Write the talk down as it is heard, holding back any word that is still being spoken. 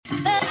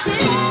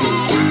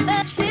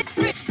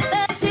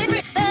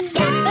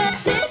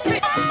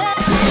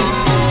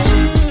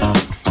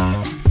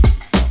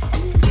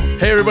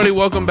Hey everybody,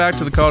 welcome back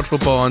to the College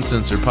Football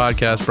Uncensored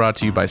podcast brought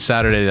to you by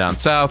Saturday Down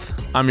South.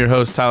 I'm your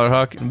host, Tyler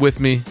Huck, and with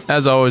me,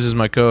 as always, is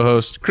my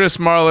co-host, Chris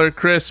Marler.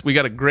 Chris, we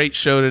got a great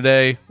show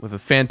today with a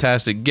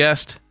fantastic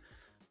guest.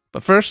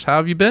 But first, how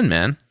have you been,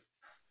 man?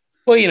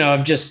 Well,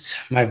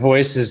 my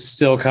voice is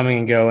still coming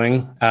and going.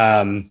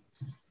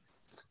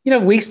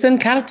 Week's been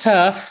kind of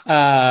tough.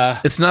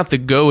 It's not the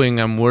going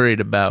I'm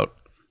worried about.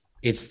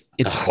 It's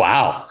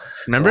wow.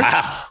 Remember?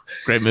 Wow.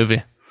 Great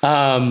movie.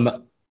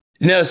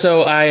 No,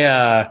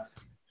 so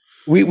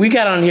we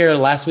got on here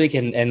last week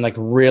and like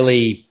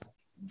really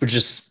were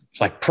just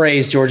like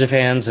praised Georgia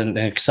fans and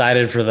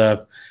excited for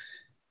the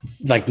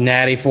like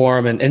natty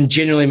for them and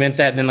genuinely meant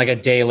that. And then like a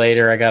day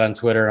later I got on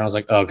Twitter and I was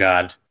like, oh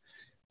God,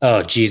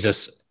 oh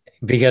Jesus.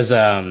 Because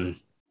I don't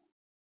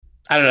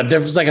know, there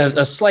was like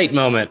a slight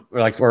moment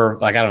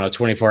or I don't know,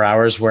 24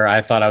 hours where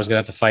I thought I was gonna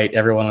have to fight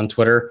everyone on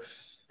Twitter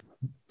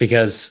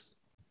because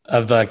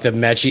of the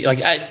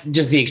Mechie,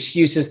 just the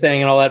excuses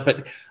thing and all that.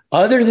 But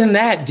other than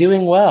that,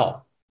 doing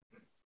well.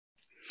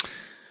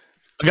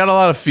 I got a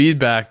lot of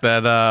feedback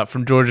that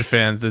from Georgia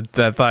fans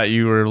that thought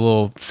you were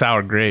little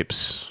sour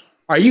grapes.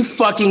 Are you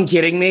fucking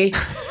kidding me?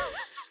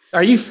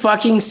 Are you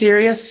fucking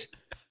serious?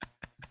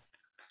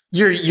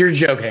 You're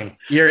joking.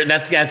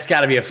 That's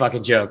got to be a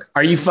fucking joke.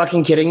 Are you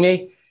fucking kidding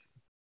me?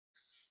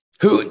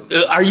 Who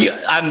are you?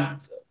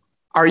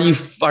 Are you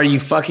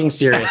fucking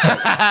serious?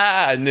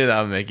 I knew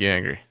that would make you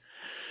angry.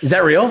 Is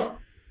that real?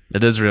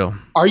 It is real.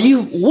 Are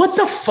you? What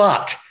the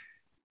fuck?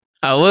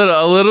 A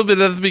little bit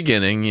at the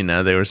beginning,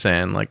 they were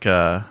saying like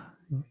what?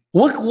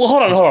 Well,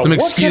 hold on.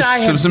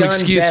 Some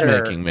excuse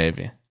making,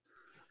 maybe.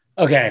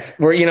 Okay,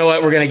 you know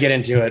what? We're gonna get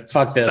into it.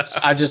 Fuck this.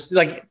 I just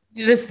like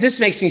this. This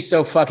makes me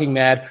so fucking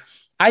mad.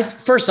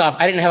 First off,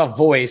 I didn't have a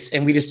voice,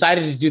 and we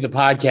decided to do the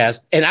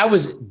podcast, and I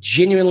was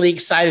genuinely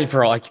excited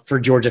for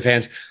Georgia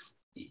fans.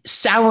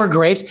 Sour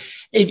grapes.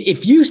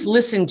 If you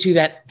listen to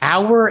that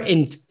hour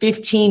and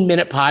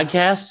 15-minute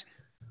podcast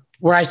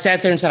where I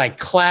sat there and said I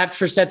clapped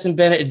for Stetson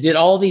Bennett and did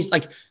all these,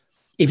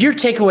 if your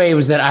takeaway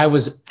was that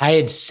I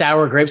had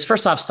sour grapes,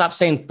 first off, stop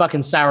saying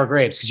fucking sour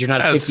grapes because you're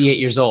not 58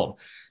 years old.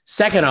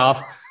 Second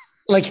off,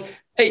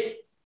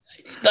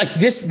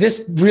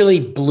 this really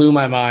blew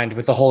my mind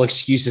with the whole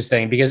excuses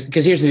thing because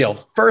here's the deal.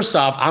 First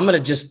off, I'm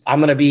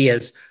gonna be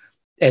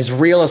as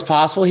real as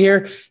possible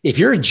here. If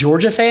you're a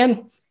Georgia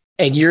fan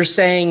and you're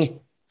saying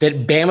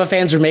that Bama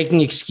fans are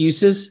making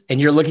excuses and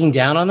you're looking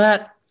down on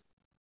that,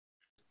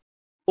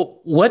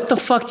 what the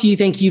fuck do you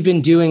think you've been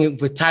doing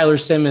with Tyler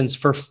Simmons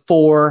for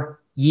 4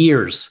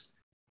 years?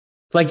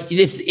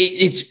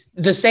 It's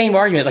the same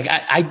argument.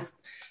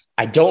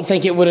 I don't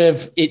think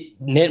it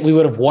meant we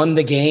would have won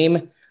the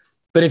game.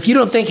 But if you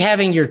don't think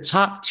having your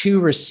top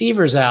two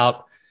receivers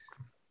out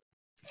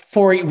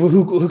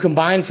who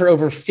combined for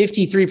over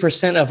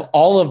 53% of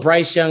all of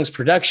Bryce Young's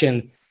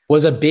production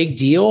was a big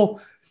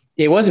deal,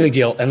 it was a big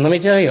deal. And let me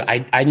tell you,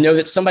 I know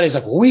that somebody's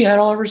like, well, we had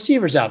all our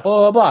receivers out,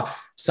 blah, blah, blah.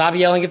 Stop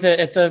yelling at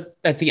the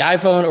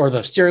iPhone or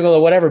the steering wheel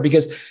or whatever,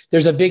 because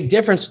there's a big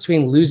difference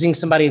between losing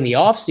somebody in the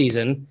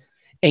offseason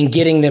and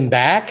getting them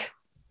back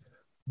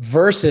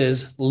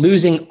versus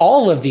losing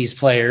all of these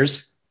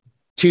players,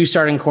 2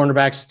 starting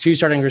cornerbacks, 2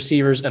 starting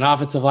receivers, an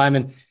offensive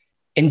lineman,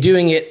 and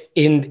doing it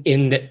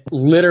in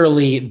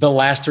literally the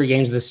last 3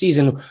 games of the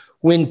season,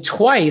 when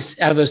twice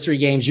out of those 3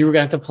 games, you were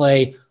going to have to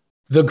play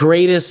the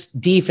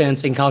greatest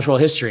defense in college football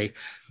history.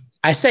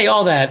 I say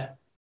all that,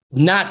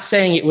 not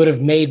saying it would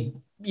have made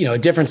a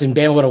difference and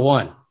Bama would have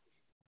won.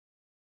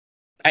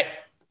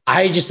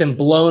 I just am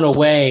blown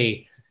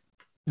away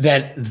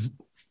that,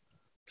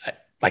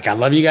 I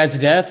love you guys to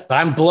death, but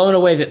I'm blown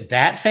away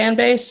that fan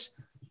base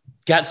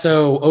got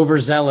so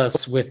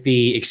overzealous with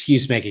the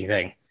excuse making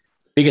thing,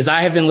 because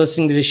I have been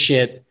listening to this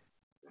shit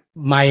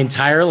my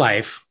entire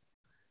life.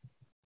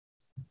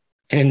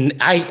 And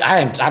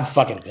I'm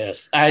fucking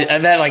pissed. I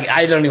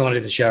don't even want to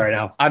do the show right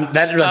now.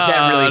 That really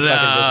fucking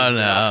pisses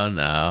me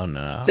off.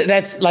 No. So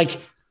that's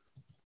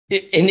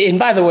and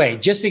by the way,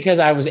 just because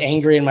I was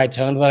angry in my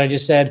tone that I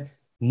just said,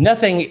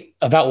 nothing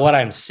about what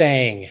I'm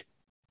saying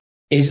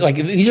is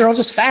these are all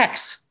just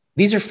facts.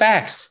 These are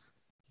facts.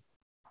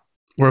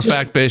 We're a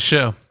fact-based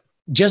show.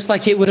 Just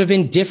like it would have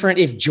been different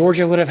if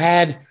Georgia would have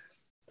had,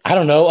 I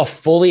don't know, a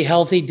fully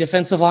healthy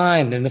defensive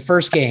line in the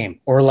first game,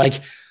 or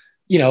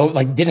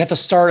didn't have to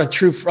start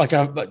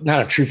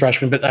not a true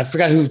freshman, but I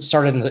forgot who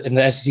started in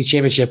the SEC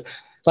championship.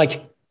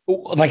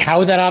 How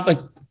would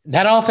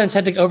that offense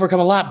had to overcome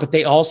a lot, but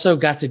they also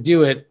got to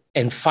do it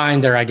and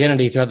find their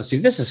identity throughout the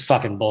season. This is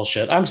fucking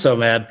bullshit. I'm so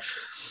mad.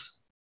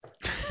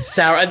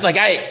 Sour.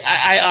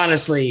 I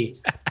honestly,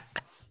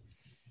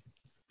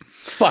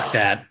 fuck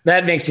that.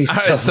 That makes me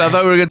so mad. So I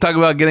thought we were going to talk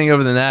about getting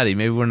over the natty.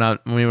 Maybe we're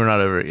not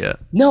over it yet.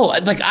 No,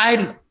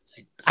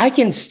 I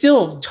can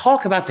still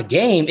talk about the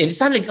game. And it's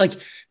not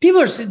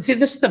people this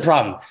is the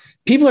problem.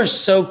 People are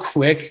so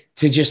quick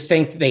to just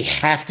think they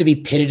have to be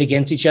pitted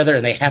against each other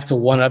and they have to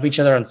one up each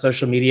other on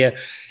social media.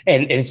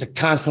 And it's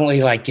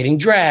constantly getting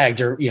dragged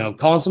or,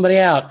 calling somebody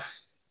out.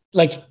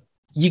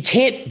 You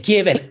can't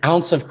give an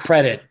ounce of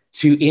credit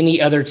to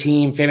any other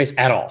team fan base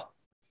at all.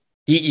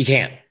 You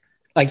can't.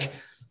 Like,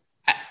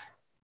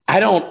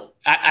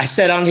 I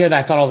said on here that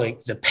I thought all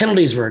the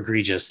penalties were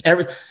egregious.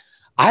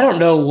 I don't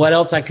know what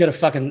else I could have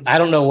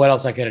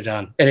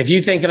done. And if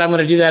you think that I'm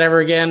going to do that ever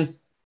again,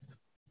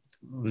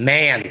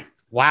 man,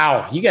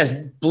 wow, you guys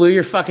blew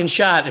your fucking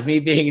shot at me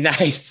being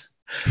nice.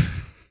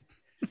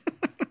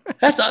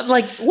 That's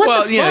like,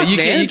 what the fuck,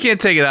 man? You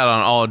can't take it out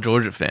on all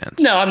Georgia fans.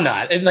 No, I'm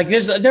not. And like,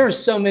 there were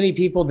so many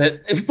people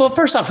that, well,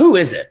 first off, who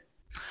is it?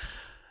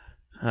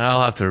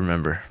 I'll have to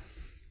remember.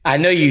 I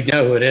know you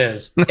know who it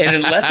is. And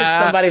unless it's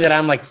somebody that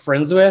I'm like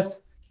friends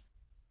with,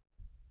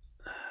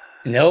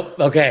 nope.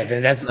 Okay.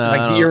 Then that's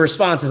your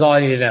response is all I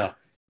need to know.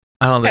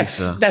 I don't think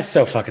so. That's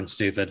so fucking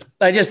stupid.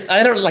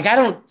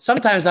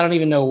 Sometimes I don't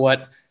even know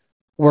what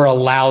we're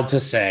allowed to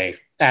say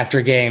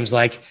after games.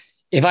 Like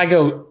if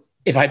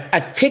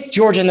I picked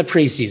Georgia in the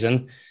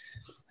preseason,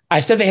 I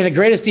said they had the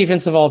greatest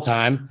defense of all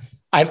time.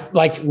 I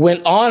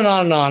went on and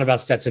on and on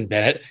about Stetson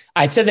Bennett.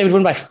 I said they would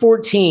win by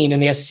 14 in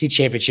the SEC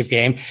championship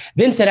game.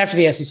 Then said after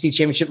the SEC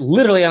championship,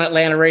 literally on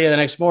Atlanta radio the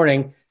next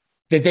morning,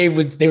 that they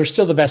were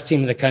still the best team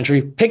in the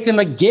country. Picked them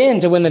again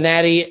to win the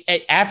Natty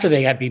after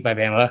they got beat by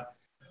Bama.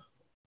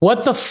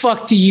 What the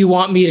fuck do you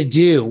want me to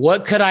do?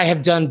 What could I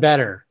have done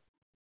better?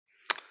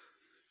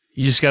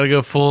 You just got to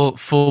go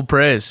full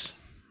praise.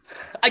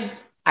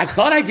 I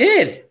thought I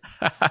did.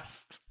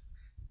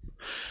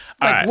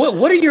 Like,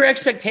 what are your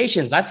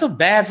expectations? I feel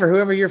bad for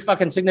whoever your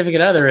fucking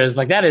significant other is.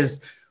 Like, that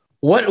is,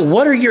 what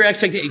are your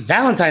expectations?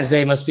 Valentine's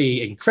Day must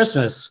be, and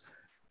Christmas.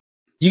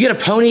 Do you get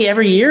a pony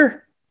every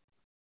year?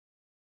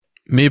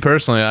 Me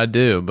personally, I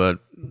do, but.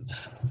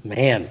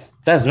 Man,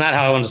 that's not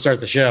how I wanted to start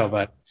the show,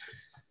 but.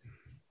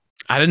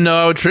 I didn't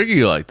know I would trigger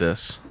you like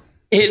this.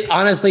 It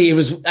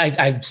was,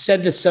 I've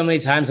said this so many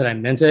times and I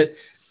meant it.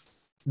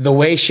 The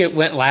way shit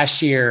went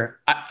last year,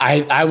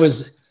 I'm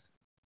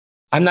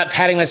not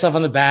patting myself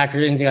on the back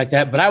or anything like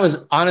that, but I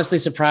was honestly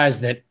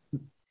surprised that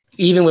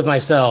even with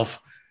myself,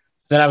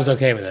 that I was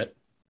okay with it.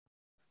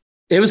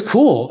 It was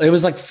cool. It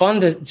was like fun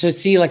to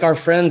see like our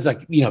friends,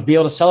 like, be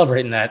able to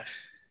celebrate in that.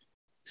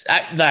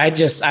 I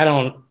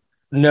don't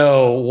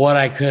know what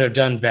I could have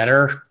done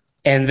better.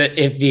 And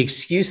if the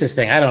excuses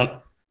thing, I don't.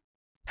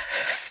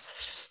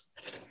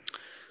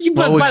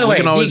 By the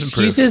way, the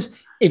excuses,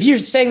 if you're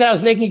saying that I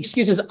was making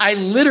excuses, I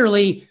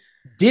literally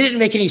didn't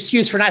make an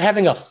excuse for not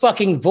having a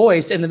fucking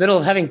voice in the middle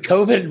of having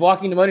COVID and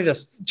walking pneumonia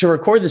to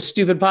record this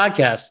stupid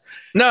podcast.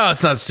 No,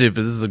 it's not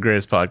stupid. This is the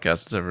greatest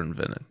podcast that's ever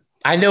invented.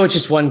 I know it's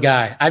just one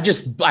guy. I've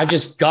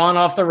just gone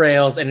off the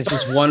rails, and it's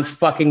just one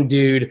fucking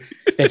dude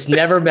that's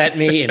never met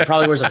me and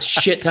probably wears a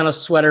shit ton of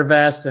sweater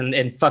vests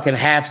and fucking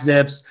half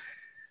zips.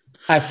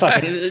 I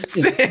fucking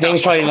his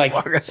name's probably like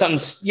something.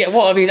 Yeah,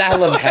 well, I mean, I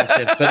love half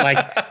zips, but like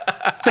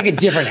it's like a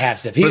different half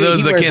zip. For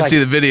those that can't see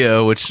the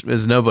video, which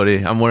is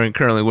nobody, I'm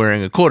currently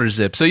wearing a quarter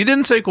zip. So you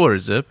didn't say quarter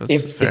zip.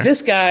 If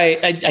this guy,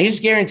 I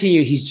just guarantee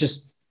you, he's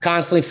just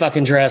constantly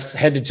fucking dressed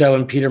head to toe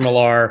in Peter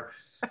Millar.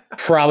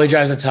 Probably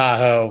drives a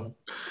Tahoe.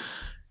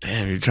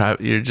 Damn,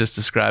 you're just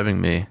describing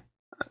me.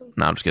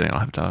 No, I'm just kidding. I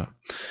don't have Tahoe.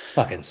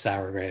 Fucking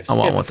sour grapes.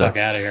 Get the fuck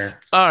out of here.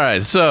 All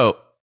right, so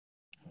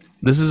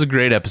this is a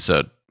great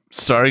episode.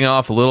 Starting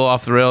off a little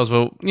off the rails,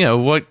 but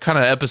what kind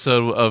of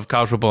episode of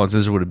College Football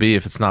Uncensored would it be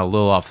if it's not a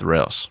little off the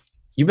rails?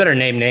 You better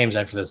name names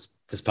after this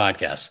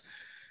podcast.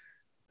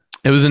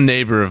 It was a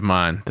neighbor of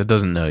mine that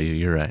doesn't know you.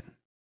 You're right.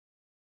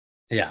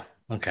 Yeah.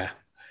 Okay.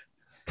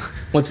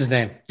 What's his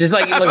name? Just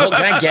like can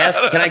I guess?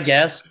 Can I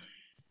guess?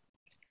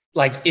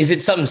 Like, is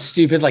it something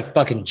stupid like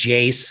fucking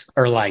Jace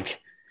or like?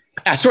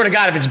 I swear to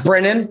God, if it's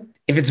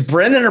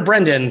Brennan or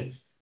Brendan,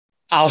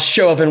 I'll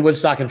show up in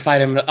Woodstock and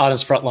fight him on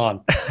his front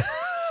lawn.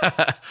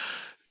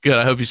 Good.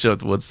 I hope you show up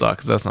to Woodstock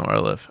because that's not where I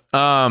live.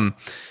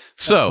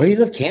 So where do you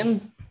live,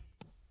 Canton?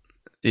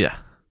 Yeah.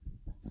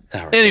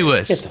 Right,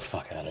 anyways, get the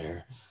fuck out of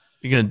here.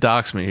 You're gonna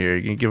dox me here.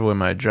 You're gonna give away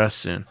my address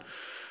soon.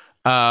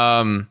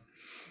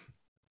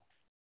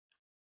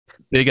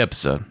 Big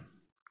episode.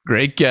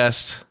 Great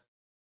guest.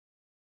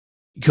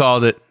 You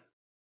called it.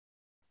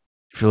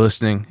 If you're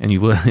listening and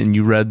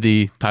you read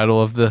the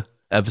title of the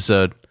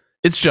episode,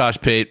 it's Josh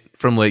Pate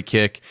from Late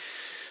Kick.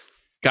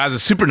 Guy's a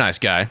super nice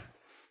guy.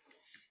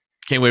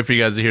 Can't wait for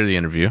you guys to hear the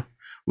interview.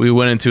 We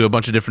went into a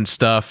bunch of different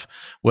stuff,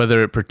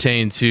 whether it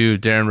pertained to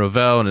Darren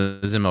Rovell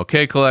and his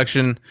MLK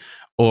collection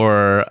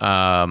or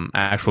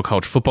actual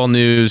college football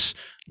news,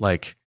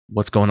 like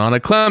what's going on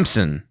at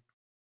Clemson.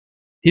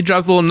 He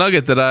dropped a little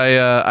nugget that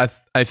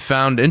I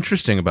found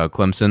interesting about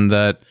Clemson,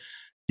 that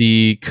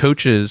the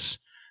coaches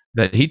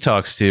that he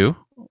talks to,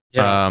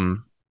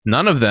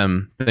 none of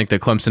them think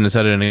that Clemson is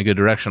headed in a good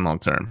direction long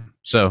term.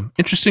 So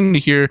interesting to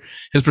hear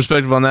his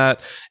perspective on that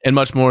and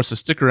much more. So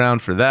stick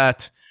around for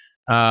that.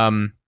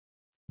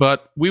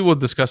 But we will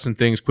discuss some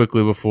things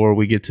quickly before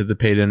we get to the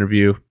paid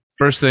interview.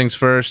 First things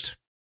first,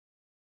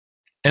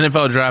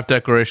 NFL draft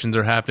declarations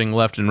are happening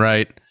left and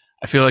right.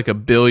 I feel like 1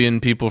 billion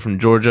people from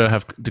Georgia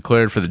have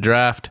declared for the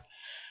draft.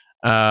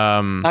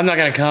 I'm not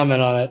going to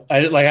comment on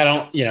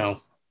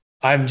it.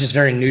 I'm just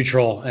very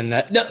neutral in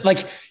that. No,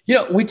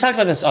 we talked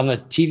about this on the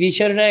TV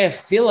show today. I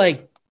feel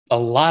like a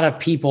lot of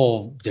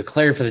people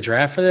declared for the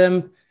draft for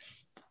them,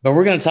 but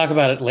we're going to talk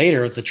about it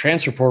later with the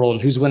transfer portal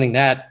and who's winning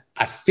that.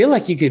 I feel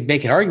like you could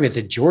make an argument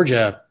that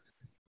Georgia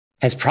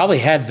has probably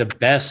had the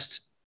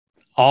best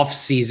off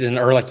season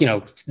or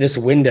this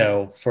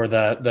window for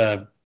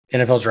the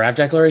NFL draft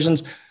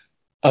declarations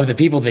of the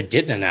people that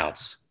didn't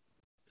announce.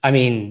 I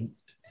mean,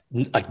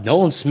 like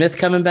Nolan Smith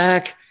coming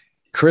back,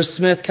 Chris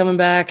Smith coming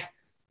back.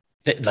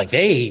 I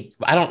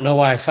don't know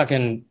why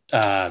fucking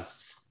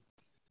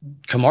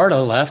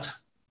Camardo left.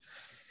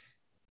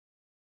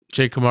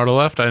 Jake Camardo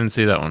left? I didn't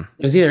see that one.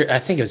 It was I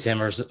think it was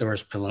him or it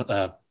was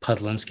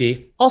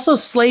Podlinski. Also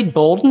Slade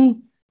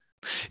Bolden.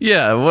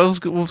 Yeah, what's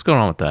going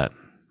on with that?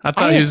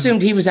 I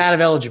assumed he was out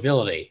of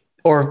eligibility.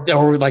 Or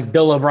like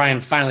Bill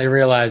O'Brien finally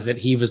realized that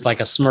he was like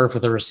a Smurf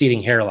with a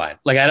receding hairline.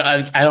 Like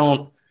I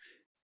don't.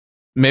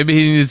 Maybe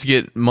he needs to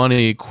get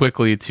money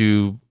quickly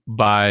to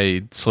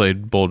buy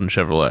Slade Bolden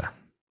Chevrolet.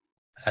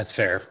 That's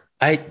fair.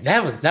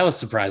 That was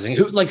surprising.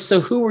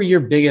 Who were your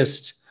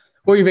biggest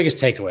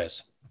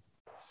takeaways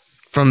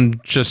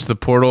from just the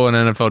portal and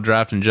NFL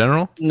draft in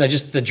general? No,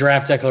 just the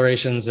draft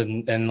declarations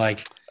and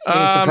like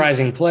any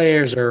surprising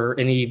players or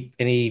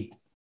any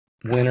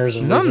winners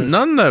and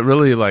none that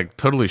really like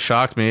totally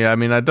shocked me. I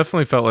mean, I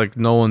definitely felt like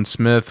Nolan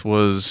Smith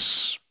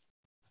was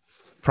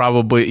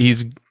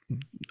he's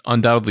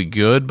undoubtedly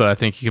good, but I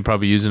think he could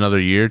probably use another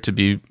year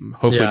to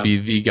hopefully be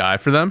the guy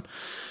for them.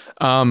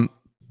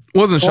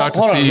 Wasn't shocked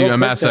to see a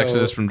mass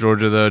exodus from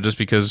Georgia though, just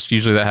because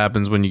usually that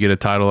happens when you get a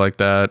title like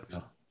that.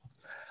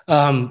 What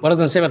I was going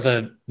to say about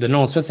the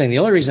Nolan Smith thing, the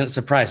only reason it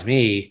surprised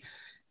me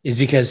is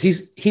because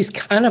he's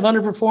kind of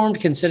underperformed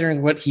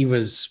considering what he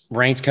was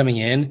ranked coming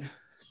in,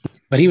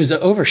 but he was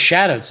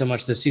overshadowed so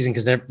much this season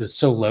because they're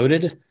so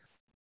loaded.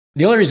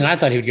 The only reason I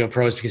thought he would go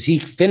pro is because he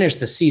finished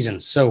the season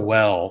so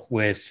well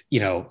with, he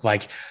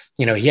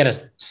had a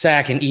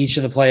sack in each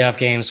of the playoff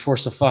games,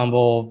 forced a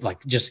fumble,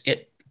 like just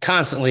it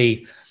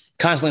constantly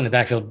in the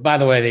backfield. By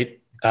the way,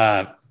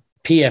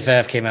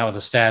 PFF came out with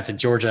a stat that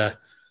Georgia,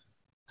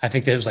 I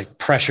think that it was like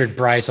pressured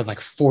Bryce on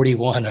like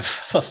 41 of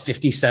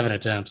 57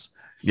 attempts.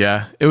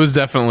 Yeah, it was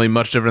definitely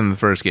much different than the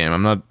first game.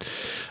 I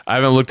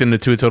haven't looked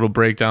into a total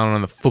breakdown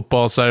on the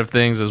football side of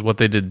things as what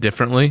they did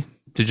differently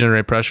to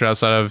generate pressure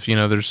outside of,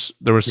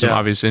 there was some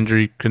obvious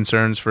injury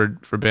concerns for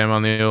Bama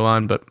on the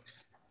O-line, but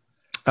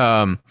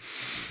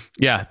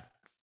yeah.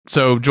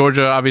 So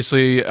Georgia,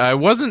 obviously, I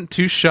wasn't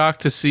too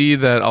shocked to see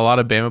that a lot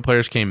of Bama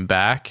players came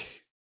back.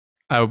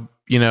 I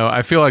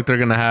feel like they're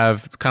going to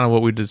have kind of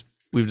what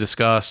we've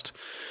discussed,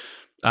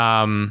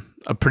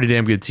 a pretty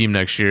damn good team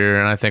next year,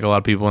 and I think a lot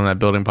of people in that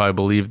building probably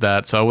believe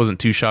that. So I wasn't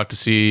too shocked to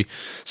see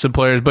some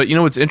players. But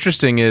what's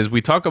interesting is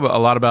we talk a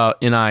lot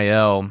about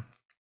NIL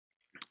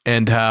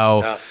and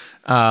how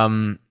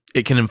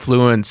it can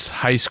influence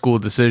high school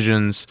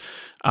decisions.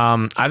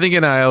 I think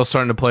NIL is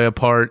starting to play a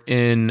part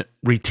in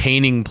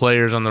retaining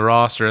players on the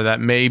roster that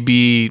may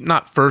be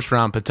not first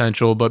round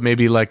potential, but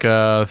maybe like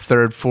a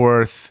third,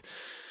 fourth,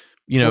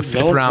 fifth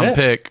round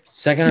pick,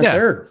 second or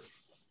third.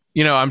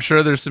 I'm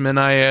sure there's some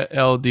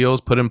NIL deals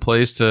put in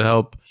place to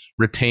help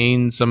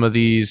retain some of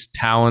these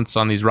talents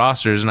on these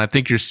rosters. And I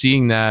think you're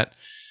seeing that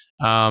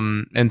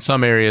in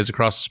some areas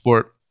across the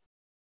sport.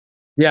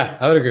 Yeah,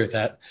 I would agree with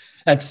that.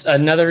 That's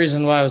another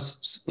reason why I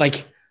was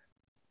like,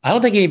 I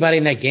don't think anybody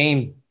in that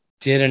game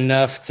did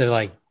enough to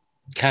like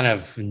kind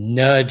of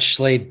nudge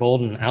Slade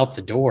Bolden out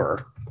the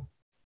door.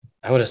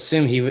 I would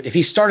assume if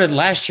he started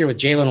last year with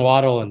Jalen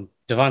Waddle and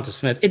Devonta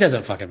Smith, it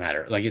doesn't fucking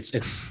matter. Like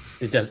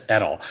it does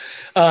at all.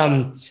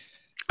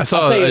 I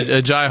saw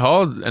Ajay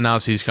Hall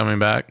announce he's coming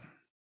back,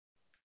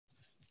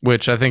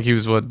 which I think he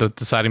was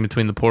deciding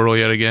between the portal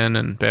yet again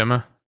and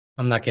Bama.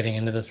 I'm not getting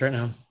into this right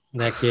now.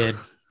 That kid,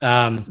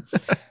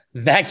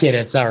 that kid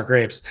had sour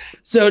grapes.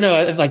 So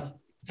no,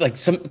 like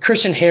some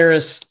Christian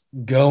Harris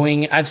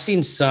going. I've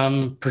seen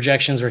some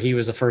projections where he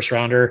was a first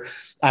rounder.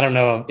 I don't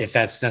know if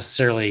that's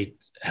necessarily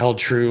held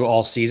true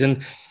all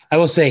season. I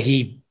will say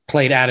he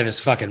played out of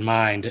his fucking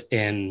mind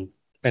in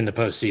the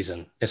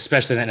postseason,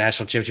 especially in that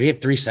national championship. He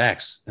had 3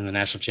 sacks in the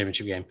national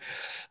championship game.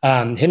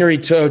 Henry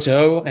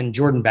To'oTo'o and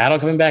Jordan Battle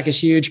coming back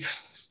is huge.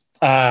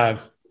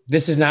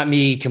 This is not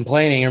me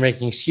complaining or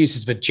making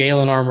excuses, but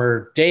Jalen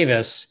Armour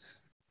Davis,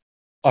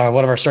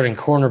 one of our starting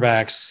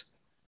cornerbacks,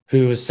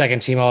 who was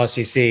second team All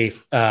SEC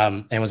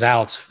and was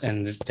out,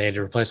 and they had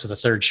to replace with a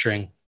third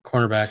string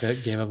cornerback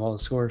that gave up all the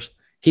scores.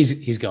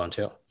 He's gone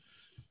too.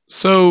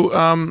 So,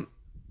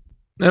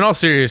 in all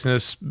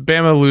seriousness,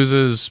 Bama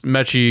loses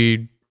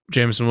Mechie,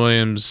 Jameson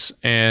Williams,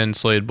 and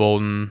Slade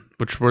Bolden,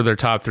 which were their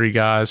top 3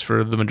 guys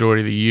for the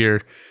majority of the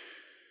year.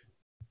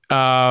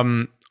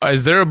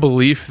 Is there a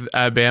belief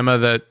at Bama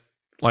that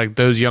like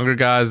those younger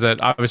guys that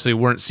obviously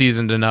weren't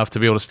seasoned enough to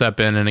be able to step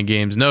in a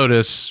game's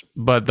notice,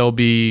 but they'll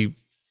be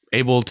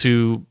able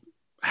to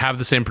have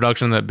the same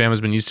production that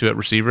Bama's been used to at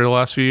receiver the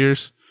last few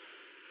years?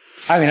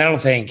 I mean, I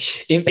don't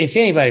think if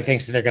anybody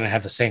thinks that they're going to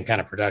have the same kind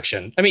of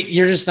production, I mean,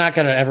 you're just not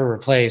going to ever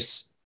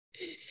replace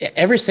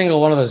every single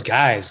one of those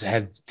guys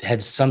had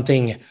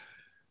something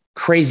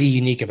crazy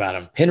unique about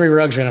him. Henry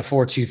Ruggs ran a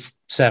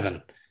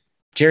 4.27.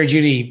 Jerry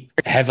Jeudy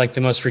had like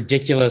the most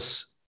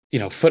ridiculous,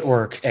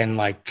 footwork and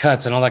like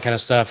cuts and all that kind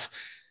of stuff.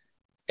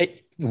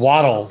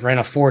 Waddle ran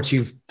a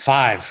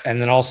 4.25,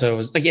 and then also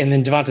was like, and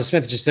then Devonta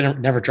Smith just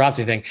never dropped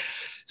anything.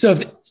 So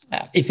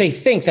if they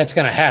think that's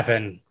going to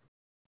happen,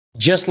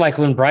 just like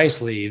when Bryce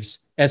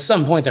leaves, at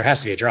some point there has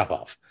to be a drop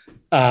off.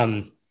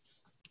 All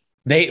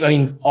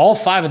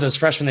 5 of those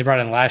freshmen they brought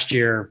in last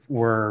year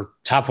were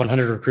top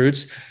 100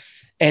 recruits,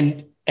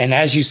 and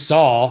as you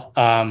saw,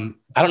 I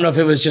don't know if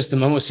it was just the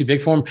moment was too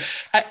big for him.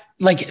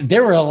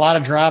 There were a lot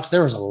of drops.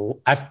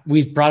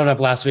 We brought it up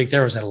last week.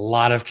 There was a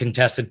lot of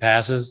contested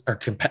passes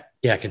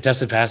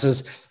contested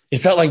passes. It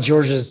felt like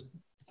Georgia's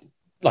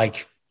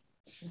like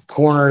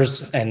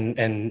corners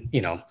and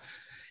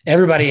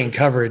everybody in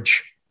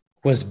coverage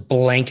was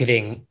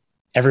blanketing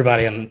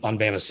everybody on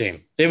Bama's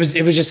team. It was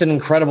just an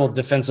incredible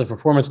defensive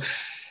performance.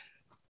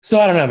 So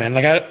I don't know, man.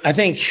 Like I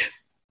think,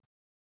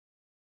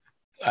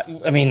 I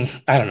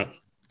don't know.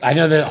 I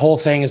know the whole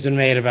thing has been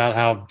made about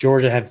how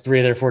Georgia had 3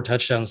 of their 4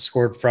 touchdowns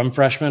scored from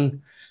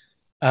freshmen.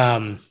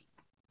 It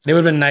would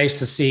have been nice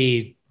to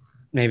see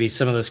maybe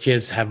some of those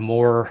kids have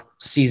more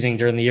seasoning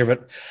during the year,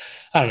 but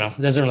I don't know.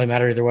 It doesn't really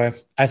matter either way.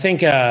 I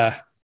think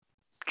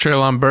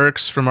Treylon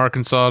Burks from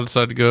Arkansas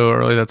decided to go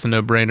early. That's a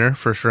no-brainer,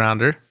 first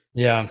rounder.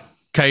 Yeah.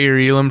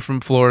 Kaiir Elam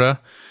from Florida.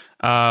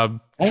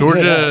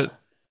 Georgia.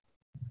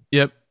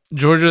 Yep.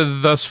 Georgia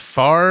thus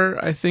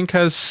far, I think,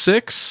 has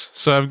 6.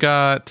 So I've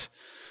got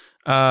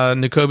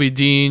Nakobe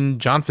Dean,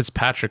 John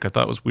Fitzpatrick. I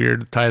thought was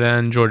weird. Tight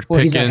end. George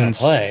Pickens. He's not going to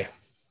play.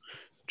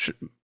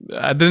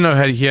 I didn't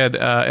know he had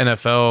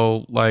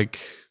NFL like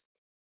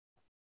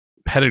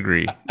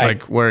pedigree,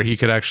 where he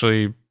could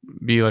actually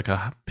be like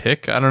a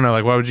pick. I don't know.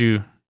 Like, why would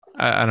you?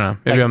 I don't know.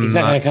 Maybe he's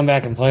not going to come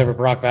back and play for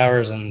Brock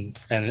Bowers and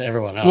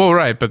everyone else. Well,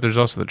 right, but there's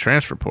also the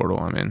transfer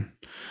portal.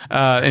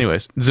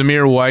 Anyways,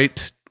 Zamir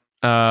White,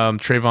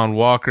 Trayvon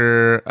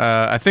Walker.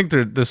 I think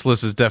this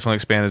list is definitely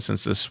expanded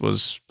since this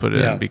was put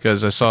in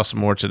because I saw some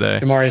more today.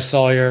 Jamari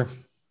Sawyer.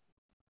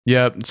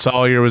 Yep,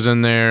 Sawyer was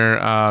in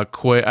there.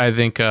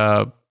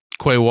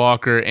 Quay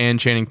Walker and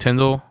Channing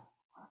Tindall.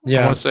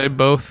 I want to say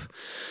both.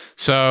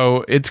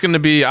 So it's going to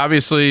be,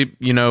 obviously,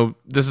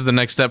 this is the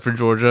next step for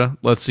Georgia.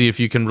 Let's see if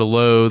you can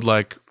reload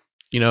like,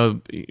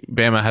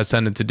 Bama has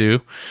tended to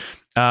do.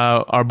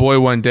 Our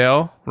boy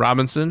Wendell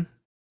Robinson.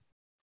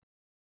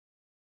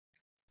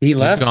 He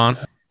left. He's gone.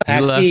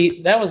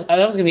 That was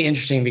going to be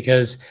interesting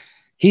because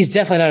he's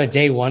definitely not a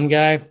day one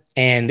guy,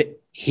 and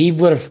he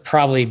would have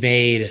probably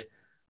made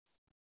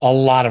a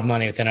lot of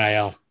money with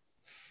NIL.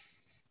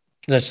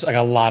 That's like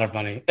a lot of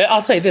money.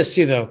 I'll say this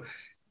too, though.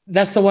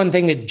 That's the one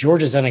thing that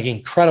Georgia's done an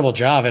incredible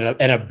job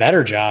and a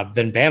better job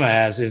than Bama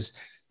has is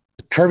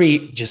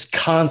Kirby just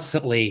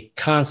constantly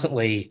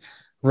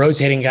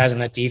rotating guys on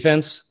that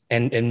defense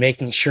and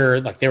making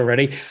sure like they were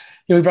ready.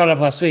 We brought it up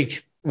last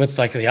week with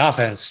like the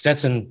offense.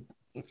 Stetson,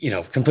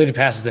 completed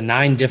passes to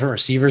 9 different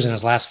receivers in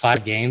his last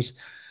 5 games.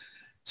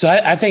 So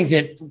I think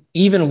that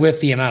even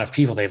with the amount of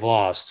people they've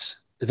lost,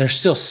 there's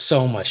still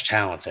so much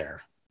talent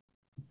there.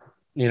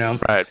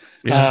 Right.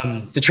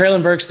 Yeah. The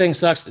Treylon Burks thing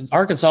sucks.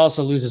 Arkansas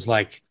also loses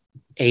like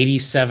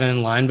 87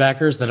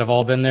 linebackers that have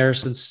all been there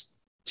since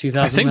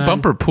 2009. I think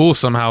Bumper Pool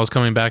somehow is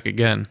coming back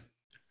again.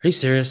 Are you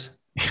serious?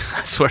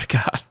 I swear to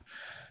God.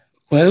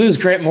 Well, they lose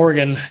Grant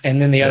Morgan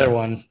and then the other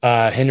one,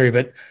 Henry.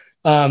 But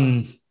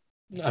I'm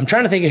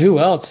trying to think of who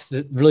else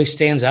that really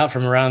stands out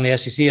from around the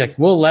SEC. Like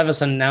Will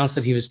Levis announced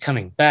that he was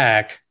coming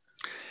back.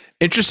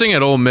 Interesting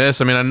at Ole Miss.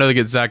 I know they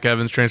get Zach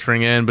Evans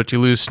transferring in, but you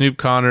lose Snoop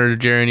Connor,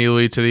 Jerry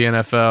Neely to the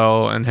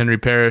NFL, and Henry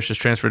Parrish is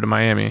transferred to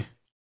Miami.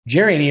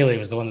 Jerry Neely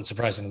was the one that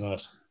surprised me the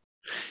most.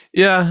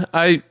 Yeah,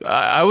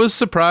 I was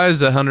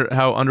surprised at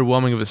how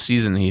underwhelming of a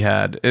season he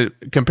had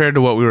compared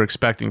to what we were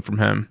expecting from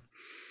him.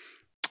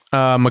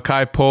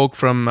 Mekhi Polk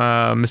from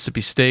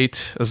Mississippi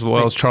State, as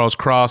well as Charles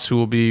Cross, who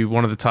will be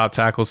one of the top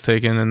tackles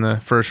taken in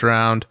the first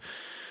round.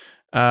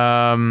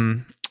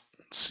 Let's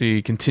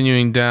see,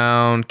 continuing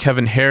down,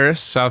 Kevin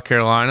Harris, South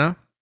Carolina.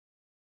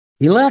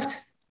 He left?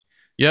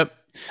 Yep.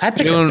 I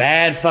picked a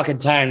bad fucking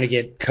time to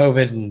get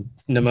COVID and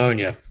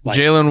pneumonia.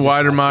 Jalen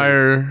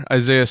Weidermeyer,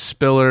 Isaiah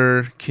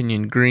Spiller,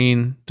 Kenyon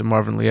Green,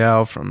 DeMarvin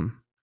Leal from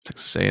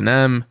Texas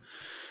A&M.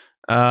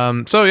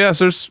 So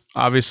there's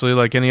obviously,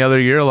 like any other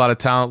year, a lot of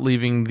talent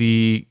leaving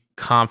the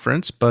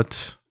conference,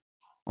 but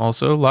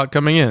also a lot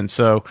coming in.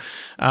 So,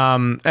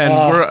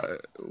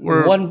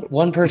 we're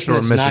one person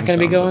that's not going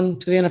to be going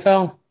to the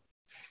NFL.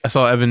 I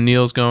saw Evan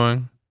Neal's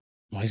going.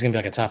 Well, he's going to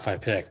be like a top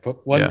 5 pick.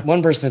 But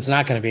one person that's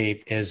not going to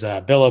be is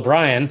Bill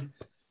O'Brien,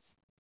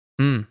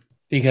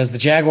 because the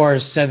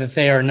Jaguars said that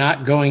they are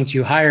not going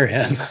to hire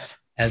him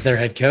as their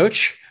head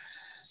coach.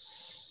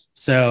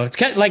 So it's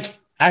kind of like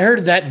I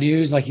heard that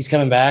news, like he's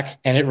coming back,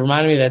 and it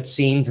reminded me of that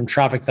scene from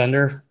Tropic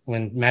Thunder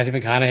when Matthew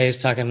McConaughey is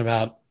talking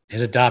about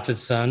his adopted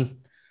son. And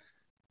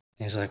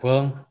he's like,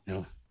 "Well,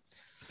 at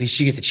least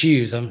you get to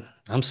choose.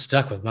 I'm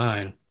stuck with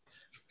mine."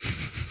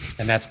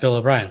 And that's Bill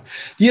O'Brien.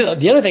 The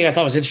other thing I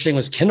thought was interesting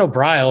was Kendall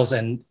Briles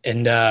and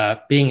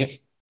being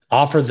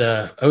offered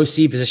the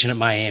OC position at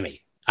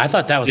Miami. I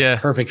thought that was a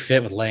perfect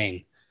fit with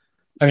Lane.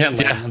 I mean, not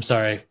Lamb, Yeah. I'm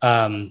sorry.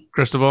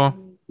 Cristobal.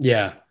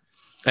 Yeah.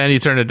 And he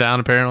turned it down,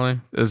 apparently,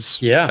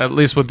 at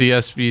least what the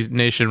SB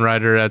Nation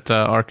writer at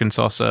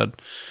Arkansas said.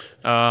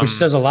 Which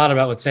says a lot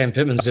about what Sam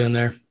Pittman's doing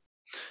there.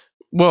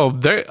 Well,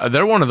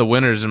 they're one of the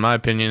winners, in my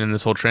opinion, in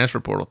this whole transfer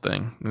portal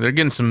thing. They're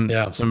getting some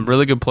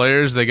really good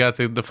players. They got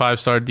the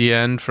 5-star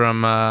DN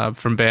from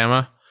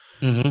Bama.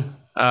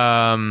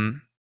 Mm-hmm.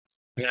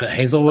 We got a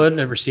Hazelwood,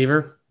 a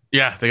receiver.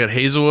 Yeah, they got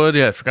Hazelwood.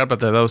 Yeah, I forgot about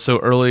that. That was so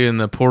early in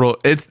the portal.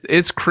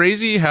 It's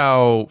crazy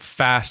how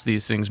fast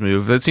these things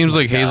move. It seems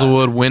like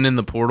Hazelwood went in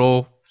the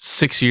portal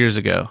 6 years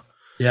ago.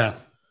 Yeah.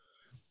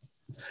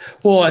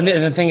 Well, and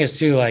the thing is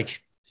too,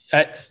 like,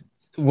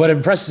 what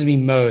impresses me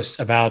most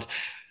about,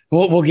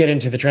 we'll get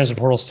into the transfer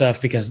portal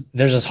stuff because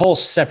there's this whole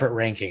separate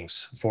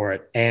rankings for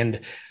it.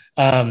 And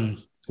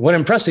what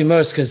impressed me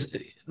most, because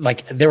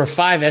like there were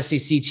 5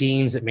 SEC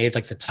teams that made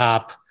like the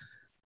top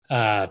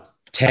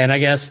 10, I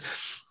guess.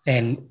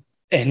 And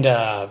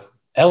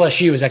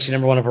LSU was actually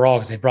number 1 overall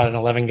because they brought in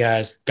 11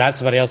 guys, got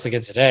somebody else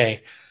again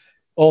today.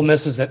 Ole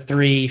Miss was at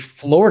 3,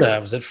 Florida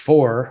was at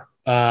 4.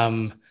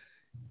 Then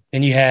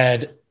you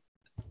had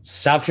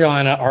South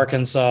Carolina,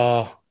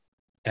 Arkansas,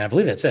 and I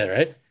believe that's it,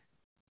 right?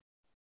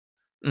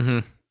 Mm-hmm.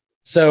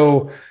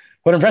 So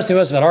what impressed me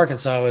most about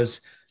Arkansas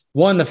was,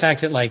 one, the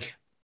fact that like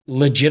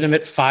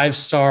legitimate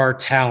 5-star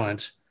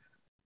talent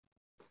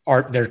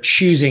they're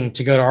choosing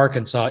to go to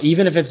Arkansas,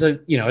 even if it's a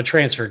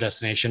transfer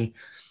destination.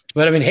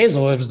 But I mean,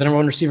 Hazelwood was the number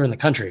 1 receiver in the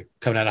country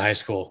coming out of high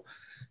school.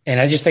 And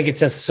I just think it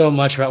says so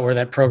much about where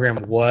that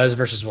program was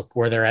versus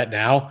where they're at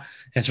now. And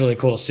it's really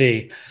cool to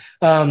see.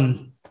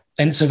 And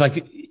so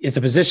like at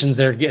the positions,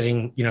 they're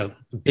getting,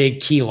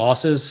 big key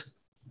losses.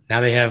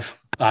 Now they have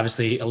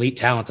obviously elite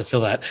talent to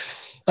fill that.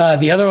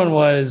 The other one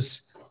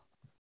was,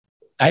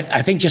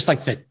 I think just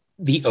like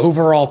the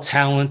overall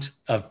talent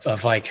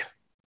of like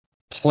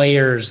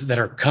players that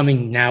are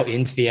coming now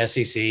into the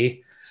SEC,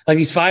 like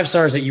these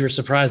 5-stars that you were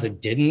surprised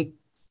that didn't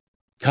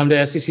come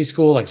to SEC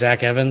school, like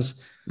Zach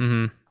Evans.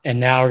 Mm-hmm. And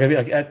now we're going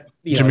to be like,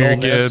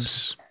 Jahmyr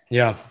Gibbs.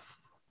 Yeah.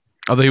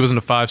 Although he wasn't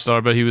a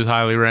 5-star, but he was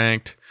highly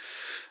ranked.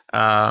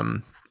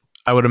 I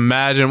would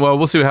imagine, well,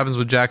 we'll see what happens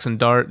with Jackson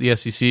Dart, the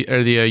SEC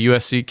or the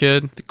USC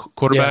kid, the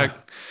quarterback.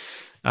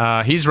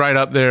 Yeah. He's right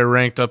up there,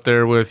 ranked up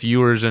there with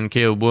Ewers and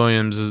Caleb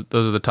Williams.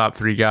 Those are the top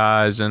 3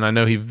 guys. And I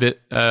know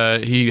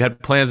he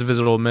had plans to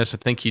visit Ole Miss. I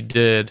think he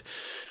did.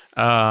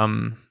 This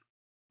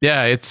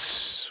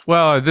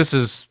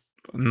is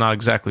not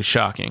exactly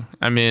shocking.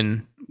 I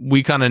mean,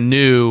 we kind of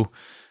knew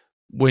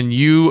when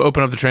you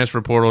open up the transfer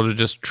portal to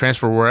just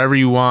transfer wherever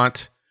you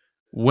want,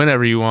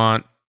 whenever you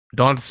want,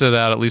 don't have to sit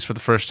out, at least for the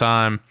first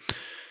time,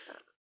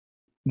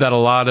 that a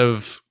lot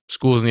of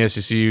schools in the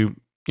SEC,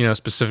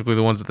 specifically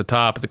the ones at the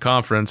top of the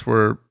conference,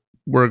 were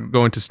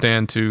going to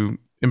stand to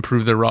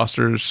improve their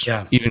rosters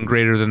even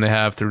greater than they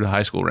have through the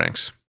high school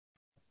ranks.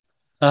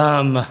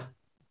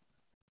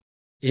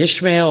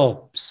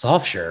 Ishmael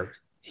Sofshire,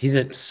 he's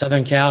at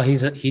Southern Cal. He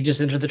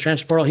just entered the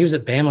transfer portal. He was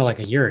at Bama like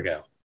a year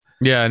ago.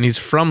 Yeah, and he's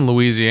from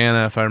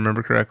Louisiana, if I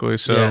remember correctly.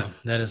 So yeah,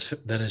 that is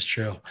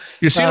true.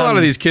 You're seeing a lot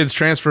of these kids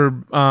transfer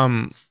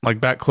like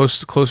back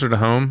closer to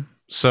home.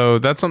 So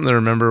that's something to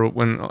remember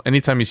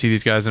anytime you see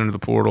these guys enter the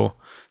portal.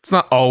 It's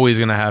not always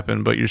going to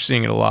happen, but you're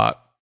seeing it a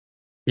lot.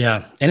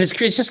 Yeah, and it's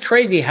just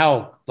crazy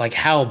how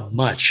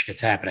much it's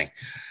happening.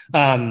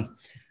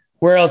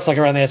 Where else like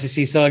around the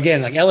SEC? So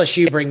again, like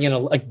LSU bringing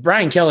in like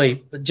Brian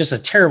Kelly, just a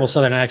terrible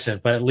Southern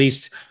accent, but at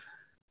least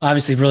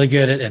obviously really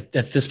good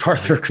at this part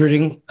of the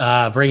recruiting,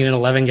 bringing in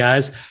 11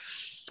 guys.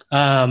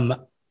 I'm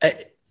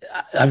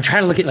trying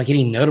to look at like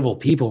any notable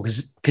people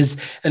because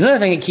another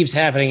thing that keeps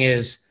happening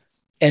is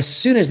as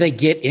soon as they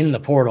get in the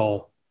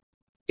portal,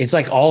 it's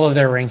like all of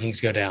their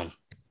rankings go down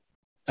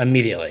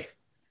immediately,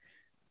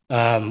 which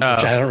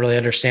I don't really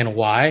understand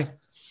why.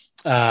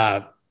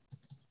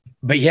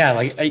 But yeah,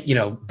 like,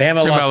 Bama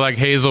lost. About like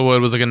Hazelwood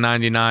was like a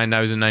 99.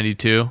 Now he's a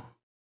 92.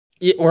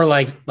 Or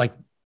like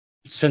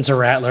Spencer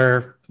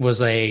Rattler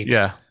was a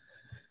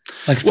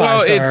like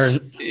 5 stars.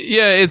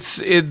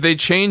 They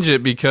change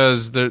it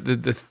because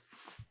the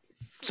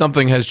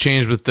something has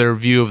changed with their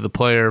view of the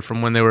player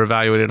from when they were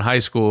evaluated in high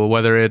school,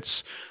 whether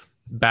it's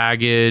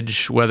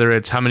baggage, whether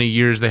it's how many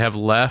years they have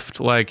left.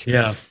 Like,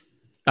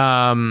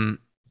 and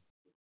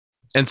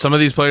some of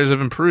these players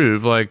have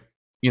improved. Like,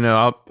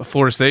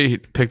 Florida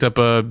State picked up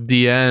a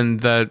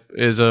DN that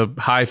is a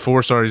high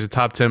 4-star. He's a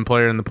top 10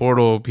 player in the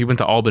portal. He went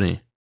to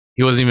Albany.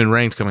 He wasn't even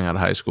ranked coming out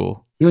of high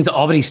school. He went to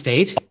Albany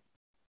State?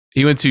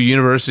 He went to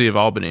University of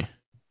Albany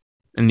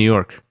in New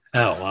York.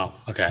 Oh, wow.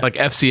 Okay. Like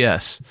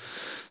FCS.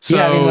 So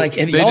yeah, I mean, like,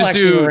 they all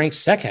actually were ranked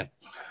second.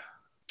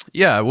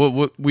 Yeah,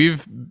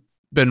 we've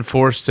been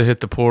forced to hit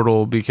the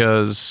portal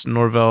because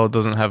Norvell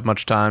doesn't have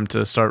much time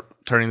to start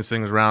turning these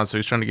things around, so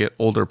he's trying to get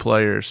older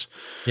players.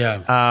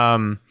 Yeah.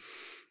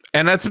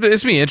 And it's going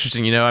to be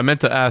interesting. I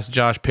meant to ask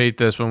Josh Pate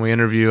this when we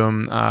interview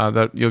him,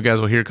 that you guys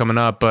will hear coming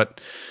up.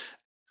 But,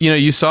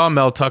 you saw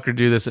Mel Tucker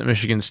do this at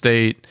Michigan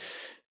State.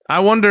 I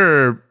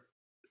wonder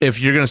if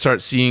you're going to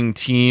start seeing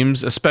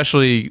teams,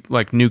 especially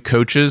like new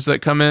coaches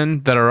that come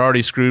in that are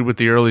already screwed with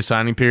the early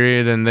signing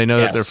period, and they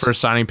know that their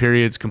first signing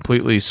period is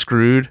completely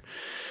screwed.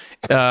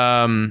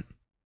 I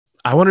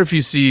wonder if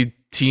you see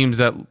teams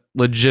that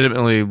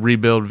legitimately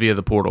rebuild via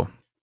the portal.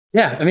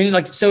 Yeah, I mean,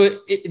 like, so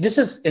this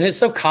is, and it's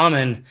so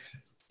common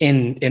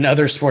in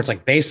other sports.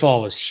 Like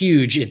baseball was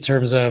huge in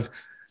terms of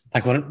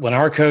like when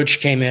our coach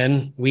came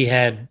in, we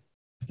had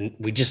two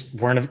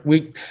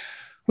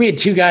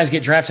guys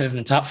get drafted in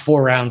the top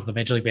 4 rounds of the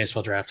Major League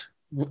Baseball draft,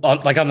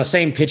 like on the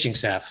same pitching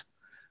staff.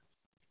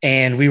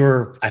 And we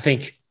were, I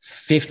think,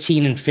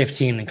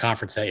 15-15 in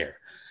conference that year.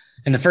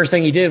 And the first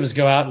thing he did was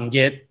go out and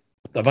get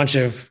a bunch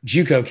of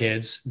JUCO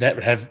kids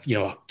that have,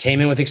 came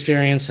in with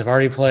experience, have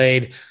already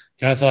played,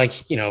 also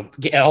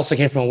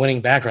came from a winning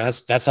background.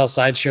 That's how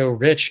Sideshow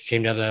Rich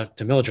came down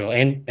to Milledgeville,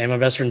 and my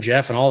best friend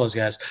Jeff and all those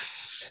guys.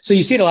 So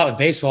you see it a lot with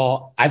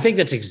baseball. I think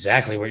that's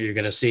exactly what you're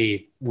going to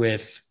see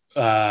with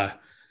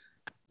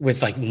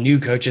like new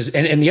coaches.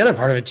 And the other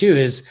part of it too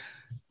is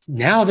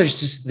now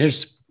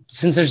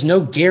since there's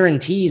no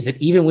guarantees that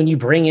even when you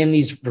bring in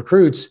these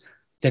recruits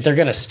that they're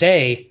going to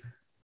stay.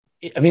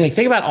 I mean, like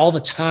think about all the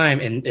time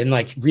and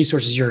like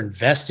resources you're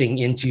investing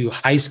into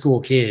high school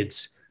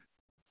kids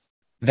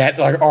that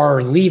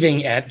are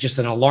leaving at just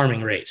an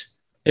alarming rate.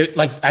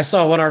 Like I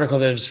saw one article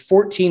that was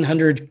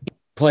 1,400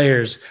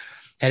 players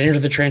had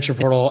entered the transfer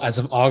portal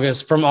from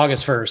August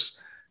 1st.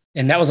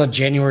 And that was on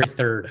January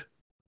 3rd.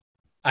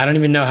 I don't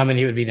even know how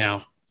many it would be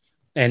now.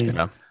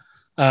 And,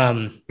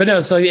 but no,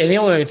 so the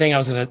only other thing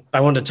I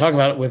wanted to talk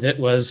about with it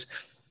was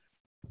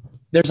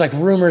there's like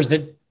rumors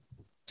that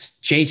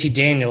JT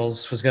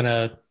Daniels was going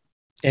to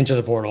enter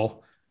the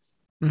portal.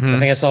 Mm-hmm. I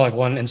think I saw like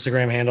one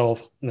Instagram handle,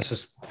 and this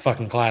is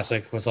fucking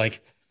classic, was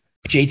like,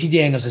 JT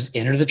Daniels has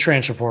entered the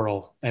transfer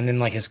portal. And then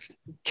like his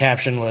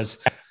caption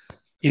was,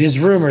 it is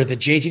rumored that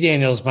JT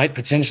Daniels might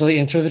potentially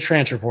enter the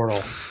transfer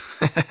portal.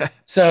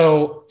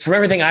 So from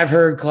everything I've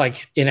heard,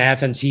 like in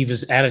Athens, he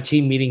was at a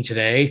team meeting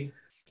today,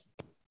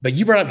 but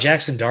you brought up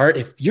Jackson Dart.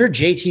 If you're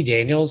JT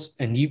Daniels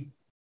and you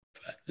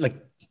like,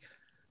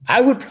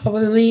 I would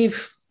probably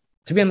leave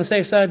to be on the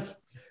safe side.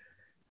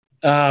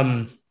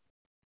 I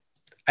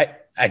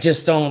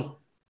just don't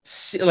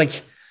see,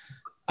 like,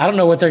 I don't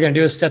know what they're going to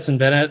do with Stetson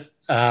Bennett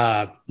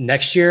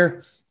next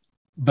year,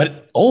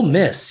 but Ole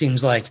Miss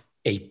seems like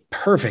a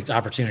perfect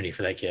opportunity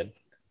for that kid.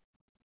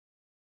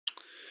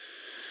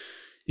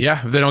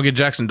 Yeah, if they don't get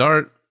Jackson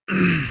Dart.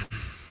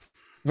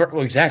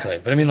 Well, exactly.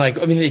 But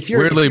if you're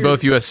weirdly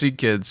both USC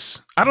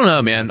kids. I don't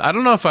know, man. I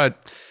don't know if I've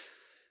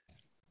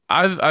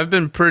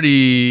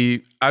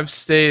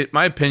stayed,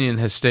 my opinion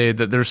has stayed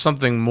that there's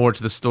something more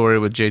to the story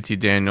with JT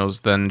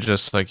Daniels than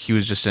just like he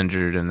was just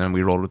injured and then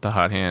we rolled with the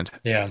hot hand.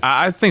 Yeah.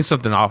 I think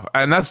something off,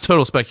 and that's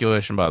total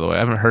speculation, by the way. I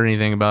haven't heard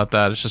anything about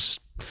that. It's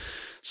just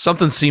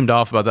something seemed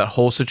off about that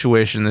whole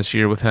situation this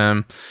year with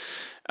him.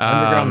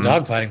 Underground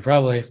dogfighting,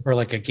 probably, or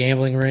like a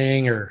gambling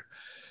ring or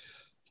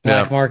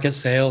black market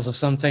sales of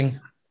something.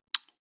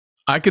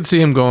 I could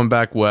see him going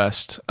back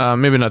west.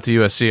 Maybe not to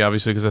USC,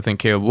 obviously, because I think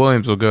Caleb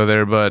Williams will go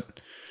there, but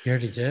he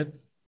already did.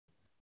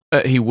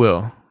 He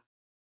will.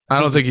 I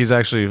don't think he's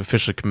actually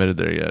officially committed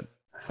there yet,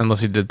 unless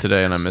he did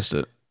today and I missed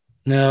it.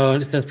 No,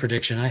 that's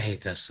prediction. I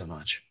hate that so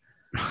much.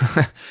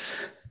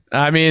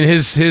 I mean,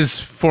 his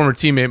former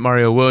teammate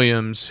Mario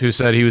Williams, who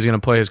said he was going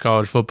to play his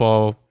college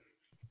football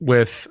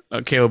with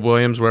Caleb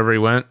Williams wherever he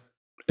went,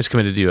 is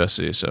committed to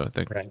USC. So I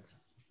think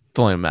it's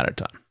only a matter of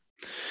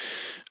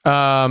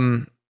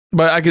time.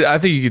 But I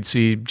think you could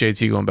see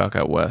JT going back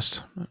out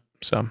west.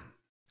 So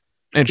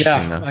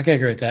interesting. Yeah, I can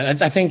agree with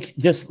that. I think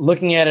just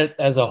looking at it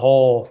as a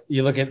whole,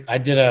 I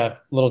did a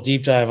little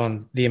deep dive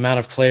on the amount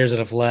of players that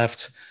have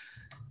left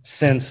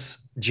since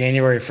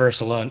January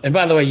 1st alone. And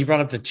by the way, you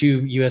brought up the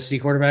 2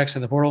 USC quarterbacks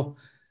in the portal.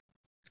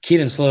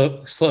 Keaton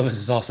Slovis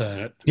is also in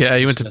it. Yeah,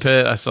 he went to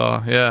Pitt. I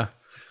saw. Yeah.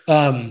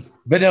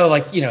 But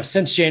no,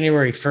 since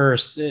January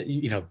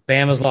 1st,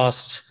 Bama's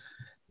lost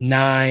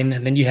 9,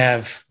 and then you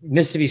have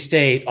Mississippi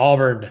State,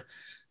 Auburn,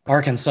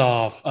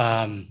 Arkansas.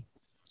 I'm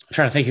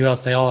trying to think who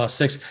else. They all lost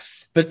 6.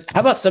 But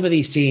how about some of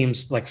these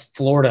teams like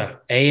Florida,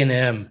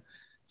 A&M?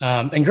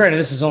 And granted,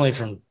 this is only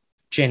from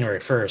January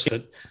 1st,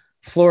 but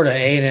Florida,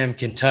 A&M,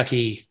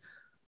 Kentucky.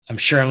 I'm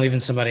sure I'm leaving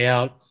somebody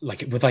out,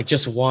 like with like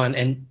just one,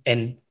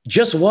 and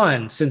just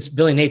one since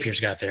Billy Napier's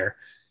got there,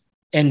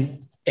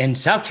 and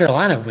South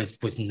Carolina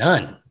with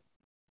none.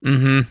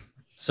 Mm-hmm.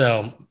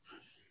 So,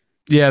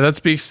 yeah, that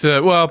speaks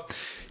to, well,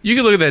 you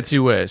can look at that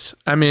 2 ways.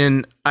 I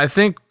mean, I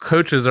think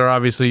coaches are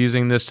obviously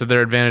using this to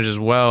their advantage as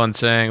well and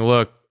saying,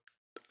 look,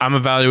 I'm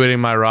evaluating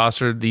my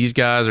roster. These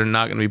guys are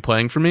not going to be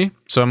playing for me,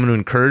 so I'm going to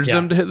encourage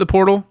them to hit the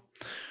portal.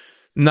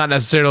 Not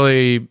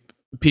necessarily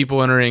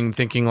people entering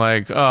thinking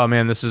like, oh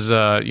man, this is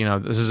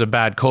a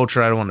bad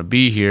culture. I don't want to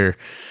be here.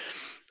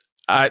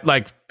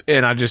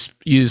 And I just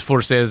use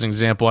Florida State as an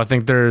example. I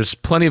think there's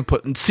plenty of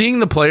seeing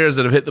the players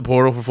that have hit the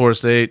portal for Florida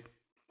State.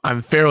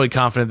 I'm fairly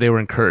confident they were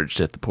encouraged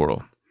to hit the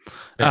portal.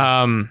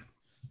 Yeah.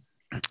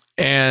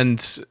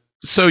 And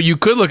so you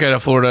could look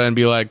at Florida and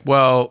be like,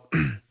 well,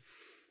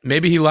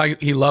 maybe he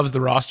loves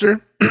the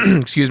roster.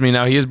 Excuse me.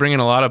 Now he is bringing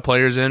a lot of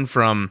players in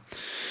from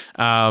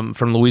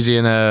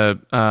Louisiana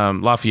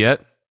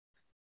Lafayette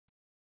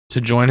to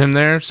join him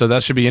there, so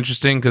that should be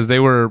interesting because they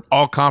were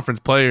all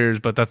conference players,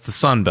 but that's the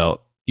Sun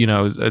Belt.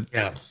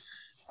 Yeah.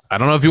 I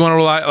don't know if you want to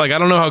rely. Like, I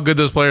don't know how good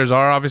those players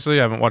are. Obviously,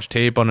 I haven't watched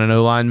tape on an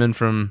O lineman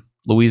from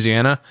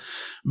Louisiana,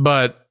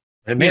 but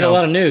it made a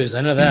lot of news.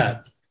 I know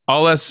that.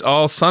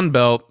 All Sun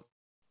Belt.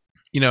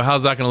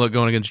 How's that going to look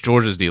going against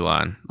Georgia's D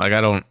line? Like,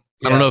 I don't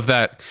know if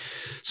that.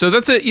 So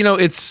that's it.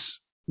 It's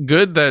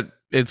good that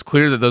it's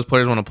clear that those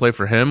players want to play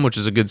for him, which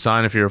is a good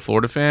sign if you're a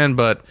Florida fan.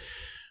 But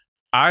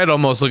I'd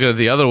almost look at it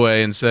the other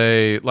way and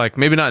say, like,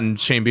 maybe not in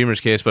Shane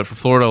Beamer's case, but for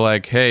Florida,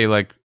 like, hey,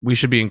 like, we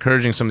should be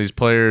encouraging some of these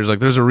players. Like,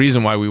 there's a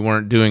reason why we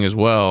weren't doing as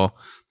well.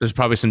 There's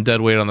probably some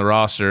dead weight on the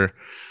roster.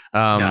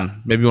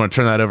 Maybe you want to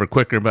turn that over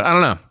quicker, but I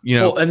don't know.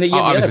 Well, and the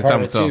other part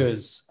of it too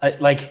is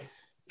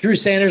Drew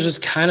Sanders was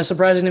kind of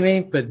surprising to me,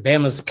 but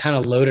Bama's kind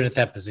of loaded at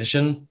that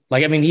position.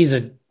 Like, I mean, he's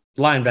a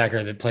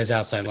linebacker that plays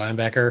outside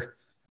linebacker.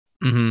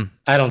 Mm-hmm.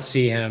 I don't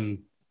see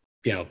him,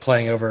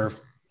 playing over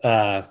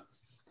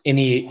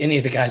any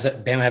of the guys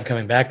that Bama have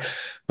coming back.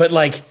 But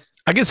like,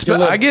 I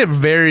get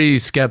very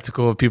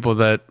skeptical of people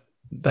that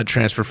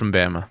transfer from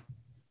Bama.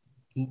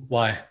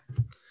 Why?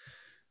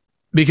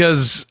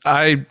 Because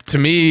to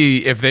me,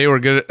 if they were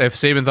good, if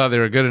Saban thought they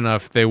were good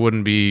enough, they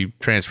wouldn't be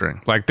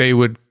transferring. Like, they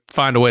would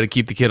find a way to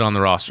keep the kid on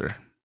the roster.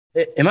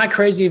 Am I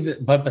crazy?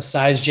 But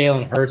besides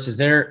Jalen Hurts, is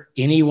there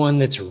anyone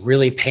that's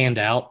really panned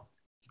out?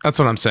 That's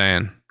what I'm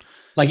saying.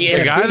 Like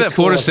the guy that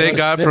Florida State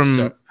got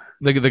from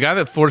the guy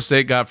that Florida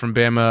State got from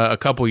Bama a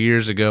couple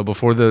years ago,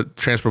 before the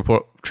transfer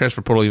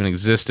portal even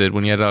existed,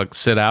 when you had to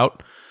sit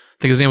out.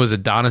 I think his name was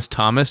Adonis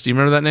Thomas. Do you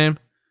remember that name?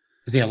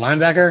 Is he a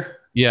linebacker?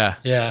 Yeah.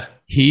 Yeah.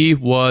 He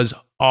was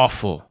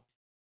awful.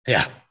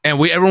 Yeah. And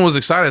everyone was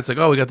excited. It's like,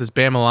 oh, we got this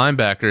Bama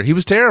linebacker. He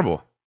was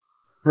terrible.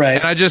 Right.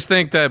 And I just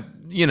think that,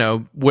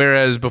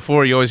 whereas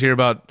before you always hear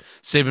about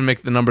Saban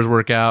make the numbers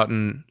work out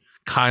and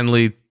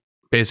kindly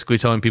basically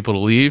telling people to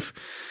leave.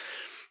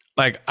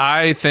 Like,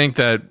 I think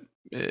that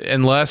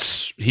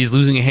unless he's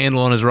losing a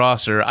handle on his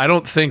roster, I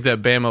don't think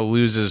that Bama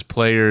loses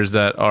players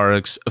that are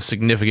of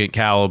significant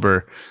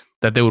caliber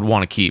that they would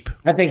want to keep.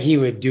 I think he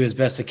would do his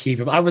best to keep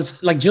him. I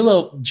was like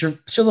Jalil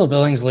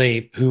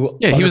Billingsley, who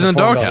he was in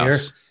the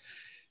doghouse.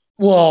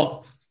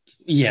 Well,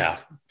 yeah,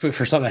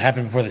 for something that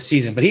happened before the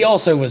season, but he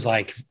also was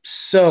like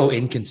so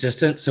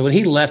inconsistent. So when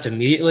he left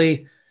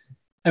immediately,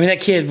 I mean,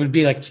 that kid would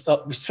be like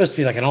supposed to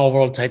be like an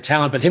all-world type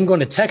talent, but him going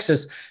to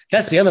Texas,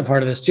 that's the other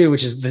part of this too,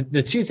 which is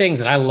the two things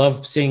that I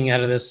love seeing out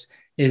of this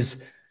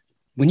is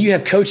when you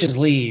have coaches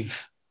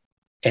leave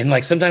and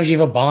like sometimes you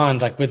have a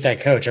bond like with that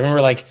coach. I remember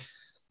like,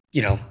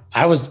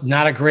 I was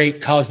not a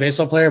great college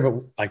baseball player,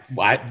 but like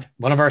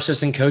one of our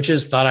assistant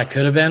coaches thought I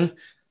could have been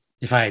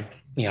if I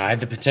had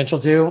the potential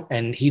to,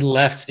 and he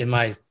left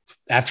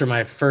after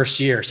my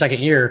second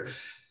year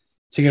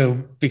to go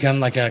become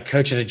like a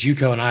coach at a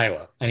JUCO in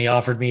Iowa. And he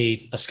offered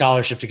me a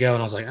scholarship to go.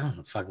 And I was like, I don't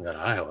know, fucking go to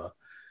Iowa.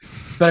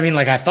 But I mean,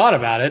 like I thought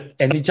about it,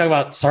 and you talk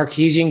about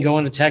Sarkisian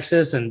going to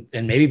Texas and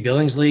maybe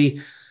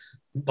Billingsley,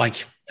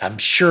 like I'm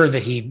sure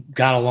that he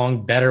got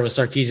along better with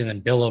Sarkisian than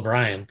Bill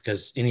O'Brien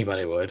because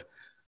anybody would.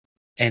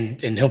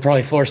 And he'll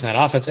probably flourish in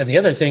that offense. And the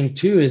other thing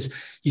too is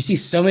you see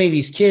so many of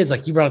these kids,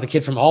 like you brought up the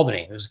kid from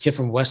Albany. There's a kid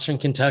from Western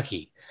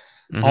Kentucky.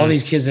 Mm-hmm. All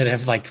these kids that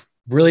have like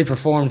really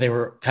performed, they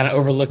were kind of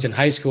overlooked in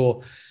high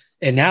school.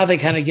 And now they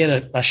kind of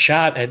get a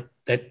shot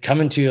at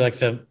coming to like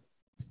the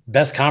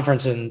best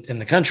conference in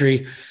the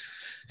country.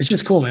 It's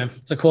just cool, man.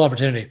 It's a cool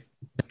opportunity.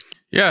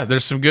 Yeah,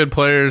 there's some good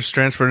players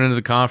transferred into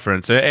the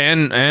conference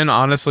and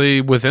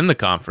honestly within the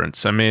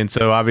conference. I mean,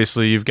 so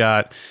obviously you've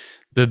got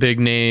the big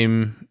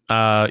name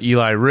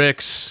Eli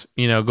Ricks,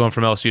 going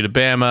from LSU to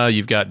Bama.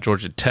 You've got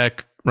Georgia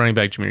Tech running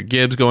back Jahmyr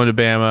Gibbs going to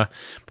Bama.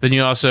 But then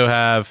you also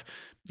have,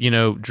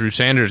 Drew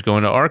Sanders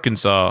going to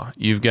Arkansas.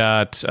 You've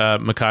got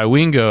Mekhi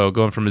Wingo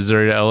going from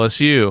Missouri to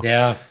LSU.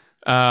 Yeah.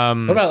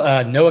 What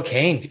about Noah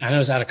Cain? I know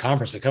he's out of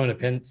conference, but coming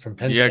from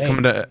Penn State.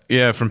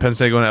 From Penn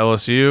State going to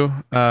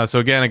LSU. So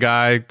again, a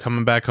guy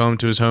coming back home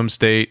to his home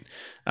state.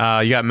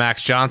 You got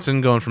Max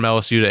Johnson going from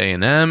LSU to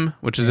A&M,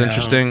 which is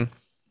interesting.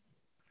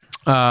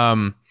 I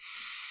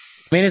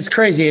mean, it's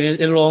crazy.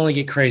 It'll only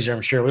get crazier,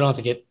 I'm sure. We don't have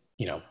to get,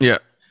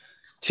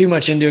 too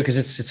much into it because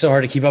it's so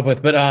hard to keep up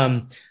with.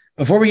 But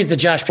before we get to the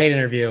Josh Pate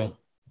interview,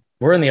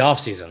 we're in the off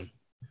season.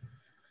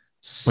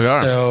 We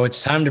are. So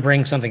it's time to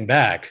bring something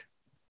back,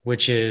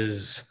 which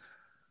is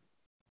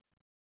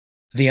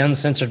the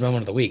uncensored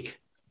moment of the week.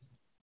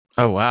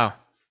 Oh, wow.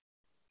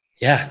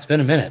 Yeah, it's been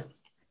a minute.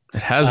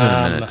 It has been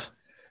a minute.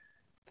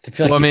 I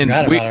feel like we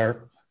forgot about our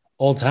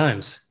old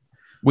times.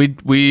 I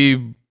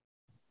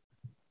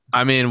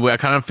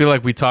kind of feel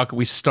like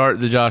we start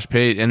the Josh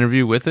Pate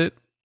interview with it.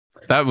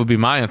 That would be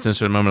my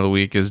uncensored moment of the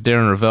week is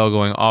Darren Ravel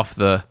going off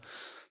the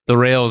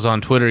rails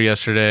on Twitter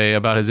yesterday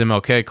about his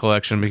MLK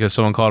collection because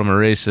someone called him a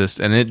racist,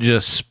 and it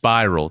just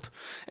spiraled.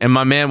 And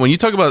my man, when you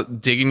talk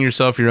about digging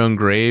yourself your own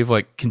grave,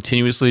 like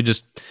continuously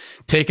just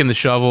taking the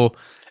shovel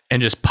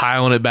and just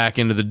piling it back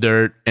into the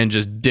dirt and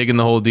just digging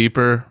the hole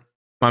deeper.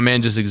 My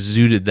man just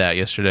exuded that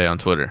yesterday on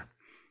Twitter.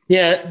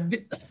 Yeah,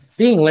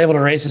 being labeled a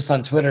racist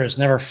on Twitter is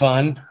never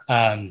fun.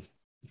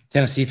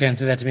 Tennessee fans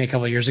did that to me a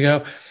couple of years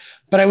ago.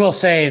 But I will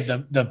say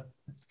the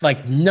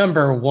like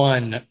number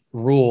one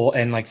rule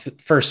and like the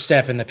first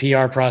step in the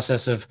PR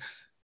process of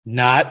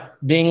not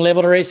being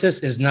labeled a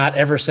racist is not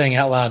ever saying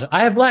out loud,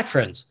 I have black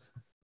friends.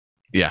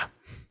 Yeah.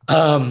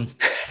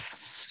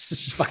 This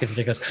is fucking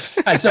ridiculous.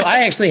 So I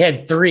actually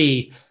had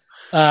three,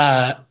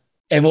 and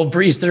we'll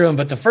breeze through them.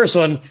 But the first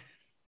one,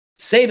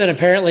 Saban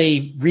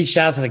apparently reached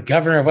out to the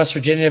governor of West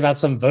Virginia about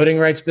some voting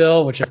rights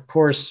bill, which of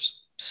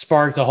course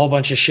sparked a whole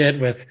bunch of shit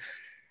with,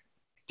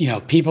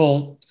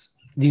 people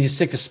need to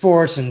stick to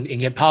sports and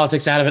get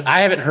politics out of it.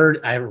 I haven't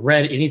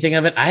read anything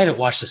of it. I haven't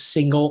watched a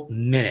single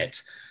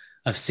minute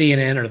of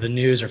CNN or the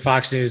news or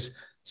Fox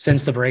News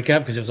since the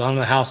breakup because it was on in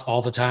the house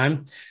all the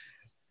time.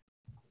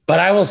 But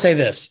I will say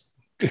this.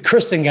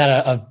 Kristen got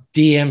a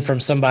DM from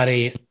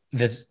somebody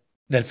that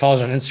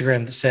follows on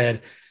Instagram that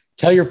said,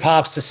 tell your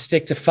pops to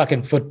stick to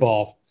fucking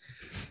football.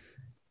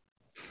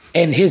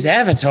 And his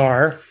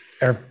avatar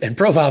and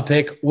profile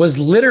pic was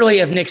literally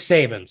of Nick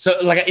Saban. So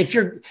like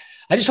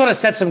I just want to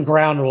set some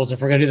ground rules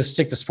if we're going to do the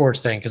stick to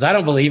sports thing, because I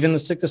don't believe in the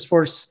stick to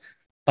sports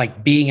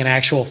like being an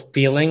actual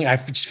feeling. I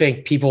just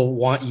think people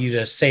want you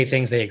to say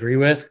things they agree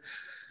with.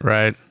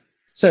 Right.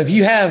 So if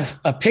you have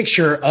a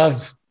picture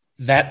of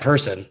that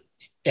person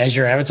as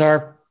your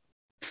avatar,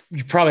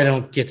 you probably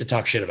don't get to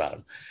talk shit about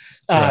him.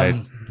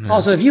 Right. Yeah.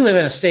 Also, if you live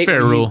in a state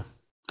fair rule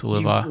to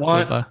live by,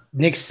 want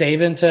Nick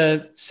Saban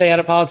to stay out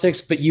of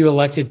politics, but you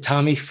elected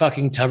Tommy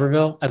fucking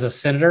Tuberville as a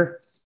senator,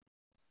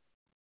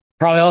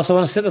 probably also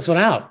want to sit this one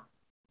out.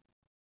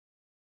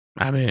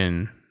 I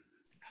mean,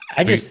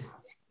 I'm going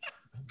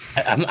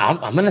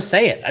to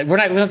say it. We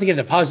don't have to get an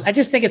apology. I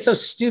just think it's so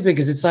stupid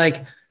because it's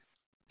like,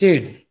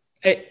 dude,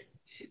 I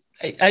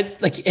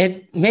like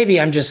it.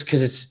 Maybe I'm just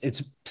because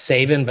it's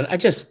Saban, but I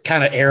just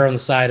kind of err on the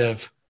side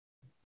of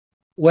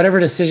whatever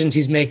decisions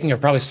he's making are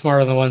probably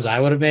smarter than the ones I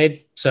would have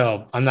made.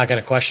 So I'm not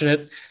going to question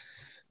it.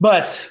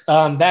 But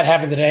that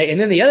happened today. And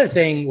then the other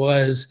thing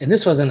was, and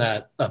this wasn't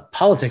a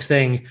politics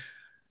thing,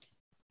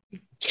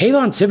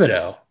 Kayvon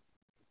Thibodeau.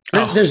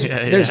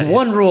 There's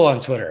one rule on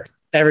Twitter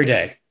every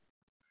day.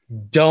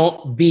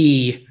 Don't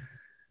be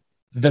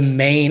the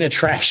main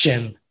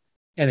attraction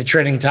and the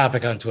trending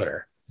topic on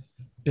Twitter.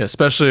 Yeah,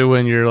 especially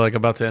when you're like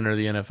about to enter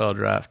the NFL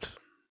draft.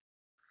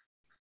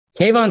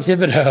 Kayvon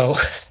Thibodeau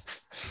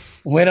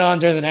went on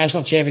during the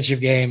national championship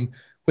game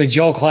with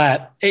Joel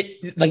Klatt.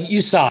 Like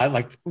you saw it.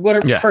 Like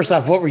first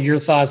off, what were your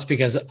thoughts?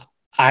 Because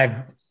I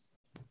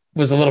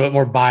was a little bit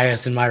more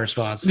biased in my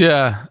response.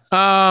 Yeah.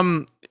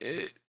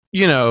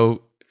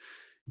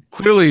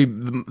 Clearly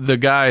the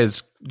guy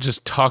is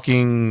just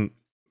talking.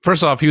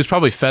 First off, he was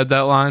probably fed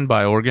that line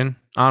by Oregon,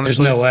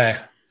 honestly. There's no way.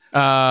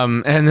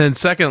 And then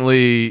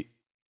secondly,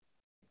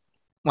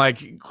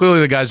 like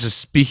clearly the guy's just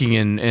speaking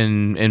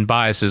in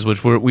biases,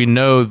 which we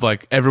know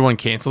like everyone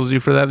cancels you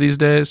for that these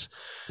days.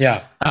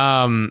 Yeah.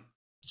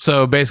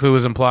 So basically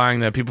was implying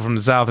that people from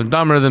the South are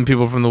dumber than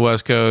people from the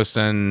West Coast.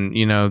 And,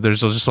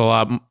 there's just a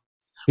lot.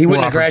 He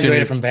wouldn't have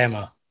graduated from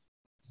Bama.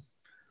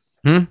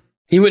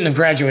 He wouldn't have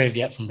graduated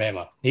yet from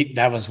Bama.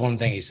 That was one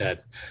thing he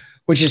said,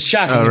 which is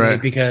shocking to me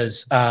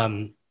because,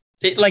 I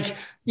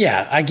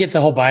get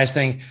the whole bias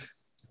thing.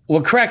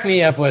 What cracked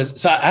me up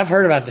was, so I've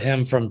heard about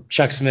him from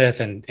Chuck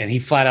Smith, and he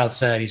flat out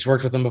said he's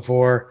worked with him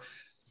before.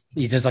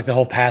 He does like the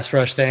whole pass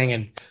rush thing,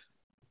 and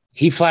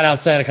he flat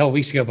out said a couple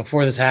weeks ago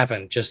before this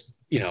happened, just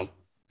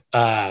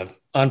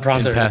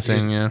unprompted.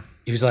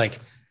 He was like,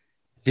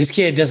 "This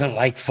kid doesn't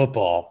like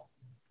football.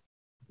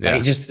 Yeah,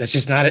 that's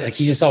just not it. Like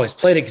he just always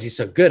played it because he's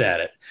so good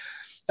at it."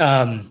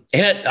 And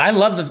I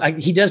love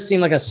he does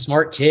seem like a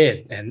smart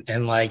kid,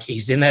 and like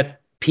he's in that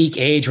peak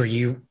age where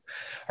you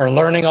are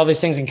learning all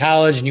these things in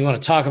college and you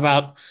want to talk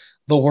about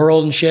the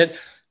world and shit.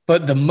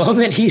 But the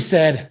moment he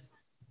said,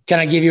 "Can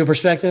I give you a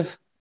perspective?"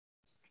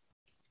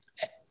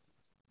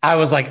 I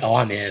was like, "Oh,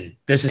 I'm in.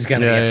 This is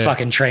going to be a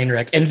fucking train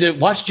wreck." And to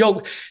watch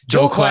Joel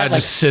Klatt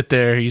just sit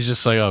there. He's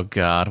just like, "Oh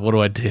God, what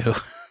do I do?"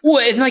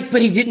 Well,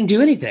 but he didn't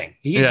do anything.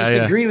 He just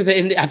agreed with it.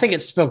 And I think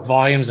it spoke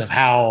volumes of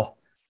how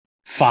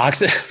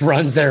Fox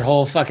runs their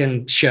whole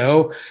fucking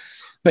show.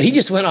 But he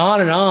just went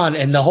on.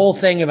 And the whole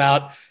thing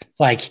about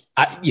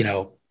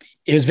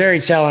it was very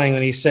telling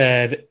when he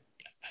said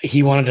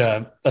he wanted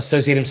to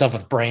associate himself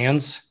with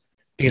brands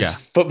because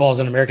football is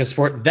an American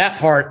sport. That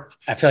part,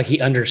 I feel like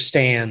he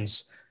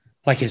understands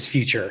like his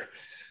future.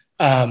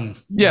 I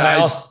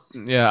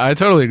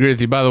totally agree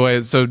with you. By the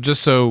way, so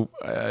just so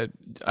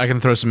I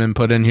can throw some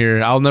input in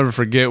here, I'll never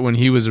forget when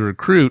he was a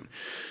recruit.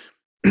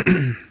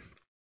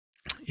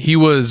 He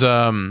was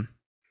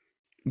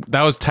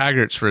that was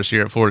Taggart's first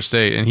year at Florida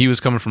State, and he was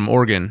coming from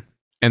Oregon,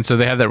 and so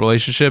they had that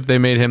relationship. They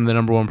made him the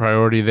number one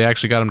priority. They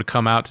actually got him to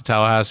come out to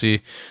Tallahassee.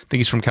 I think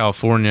he's from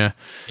California.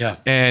 Yeah,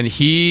 and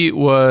he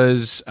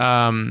was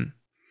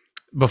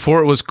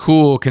before it was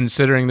cool,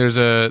 considering there's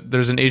an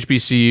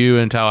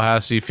HBCU in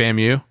Tallahassee,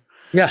 FAMU.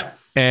 Yeah.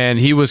 And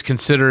he was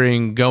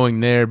considering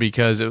going there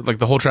because like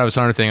the whole Travis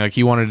Hunter thing, like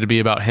he wanted it to be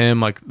about him,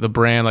 like the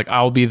brand, like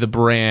I'll be the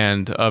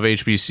brand of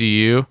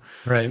HBCU.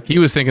 Right. He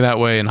was thinking that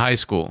way in high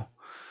school.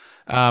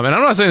 And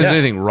I'm not saying there's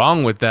anything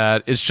wrong with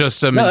that. It's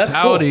just a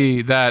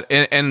mentality that,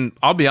 and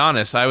I'll be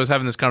honest, I was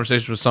having this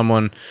conversation with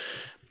someone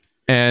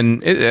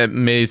and it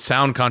may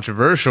sound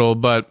controversial,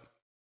 but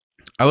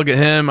I look at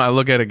him, I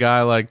look at a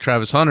guy like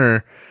Travis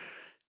Hunter.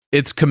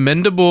 It's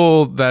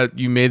commendable that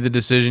you made the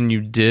decision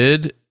you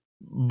did.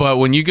 But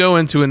when you go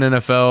into the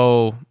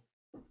NFL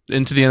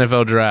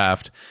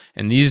draft,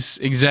 and these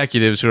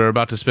executives who are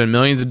about to spend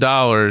millions of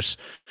dollars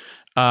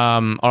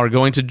are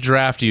going to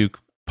draft you,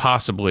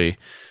 possibly,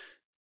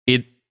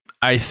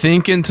 I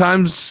think in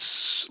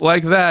times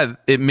like that,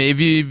 it may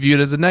be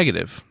viewed as a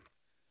negative.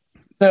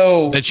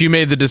 So that you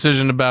made the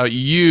decision about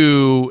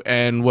you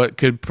and what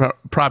could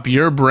prop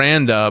your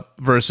brand up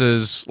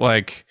versus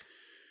like.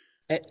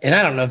 And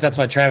I don't know if that's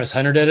why Travis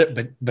Hunter did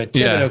it, but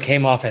Thibodeau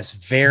came off as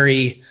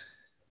very,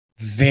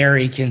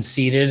 very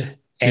conceited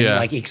and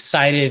like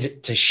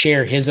excited to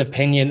share his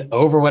opinion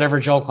over whatever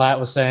Joel Klatt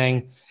was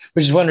saying,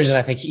 which is one reason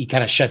I think he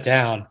kind of shut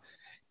down.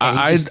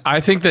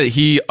 I think that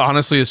he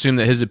honestly assumed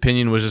that his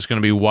opinion was just going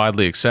to be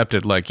widely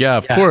accepted. Like,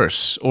 of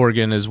course,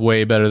 Oregon is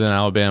way better than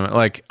Alabama.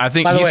 Like, I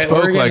think he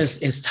spoke Oregon like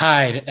is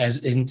tied as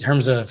in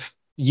terms of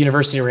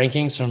university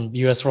rankings from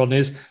U.S. World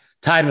News,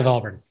 tied with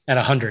Auburn at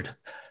 100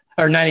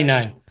 or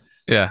 99.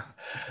 Yeah.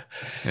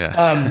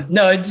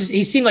 No,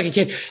 he seemed like a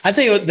kid. I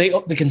tell you what,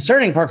 the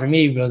concerning part for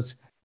me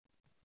was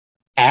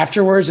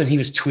afterwards when he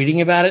was tweeting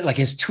about it. Like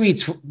his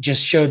tweets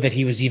just showed that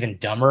he was even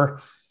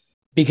dumber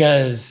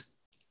because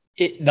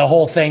the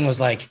whole thing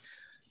was like,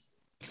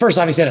 first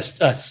off, he said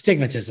a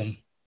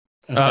stigmatism.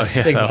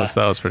 That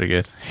was pretty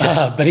good.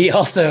 But he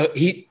also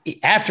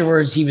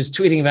afterwards he was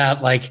tweeting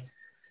about like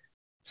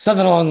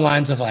something along the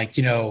lines of like,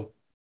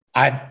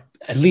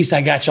 at least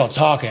I got y'all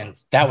talking.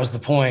 That was the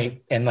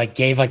point, and like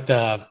gave like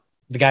the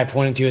guy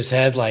pointing to his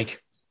head,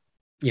 like,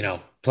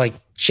 like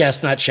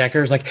chess, not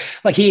checkers. Like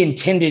he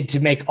intended to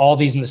make all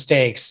these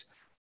mistakes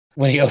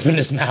when he opened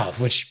his mouth,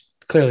 which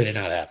clearly did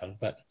not happen.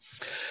 But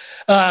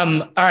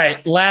all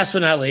right, last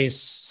but not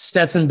least,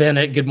 Stetson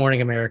Bennett. Good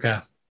Morning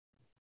America.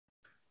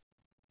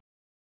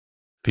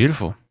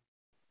 Beautiful.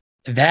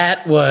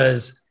 That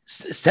was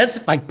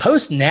Stetson, like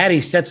post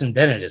Natty Stetson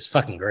Bennett is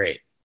fucking great.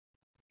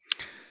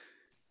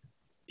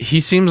 He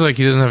seems like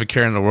he doesn't have a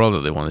care in the world that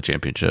they won the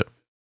championship.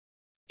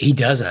 He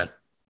doesn't.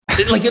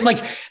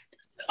 like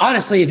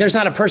honestly, there's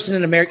not a person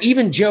in America,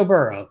 even Joe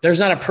Burrow, there's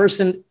not a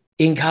person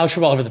in college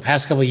football over the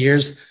past couple of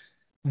years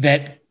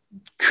that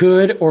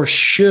could or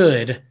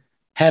should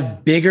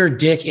have bigger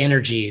dick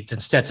energy than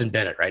Stetson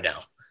Bennett right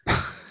now.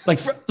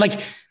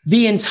 like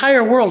the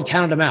entire world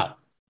counted him out.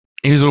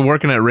 He was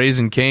working at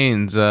Raising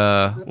Cane's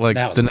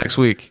the next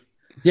week.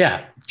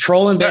 Yeah.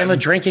 Trolling Bama,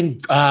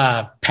 drinking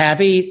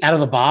Pappy out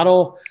of the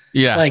bottle.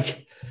 Yeah.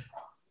 Like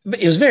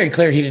it was very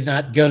clear he did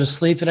not go to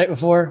sleep the night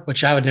before,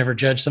 which I would never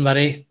judge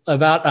somebody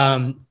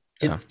about.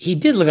 He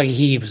did look like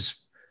he was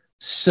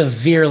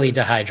severely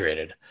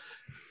dehydrated.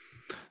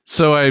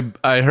 So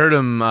I heard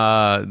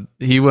him,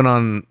 he went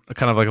on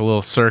kind of like a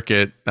little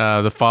circuit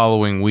the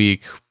following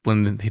week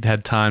when he'd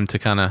had time to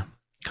kind of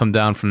come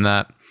down from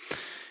that.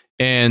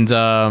 And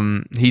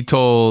he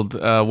told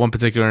one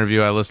particular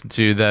interview I listened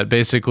to that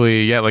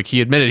basically, like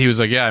he admitted, he was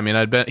like,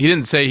 he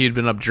didn't say he'd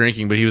been up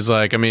drinking, but he was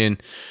like,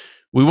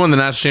 we won the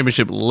national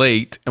championship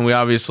late and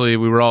we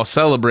were all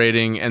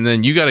celebrating. And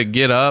then you got to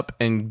get up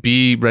and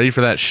be ready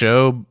for that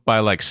show by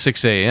like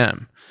 6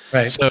 a.m.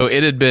 Right. So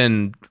it had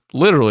been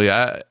literally,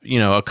 a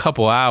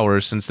couple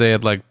hours since they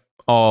had like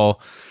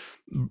all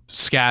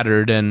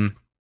scattered. And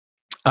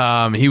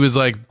he was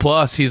like,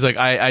 plus he's like,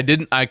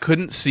 I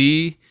couldn't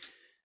see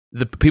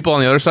the people on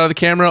the other side of the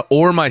camera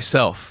or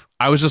myself.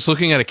 I was just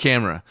looking at a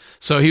camera.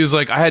 So he was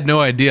like, I had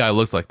no idea I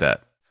looked like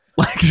that.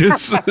 Like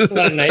just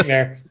what a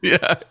nightmare.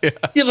 Yeah.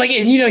 Like,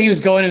 and he was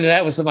going into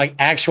that with some like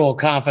actual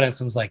confidence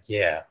and was like,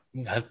 I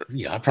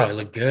probably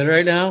look good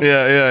right now.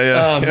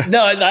 Yeah.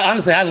 No,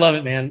 honestly, I love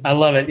it, man. I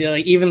love it.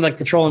 Like even like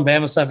the trolling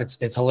Bama stuff,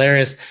 it's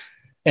hilarious.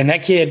 And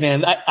that kid,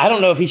 man, I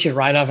don't know if he should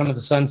ride off into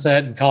the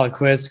sunset and call it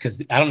quits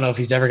because I don't know if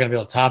he's ever going to be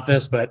able to top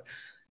this, but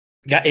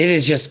it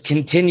is just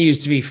continues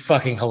to be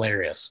fucking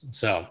hilarious.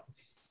 So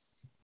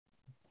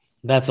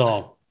that's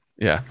all.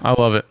 Yeah, I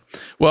love it.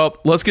 Well,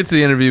 let's get to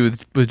the interview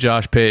with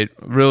Josh Pate.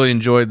 Really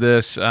enjoyed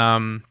this.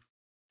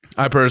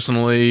 I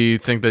personally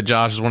think that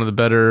Josh is one of the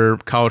better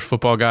college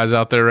football guys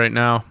out there right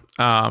now.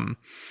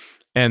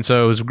 And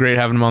so it was great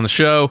having him on the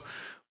show.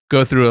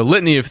 Go through a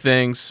litany of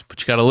things,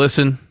 but you got to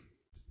listen.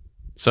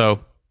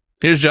 So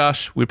here's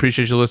Josh. We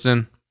appreciate you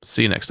listening.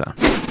 See you next time.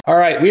 All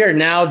right. We are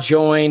now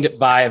joined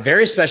by a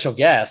very special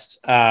guest,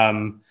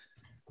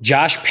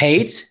 Josh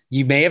Pate.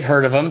 You may have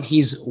heard of him.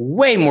 He's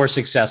way more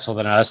successful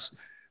than us,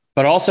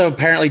 but also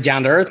apparently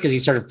down to earth because he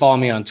started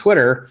following me on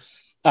Twitter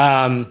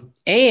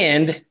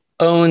and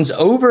owns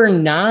over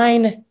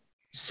 9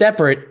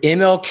 separate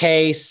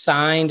MLK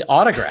signed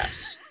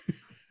autographs.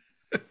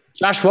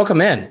 Josh,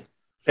 welcome in.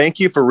 Thank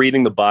you for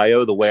reading the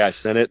bio the way I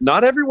sent it.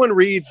 Not everyone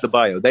reads the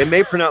bio. They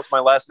may pronounce my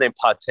last name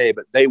Pate,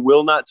 but they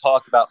will not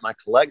talk about my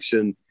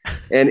collection.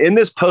 And in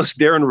this post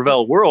Darren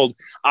Rovell world,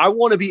 I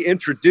want to be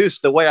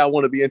introduced the way I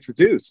want to be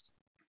introduced.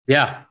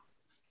 Yeah.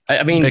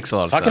 I mean, Makes a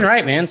lot of fucking sense.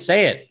 right, man.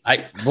 Say it.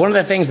 One of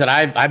the things that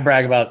I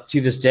brag about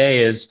to this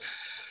day is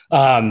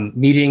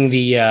meeting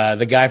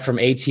the guy from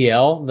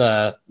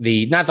ATL,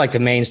 the not like the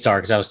main star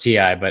because I was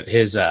TI, but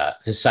his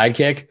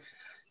sidekick.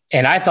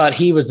 And I thought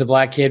he was the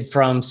black kid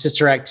from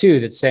Sister Act 2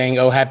 that sang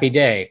 "Oh Happy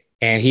Day,"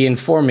 and he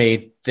informed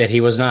me that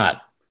he was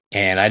not.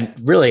 And I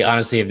really,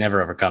 honestly, have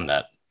never overcome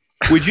that.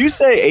 Would you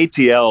say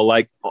ATL,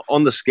 like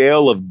on the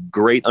scale of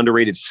great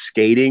underrated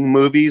skating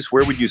movies,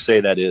 where would you say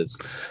that is?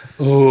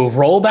 Ooh,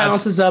 Roll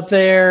Bounce is up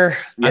there.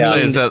 I'd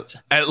say it's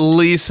at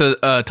least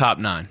a top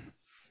 9.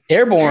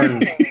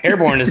 Airborne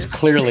is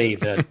clearly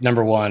the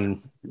number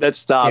one. That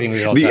stopped.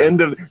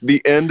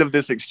 The end of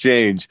this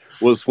exchange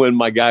was when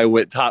my guy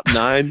went top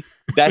 9.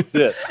 That's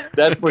it.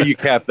 That's where you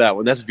cap that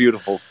one. That's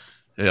beautiful.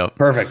 Yeah,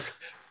 perfect.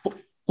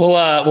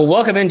 Well,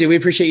 welcome in, dude. We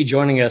appreciate you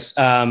joining us.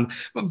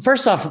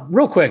 First off,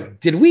 real quick,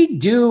 did we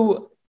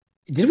do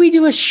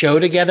a show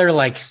together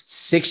like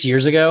 6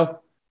 years ago?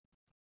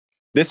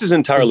 This is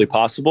entirely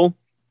possible.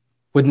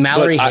 With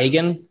Mallory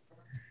Hagan?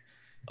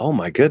 Oh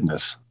my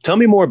goodness. Tell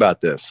me more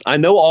about this. I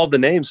know all the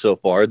names so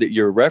far that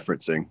you're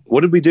referencing.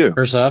 What did we do?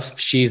 First off,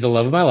 she's the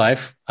love of my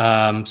life,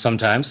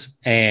 sometimes.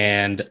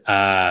 And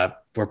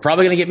we're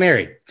probably going to get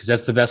married because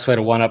that's the best way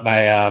to one up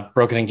my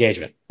broken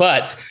engagement.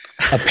 But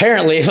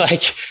apparently,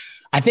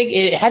 I think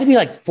it had to be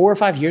like 4 or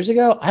 5 years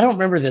ago. I don't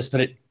remember this,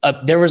 but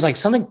there was like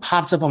something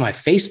popped up on my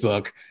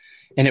Facebook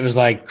and it was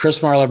like Chris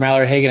Marler,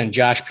 Mallory Hagan, and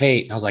Josh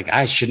Pate. And I was like,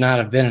 I should not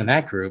have been in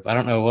that group. I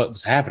don't know what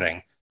was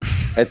happening.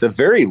 At the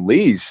very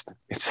least,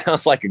 it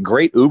sounds like a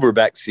great Uber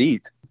back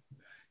seat.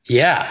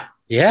 Yeah.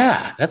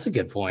 Yeah. That's a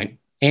good point.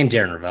 And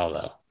Darren Rovell,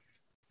 though.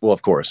 Well,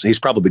 of course. He's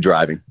probably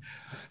driving.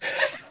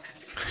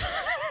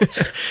 You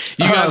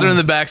guys are in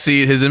the back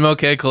seat. His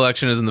MLK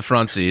collection is in the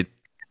front seat.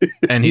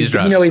 And he's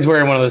driving. He's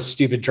wearing one of those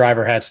stupid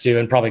driver hats too,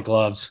 and probably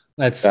gloves.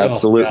 That's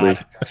absolutely.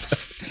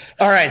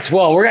 All right.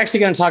 Well, we're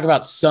actually going to talk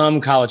about some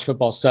college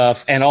football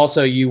stuff and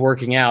also you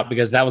working out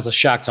because that was a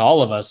shock to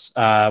all of us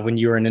when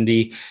you were in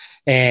Indy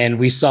and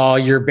we saw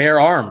your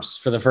bare arms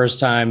for the first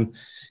time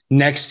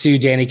next to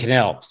Danny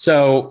Kanell.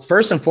 So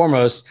first and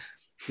foremost,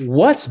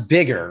 what's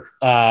bigger,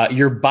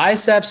 your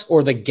biceps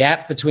or the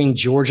gap between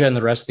Georgia and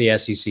the rest of the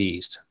SEC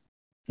East?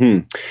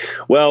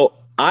 Well,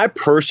 I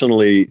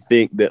personally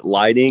think that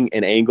lighting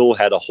and angle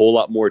had a whole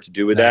lot more to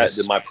do with that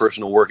than my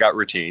personal workout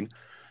routine.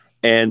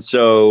 And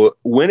so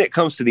when it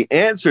comes to the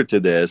answer to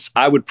this,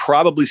 I would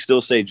probably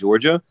still say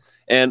Georgia.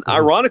 And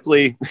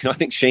ironically, I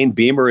think Shane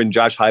Beamer and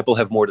Josh Heupel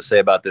have more to say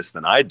about this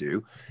than I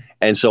do.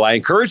 And so I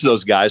encourage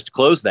those guys to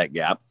close that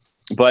gap.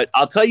 But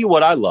I'll tell you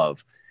what I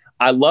love.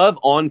 I love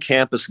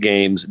on-campus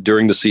games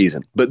during the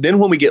season. But then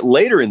when we get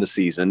later in the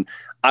season,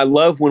 I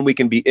love when we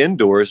can be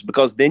indoors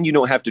because then you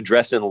don't have to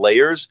dress in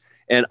layers.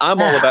 And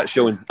I'm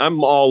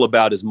all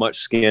about as much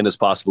skin as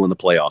possible in the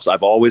playoffs.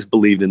 I've always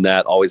believed in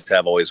that, always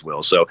have, always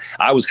will. So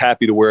I was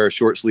happy to wear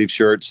short sleeve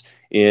shirts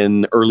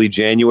in early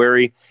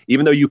January,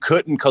 even though you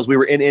couldn't because we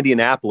were in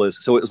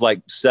Indianapolis. So it was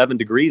like 7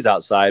 degrees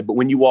outside. But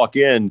when you walk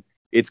in,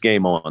 it's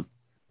game on.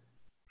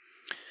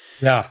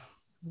 Yeah.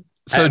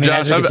 So Josh,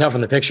 as you can tell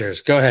from the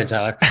pictures. Go ahead,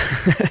 Tyler.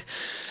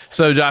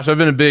 So, Josh, I've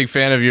been a big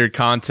fan of your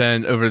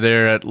content over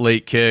there at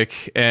Late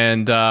Kick,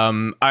 and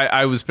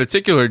I was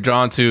particularly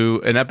drawn to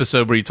an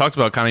episode where you talked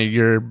about kind of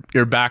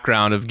your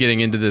background of getting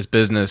into this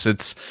business.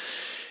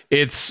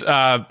 It's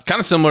kind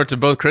of similar to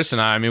both Chris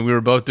and I. I mean, we were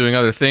both doing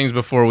other things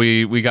before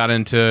we got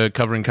into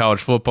covering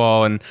college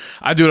football, and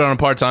I do it on a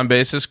part-time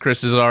basis.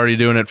 Chris is already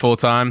doing it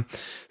full-time.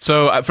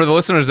 So, for the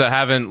listeners that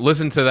haven't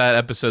listened to that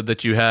episode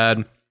that you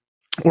had,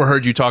 or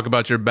heard you talk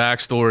about your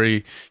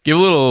backstory, give a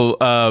little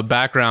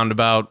background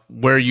about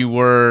where you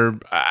were.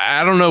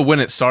 I don't know when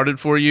it started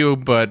for you,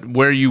 but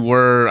where you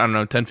were, I don't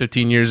know, 10,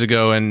 15 years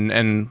ago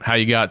and how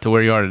you got to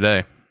where you are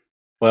today.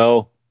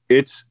 Well,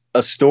 it's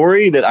a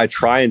story that I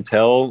try and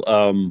tell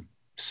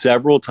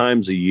several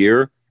times a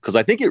year because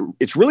I think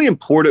it's really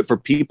important for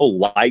people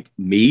like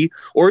me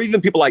or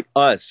even people like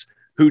us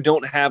who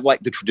don't have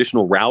like the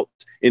traditional route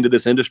into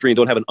this industry and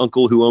don't have an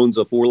uncle who owns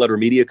a 4-letter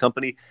media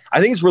company. I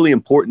think it's really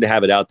important to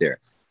have it out there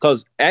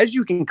because as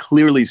you can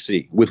clearly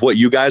see with what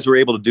you guys were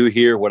able to do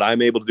here, what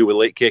I'm able to do with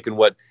Late Kick and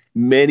what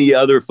many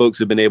other folks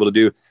have been able to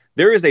do,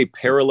 there is a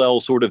parallel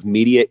sort of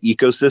media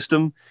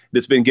ecosystem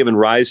that's been given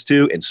rise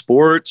to in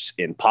sports,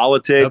 in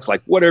politics,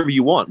 like whatever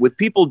you want, with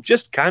people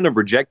just kind of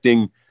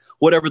rejecting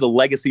whatever the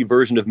legacy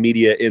version of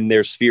media in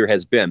their sphere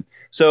has been.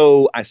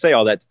 So I say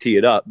all that to tee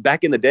it up.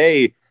 Back in the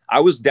day, I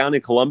was down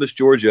in Columbus,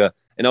 Georgia,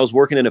 and I was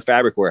working in a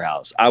fabric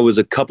warehouse. I was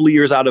a couple of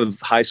years out of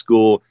high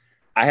school.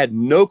 I had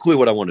no clue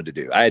what I wanted to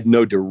do. I had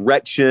no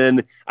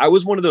direction. I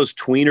was one of those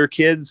tweener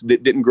kids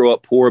that didn't grow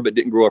up poor, but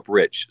didn't grow up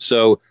rich.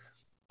 So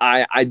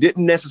I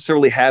didn't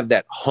necessarily have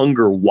that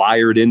hunger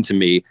wired into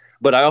me,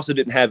 but I also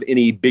didn't have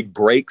any big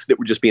breaks that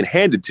were just being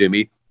handed to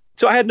me.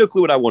 So I had no clue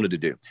what I wanted to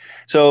do.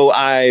 So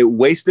I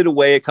wasted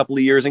away a couple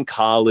of years in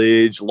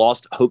college,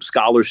 lost Hope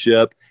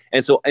Scholarship.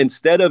 And so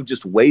instead of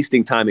just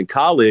wasting time in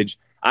college,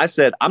 I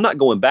said, I'm not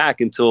going back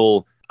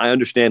until I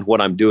understand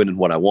what I'm doing and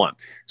what I want.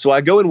 So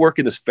I go and work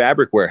in this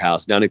fabric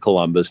warehouse down in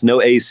Columbus,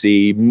 no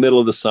AC, middle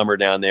of the summer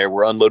down there.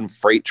 We're unloading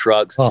freight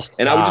trucks.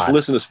 And I would just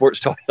listen to sports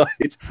talk.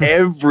 It's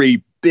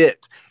every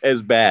bit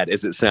as bad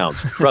as it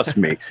sounds. Trust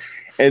me.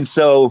 And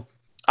so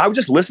I would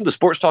just listen to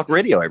sports talk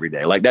radio every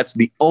day. Like that's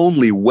the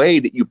only way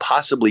that you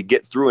possibly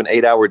get through an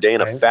 8-hour day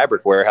in a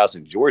fabric warehouse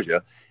in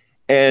Georgia.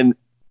 And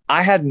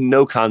I had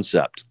no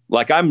concept.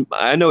 Like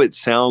I know it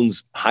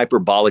sounds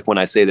hyperbolic when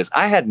I say this.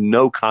 I had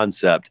no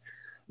concept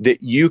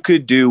that you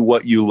could do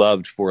what you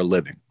loved for a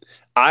living.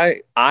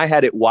 I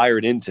had it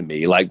wired into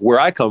me. Like where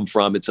I come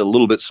from, it's a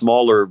little bit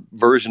smaller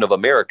version of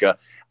America.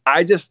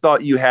 I just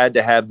thought you had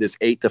to have this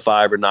 8 to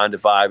 5 or 9 to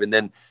 5. And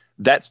then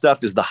that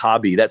stuff is the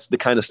hobby. That's the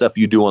kind of stuff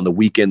you do on the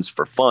weekends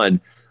for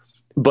fun.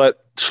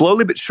 But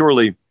slowly but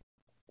surely,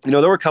 there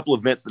were a couple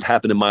of events that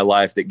happened in my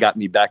life that got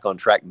me back on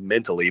track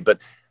mentally. But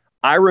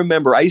I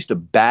remember I used to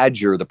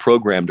badger the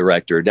program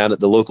director down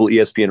at the local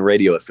ESPN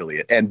radio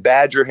affiliate and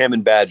badger him.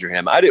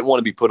 I didn't want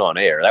to be put on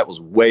air. That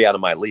was way out of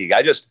my league.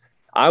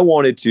 I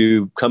wanted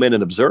to come in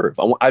and observe.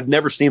 I'd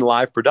never seen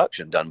live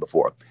production done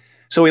before.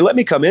 So he let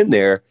me come in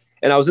there,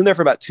 and I was in there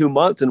for about 2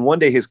 months. And one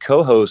day his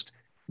co-host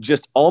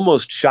just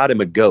almost shot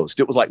him a ghost.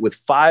 It was like with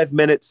 5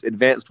 minutes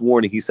advanced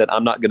warning, he said,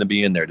 I'm not going to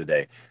be in there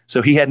today.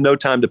 So he had no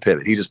time to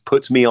pivot. He just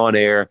puts me on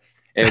air.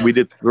 And we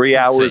did 3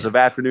 hours of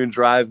afternoon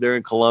drive there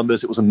in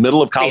Columbus. It was the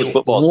middle of college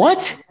football season.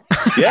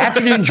 What? Yeah.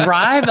 Afternoon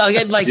drive?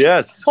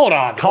 Yes. Hold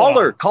on.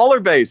 Caller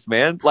based,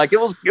 man. Like it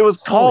was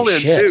call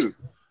in too.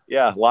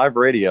 Yeah, live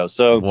radio.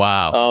 So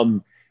wow.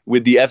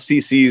 With the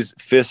FCC's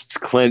fists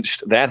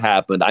clenched, that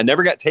happened. I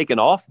never got taken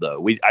off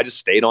though. I just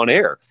stayed on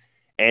air.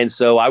 And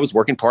so I was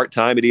working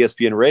part-time at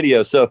ESPN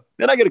Radio. So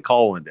then I get a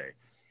call one day.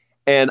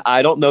 And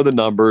I don't know the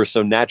number,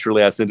 so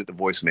naturally I send it to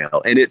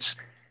voicemail. And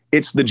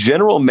it's the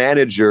general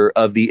manager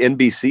of the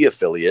NBC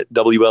affiliate,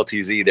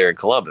 WLTZ, there in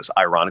Columbus,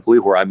 ironically,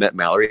 where I met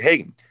Mallory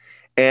Hagan.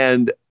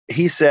 And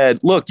he said,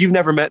 look, you've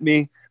never met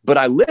me, but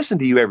I listen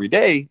to you every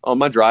day on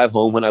my drive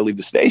home when I leave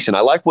the station. I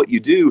like what you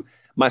do.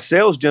 My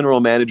sales general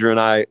manager and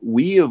I,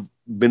 we have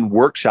been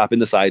workshopping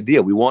this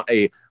idea. We want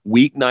a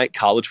weeknight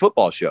college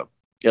football show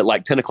at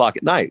like 10 o'clock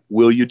at night.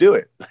 Will you do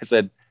it? I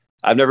said,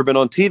 I've never been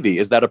on TV.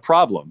 Is that a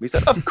problem? He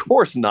said, of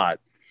course not.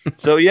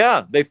 So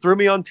yeah, they threw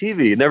me on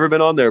TV. Never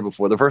been on there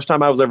before. The first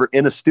time I was ever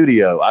in a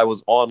studio, I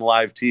was on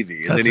live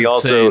TV. And then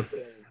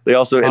they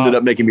also ended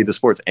up making me the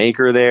sports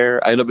anchor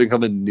there. I ended up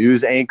becoming a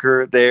news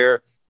anchor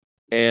there.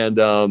 And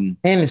man,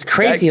 it's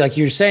crazy. Like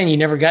you were saying, you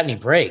never got any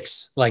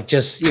breaks. Like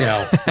just,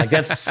 like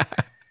that's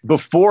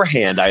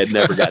beforehand, I had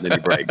never gotten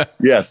any breaks.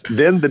 Yes.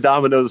 Then the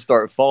dominoes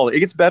start falling.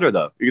 It gets better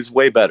though. It gets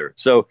way better.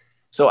 So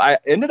I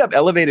ended up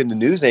elevating the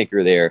news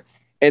anchor there.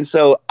 And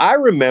so I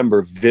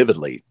remember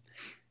vividly,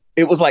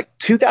 it was like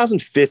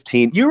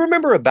 2015. You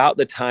remember about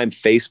the time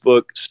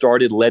Facebook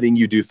started letting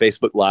you do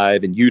Facebook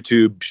Live and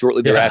YouTube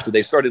shortly thereafter,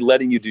 they started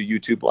letting you do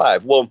YouTube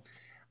Live. Well,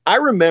 I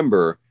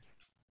remember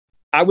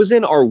I was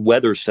in our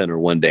weather center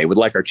one day with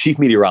like our chief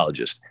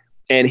meteorologist,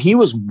 and he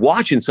was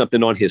watching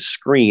something on his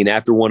screen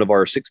after one of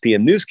our 6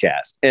 p.m.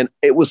 newscasts. And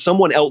it was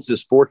someone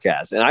else's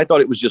forecast. And I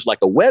thought it was just like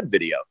a web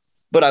video,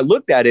 but I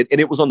looked at it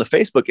and it was on the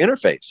Facebook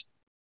interface.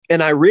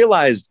 And I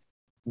realized,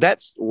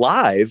 that's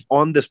live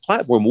on this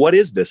platform. What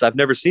is this? I've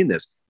never seen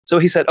this. So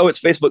he said, oh,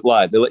 it's Facebook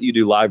Live. They let you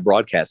do live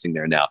broadcasting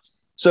there now.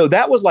 So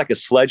that was like a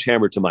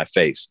sledgehammer to my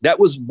face. That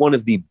was one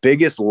of the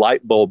biggest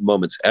light bulb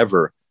moments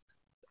ever,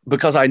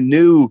 because I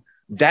knew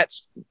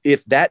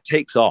if that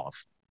takes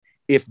off,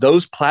 if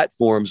those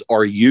platforms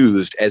are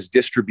used as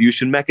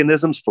distribution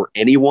mechanisms for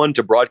anyone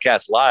to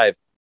broadcast live,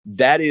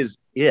 that is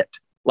it.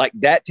 Like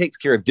that takes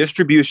care of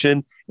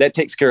distribution, that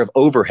takes care of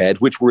overhead,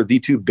 which were the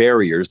two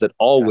barriers that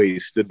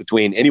always stood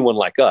between anyone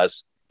like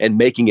us and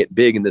making it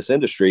big in this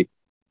industry.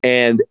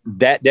 And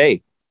that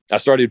day, I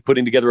started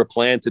putting together a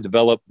plan to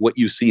develop what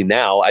you see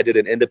now. I did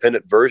an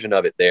independent version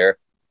of it there.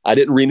 I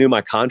didn't renew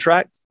my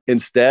contract.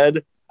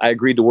 Instead, I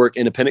agreed to work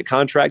independent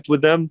contract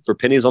with them for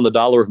pennies on the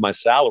dollar of my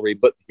salary.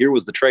 But here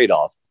was the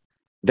trade-off.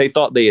 They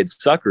thought they had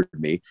suckered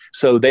me.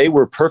 So they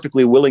were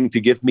perfectly willing to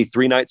give me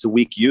 3 nights a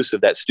week use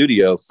of that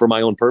studio for my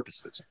own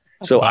purposes.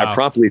 So I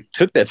promptly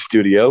took that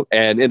studio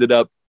and ended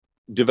up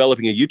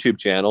developing a YouTube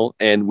channel,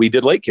 and we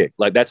did Late Kick.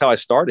 Like that's how I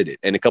started it.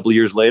 And a couple of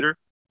years later,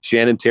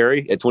 Shannon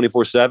Terry at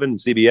 24/7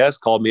 CBS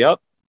called me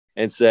up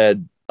and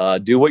said,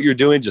 do what you're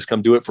doing. Just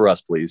come do it for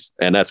us, please.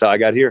 And that's how I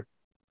got here.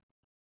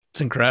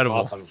 It's incredible.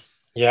 That's awesome.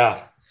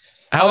 Yeah.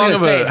 How long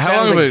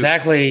sounds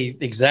exactly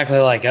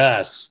like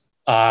us.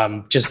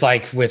 Just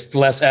like with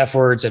less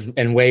efforts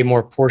and way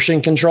more portion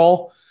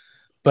control.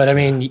 But I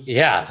mean,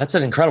 yeah, that's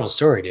an incredible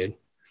story, dude.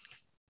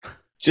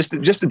 Just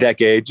a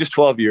decade, just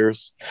 12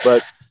 years.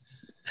 But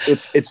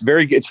it's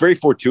very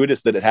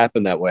fortuitous that it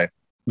happened that way.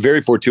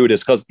 Very fortuitous,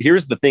 because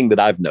here's the thing that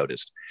I've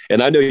noticed.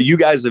 And I know you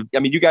guys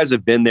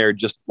have been there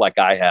just like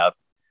I have.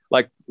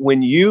 Like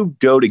when you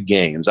go to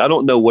games, I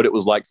don't know what it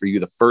was like for you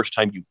the first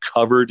time you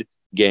covered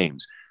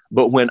games,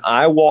 but when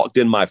I walked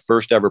in my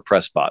first ever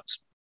press box,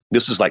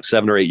 this was like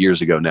 7 or 8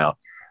 years ago now,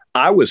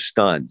 I was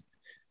stunned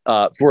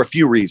for a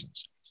few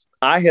reasons.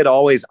 I had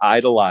always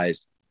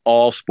idolized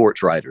all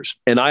sports writers,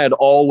 and I had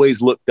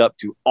always looked up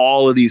to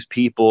all of these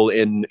people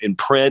in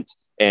print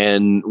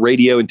and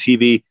radio and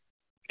TV.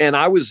 And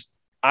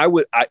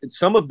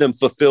some of them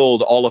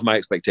fulfilled all of my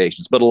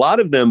expectations, but a lot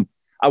of them,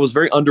 I was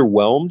very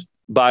underwhelmed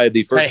by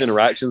the first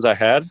interactions I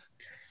had.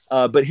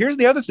 But here's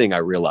the other thing I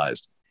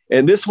realized,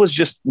 and this was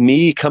just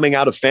me coming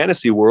out of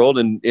fantasy world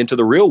and into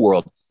the real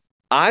world.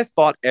 I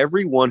thought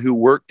everyone who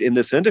worked in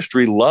this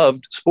industry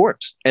loved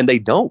sports, and they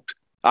don't.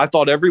 I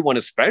thought everyone,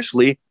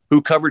 especially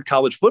who covered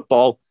college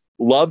football,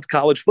 loved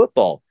college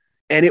football.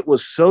 And it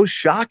was so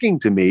shocking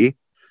to me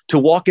to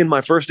walk in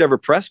my first ever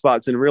press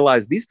box and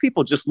realize these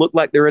people just look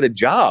like they're at a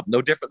job,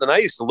 no different than I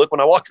used to look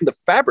when I walked in the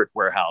fabric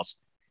warehouse.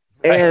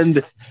 Right.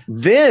 And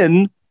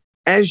then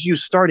as you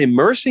start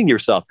immersing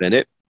yourself in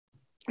it,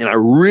 and I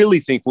really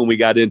think when we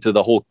got into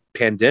the whole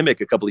pandemic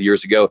a couple of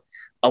years ago,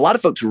 a lot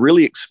of folks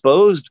really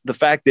exposed the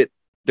fact that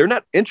they're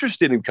not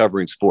interested in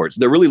covering sports.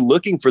 They're really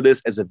looking for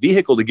this as a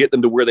vehicle to get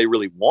them to where they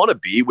really want to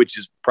be, which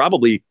is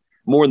probably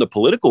more in the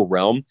political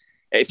realm.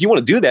 If you want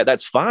to do that,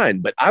 that's fine.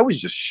 But I was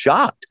just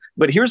shocked.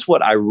 But here's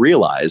what I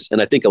realized,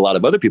 and I think a lot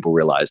of other people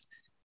realized,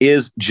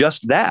 is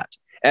just that.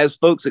 As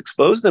folks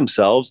expose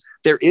themselves,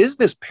 there is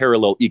this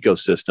parallel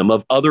ecosystem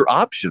of other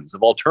options,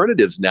 of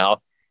alternatives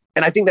now.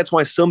 And I think that's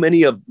why so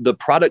many of the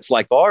products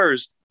like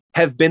ours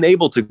have been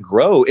able to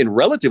grow in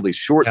relatively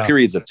short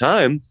periods of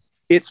time.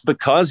 It's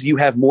because you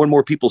have more and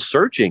more people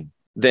searching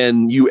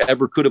than you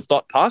ever could have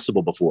thought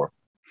possible before.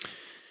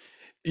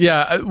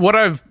 Yeah, what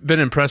I've been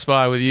impressed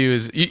by with you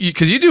is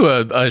because you do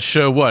a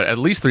show, at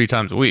least 3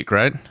 times a week,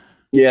 right?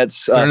 Yeah,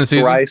 it's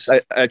thrice.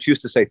 I choose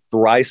to say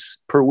thrice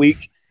per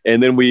week,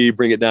 and then we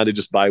bring it down to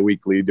just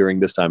bi-weekly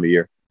during this time of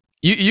year.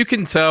 You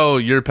can tell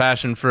your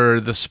passion for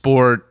the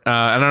sport.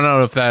 I don't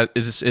know if that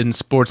is in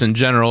sports in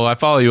general. I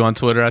follow you on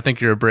Twitter. I think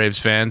you're a Braves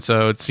fan,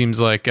 so it seems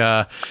like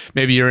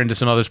maybe you're into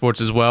some other sports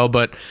as well.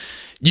 But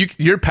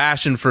your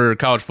passion for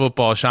college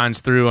football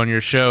shines through on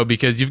your show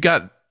because you've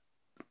got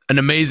an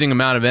amazing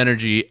amount of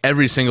energy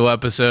every single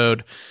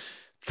episode,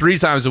 3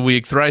 times a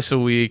week, thrice a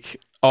week,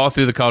 all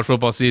through the college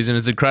football season.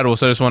 It's incredible.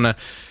 So I just want to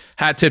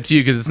hat tip to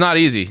you because it's not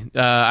easy.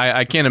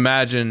 I can't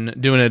imagine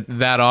doing it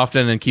that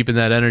often and keeping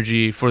that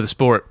energy for the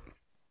sport.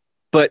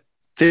 But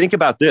think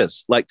about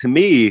this. Like, to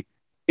me,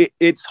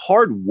 it's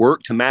hard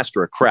work to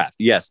master a craft.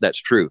 Yes, that's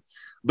true.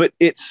 But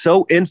it's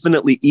so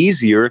infinitely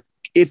easier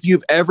if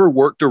you've ever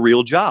worked a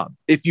real job.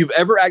 If you've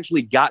ever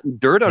actually gotten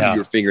dirt under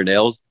your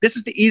fingernails, this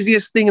is the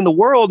easiest thing in the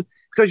world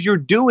because you're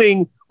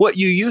doing what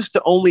you used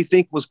to only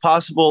think was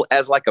possible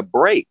as like a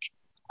break.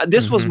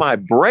 This was my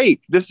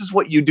break. This is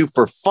what you do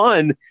for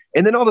fun.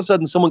 And then all of a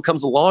sudden someone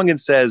comes along and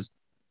says,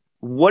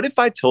 what if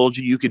I told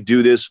you you could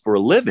do this for a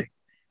living?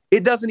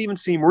 It doesn't even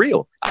seem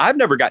real. I've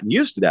never gotten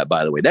used to that,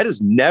 by the way. That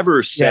has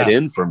never set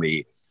in for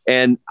me.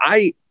 And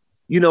I,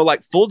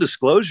 like full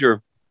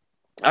disclosure,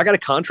 I got a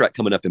contract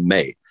coming up in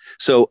May.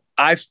 So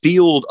I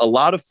field a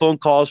lot of phone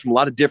calls from a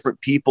lot of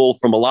different people,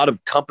 from a lot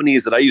of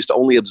companies that I used to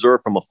only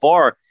observe from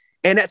afar.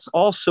 And that's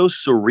all so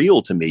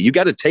surreal to me. You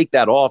got to take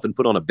that off and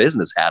put on a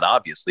business hat,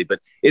 obviously. But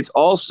it's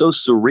all so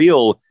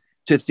surreal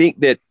to think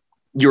that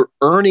your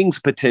earnings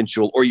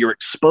potential or your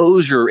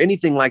exposure or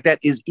anything like that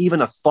is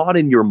even a thought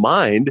in your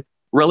mind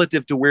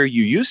relative to where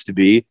you used to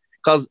be.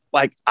 Because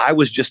I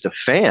was just a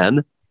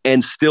fan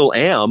and still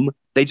am.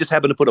 They just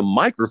happen to put a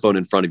microphone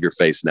in front of your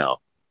face now.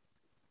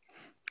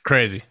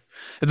 Crazy.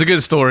 It's a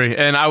good story.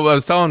 And I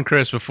was telling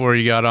Chris before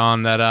you got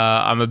on that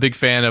I'm a big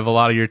fan of a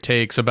lot of your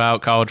takes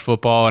about college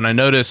football. And I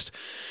noticed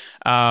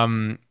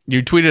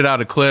you tweeted out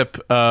a clip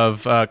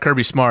of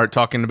Kirby Smart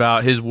talking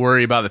about his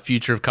worry about the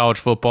future of college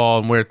football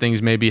and where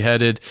things may be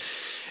headed.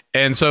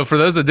 And so for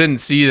those that didn't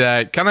see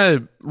that, kind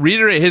of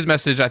reiterate his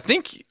message, I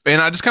think,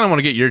 and I just kind of want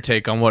to get your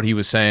take on what he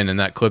was saying in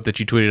that clip that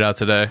you tweeted out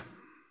today.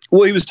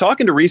 Well, he was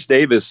talking to Reese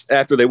Davis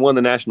after they won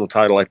the national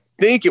title. I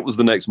think it was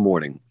the next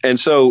morning. And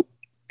so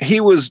he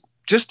was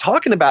just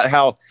talking about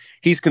how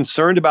he's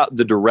concerned about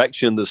the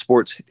direction the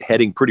sport's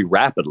heading pretty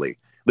rapidly.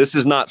 This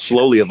is not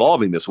slowly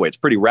evolving this way. It's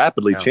pretty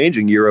rapidly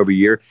changing year over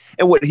year.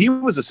 And what he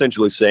was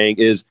essentially saying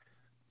is,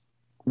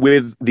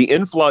 with the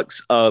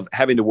influx of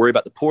having to worry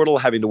about the portal,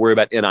 having to worry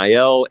about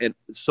NIL, and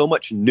so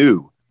much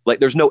new, like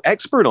there's no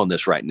expert on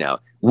this right now.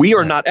 We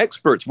are not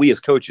experts. We as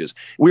coaches,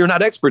 we are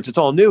not experts. It's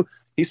all new.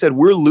 He said,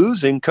 we're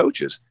losing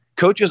coaches.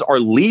 Coaches are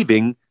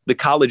leaving the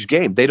college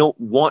game. They don't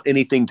want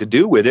anything to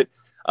do with it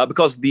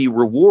because the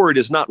reward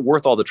is not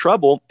worth all the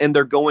trouble, and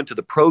they're going to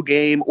the pro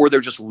game or they're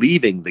just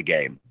leaving the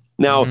game.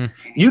 Now,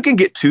 you can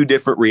get 2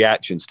 different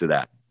reactions to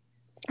that.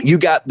 You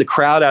got the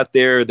crowd out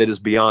there that is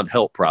beyond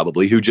help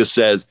probably, who just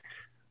says,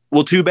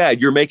 well, too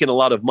bad. You're making a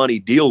lot of money.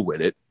 Deal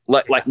with it.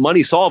 Like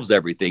money solves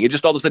everything. It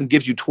just all of a sudden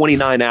gives you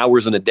 29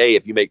 hours in a day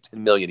if you make $10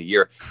 million a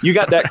year. You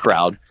got that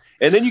crowd.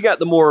 And then you got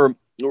the more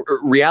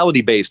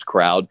reality-based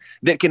crowd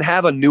that can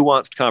have a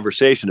nuanced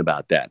conversation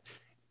about that.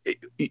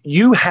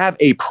 you have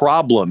a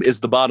problem is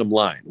the bottom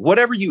line.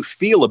 Whatever you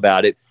feel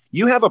about it,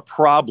 you have a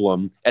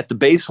problem at the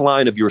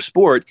baseline of your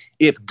sport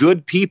if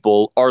good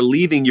people are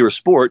leaving your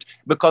sport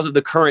because of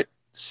the current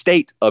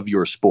state of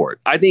your sport.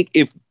 I think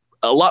if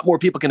a lot more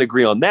people can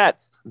agree on that,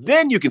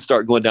 then you can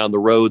start going down the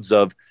roads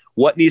of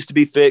what needs to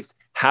be fixed,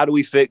 how do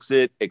we fix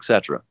it,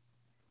 etc.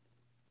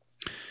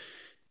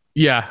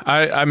 Yeah,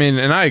 I mean,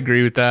 and I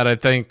agree with that. I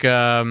think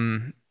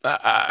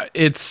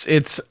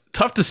it's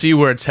tough to see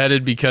where it's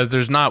headed because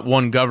there's not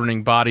one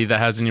governing body that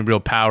has any real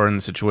power in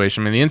the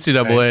situation. I mean, the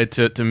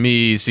NCAA to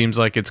me seems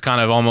like it's kind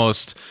of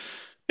almost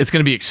it's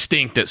going to be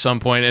extinct at some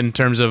point in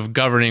terms of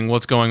governing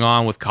what's going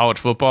on with college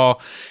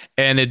football.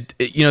 And it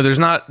there's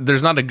not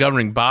a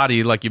governing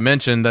body like you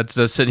mentioned that's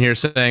sitting here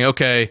saying,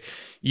 okay,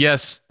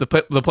 yes, the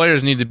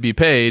players need to be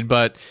paid,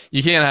 but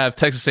you can't have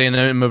Texas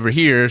A&M over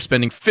here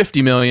spending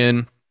 $50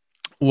 million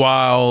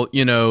while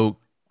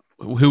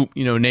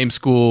name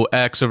school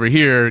X over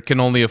here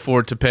can only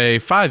afford to pay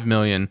 $5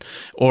 million,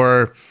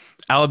 or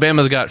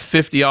Alabama's got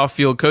 50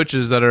 off-field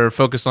coaches that are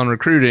focused on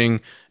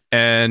recruiting,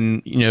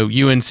 and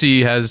UNC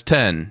has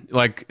 10.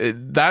 Like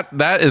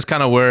that is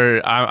kind of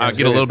where I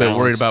get a little bit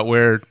worried about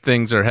where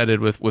things are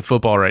headed with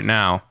football right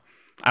now,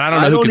 and I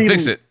don't know who can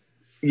fix it.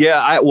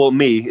 Yeah,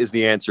 me is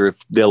the answer if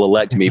they'll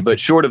elect me. But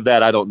short of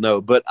that, I don't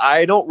know. But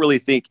I don't really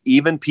think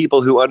even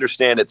people who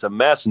understand it's a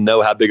mess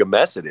know how big a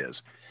mess it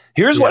is.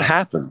 Here's what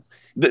happened.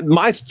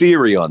 My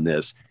theory on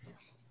this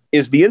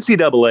is the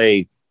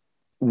NCAA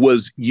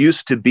was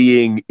used to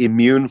being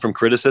immune from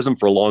criticism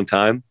for a long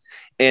time.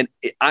 And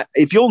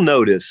if you'll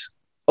notice,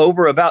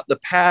 over about the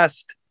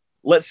past,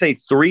 let's say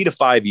 3 to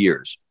 5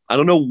 years, I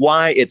don't know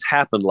why it's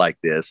happened like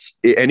this.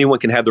 Anyone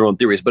can have their own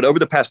theories. But over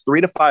the past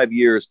 3 to 5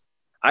 years,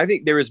 I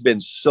think there has been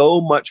so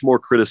much more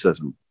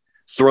criticism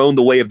thrown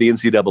the way of the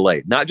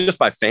NCAA, not just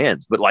by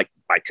fans, but like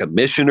by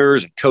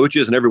commissioners and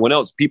coaches and everyone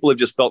else. People have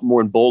just felt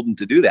more emboldened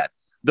to do that.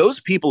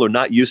 Those people are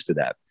not used to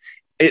that.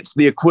 It's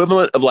the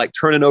equivalent of like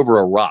turning over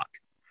a rock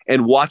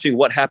and watching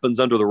what happens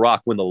under the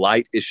rock when the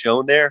light is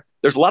shown there.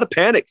 There's a lot of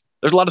panic.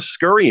 There's a lot of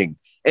scurrying.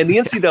 And the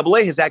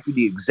NCAA has acted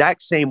the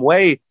exact same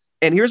way.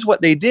 And here's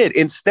what they did.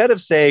 Instead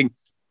of saying,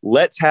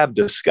 let's have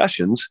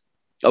discussions,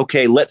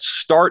 okay, let's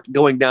start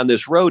going down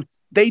this road,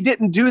 they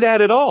didn't do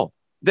that at all.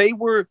 They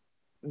were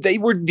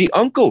the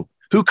uncle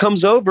who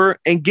comes over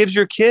and gives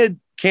your kid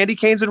candy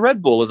canes and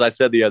Red Bull, as I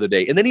said the other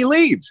day. And then he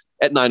leaves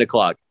at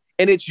 9:00.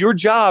 And it's your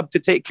job to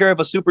take care of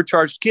a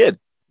supercharged kid.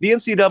 The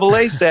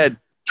NCAA said,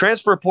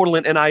 transfer portal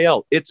and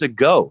NIL, it's a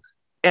go.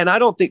 And I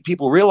don't think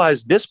people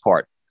realize this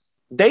part.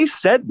 They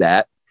said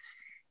that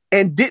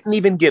and didn't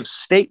even give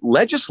state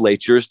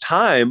legislatures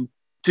time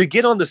to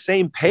get on the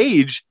same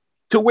page,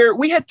 to where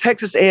we had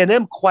Texas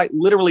A&M quite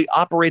literally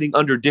operating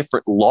under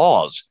different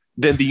laws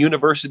than the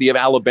University of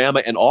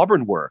Alabama and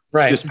Auburn were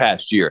this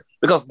past year,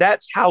 because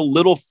that's how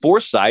little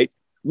foresight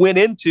went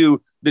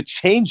into the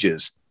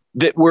changes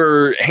that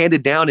were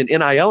handed down in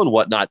NIL and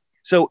whatnot.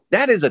 So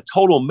that is a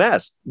total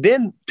mess.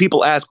 Then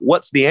people ask,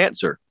 what's the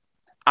answer?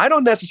 I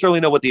don't necessarily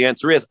know what the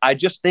answer is. I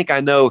just think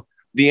I know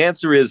the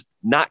answer is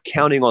not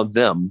counting on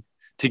them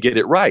to get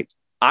it right.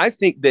 I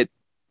think that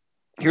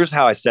here's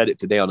how I said it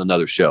today on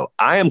another show.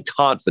 I am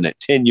confident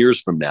 10 years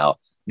from now,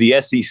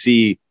 the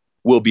SEC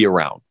will be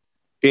around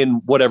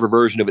in whatever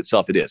version of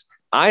itself it is.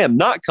 I am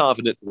not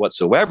confident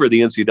whatsoever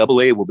the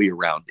NCAA will be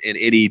around in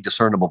any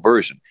discernible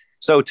version.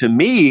 So to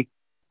me,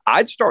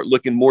 I'd start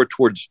looking more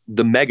towards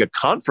the mega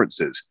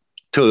conferences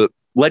to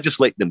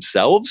legislate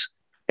themselves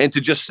and to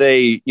just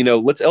say,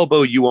 let's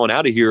elbow you on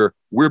out of here.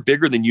 We're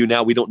bigger than you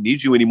now. We don't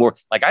need you anymore.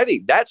 Like, I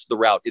think that's the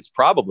route it's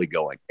probably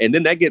going. And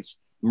then that gets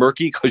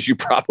murky because you're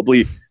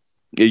going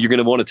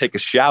to want to take a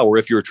shower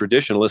if you're a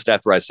traditionalist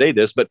after I say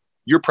this, but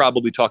you're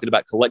probably talking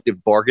about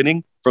collective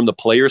bargaining from the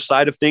player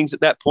side of things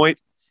at that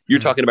point. You're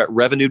talking about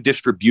revenue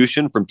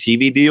distribution from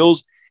TV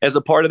deals as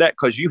a part of that,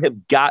 because you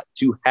have got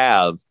to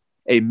have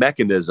a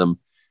mechanism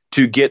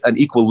to get an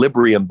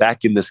equilibrium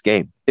back in this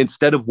game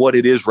instead of what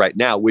it is right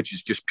now, which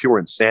is just pure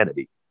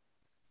insanity.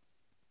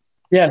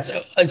 Yeah,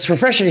 it's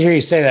refreshing to hear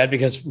you say that,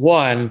 because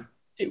one,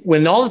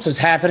 when all this was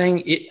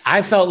happening,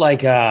 I felt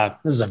like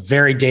this is a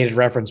very dated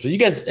reference, but you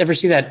guys ever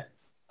see that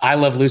I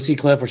Love Lucy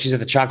clip where she's at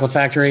the chocolate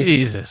factory?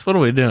 Jesus, what are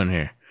we doing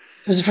here?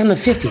 This is from the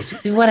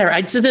 50s. Whatever.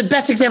 It's the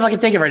best example I can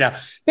think of right now.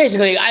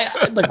 Basically,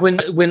 I like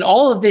when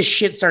all of this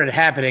shit started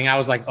happening, I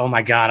was like, oh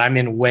my God, I'm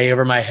in way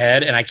over my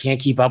head and I can't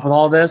keep up with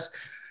all this.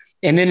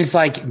 And then it's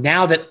like,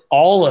 now that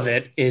all of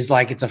it is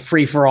like, it's a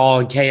free for all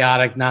and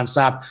chaotic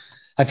nonstop,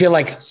 I feel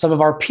like some of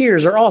our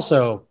peers are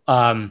also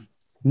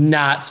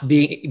not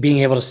being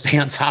able to stay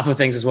on top of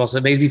things as well. So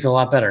it makes me feel a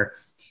lot better.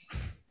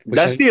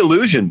 That's the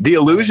illusion. The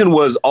illusion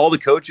was all the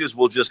coaches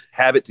will just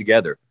have it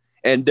together.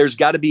 And there's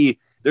got to be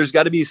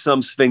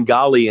some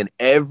Svengali in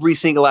every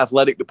single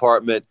athletic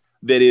department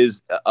that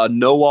is a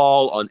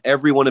know-all on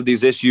every one of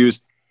these issues.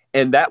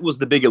 And that was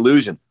the big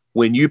illusion.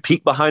 When you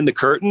peek behind the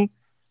curtain,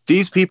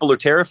 these people are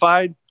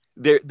terrified.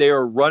 They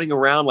are running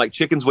around like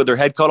chickens with their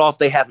head cut off.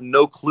 They have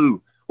no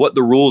clue what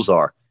the rules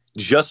are,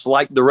 just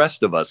like the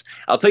rest of us.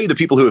 I'll tell you, the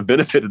people who have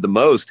benefited the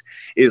most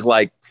is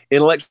like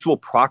intellectual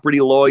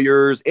property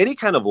lawyers, any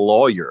kind of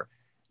lawyer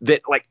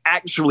that like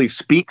actually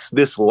speaks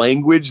this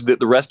language that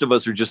the rest of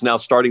us are just now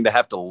starting to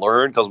have to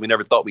learn because we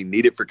never thought we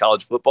needed for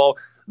college football.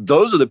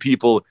 Those are the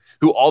people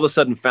who all of a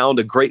sudden found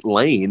a great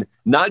lane,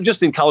 not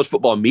just in college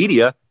football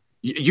media.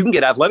 You can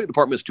get athletic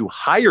departments to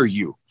hire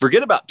you.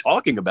 Forget about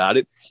talking about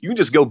it. You can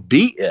just go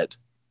be it.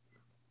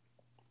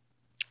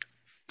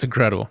 It's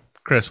incredible.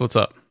 Chris, what's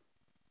up?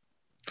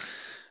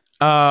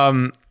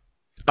 All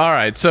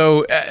right.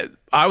 So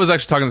I was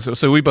actually talking,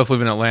 so we both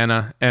live in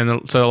Atlanta,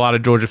 and so a lot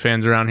of Georgia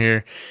fans around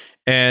here.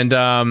 And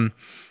I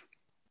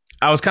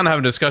was kind of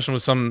having a discussion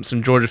with some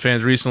Georgia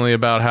fans recently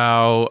about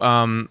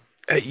how,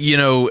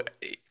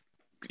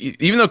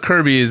 even though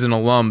Kirby is an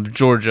alum of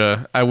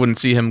Georgia, I wouldn't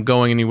see him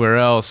going anywhere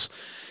else.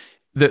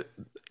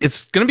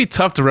 It's going to be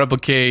tough to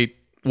replicate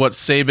what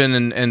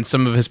Saban and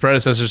some of his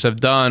predecessors have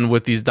done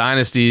with these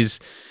dynasties,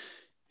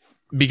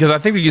 because I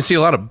think that you see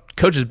a lot of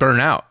coaches burn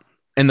out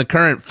in the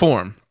current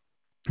form.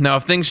 Now,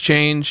 if things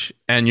change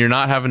and you're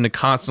not having to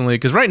constantly,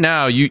 because right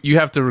now you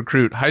have to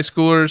recruit high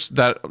schoolers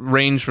that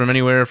range from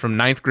anywhere from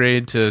ninth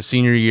grade to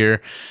senior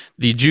year,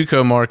 the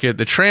JUCO market,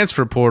 the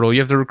transfer portal, you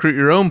have to recruit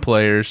your own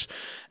players.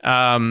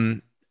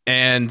 And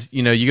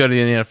you go to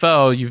the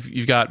NFL,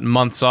 you've got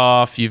months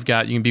off, you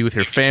can be with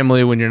your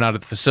family when you're not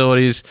at the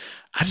facilities.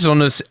 I just don't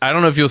know. I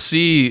don't know if you'll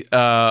see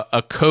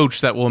a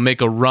coach that will make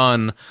a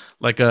run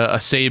like a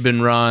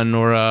Saban run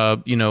or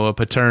a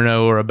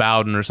Paterno or a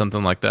Bowden or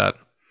something like that.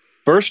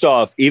 First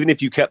off, even if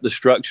you kept the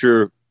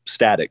structure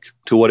static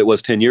to what it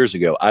was 10 years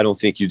ago, I don't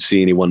think you'd see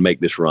anyone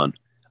make this run.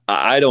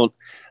 I know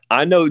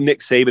Nick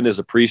Saban is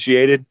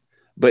appreciated,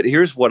 but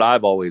here's what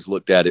I've always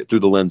looked at it through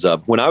the lens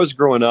of. When I was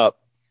growing up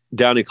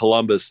down in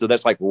Columbus, so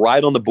that's like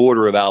right on the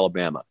border of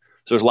Alabama.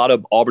 So there's a lot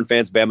of Auburn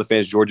fans, Bama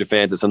fans, Georgia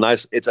fans.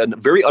 It's a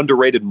very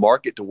underrated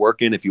market to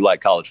work in if you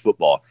like college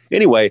football.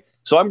 Anyway,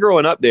 so I'm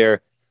growing up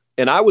there,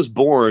 and I was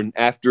born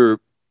after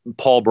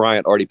Paul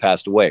Bryant already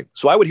passed away.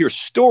 So I would hear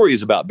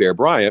stories about Bear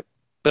Bryant,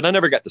 but I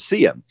never got to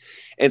see him.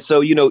 And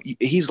so,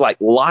 he's like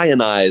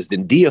lionized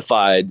and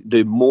deified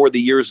the more the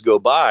years go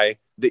by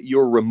that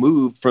you're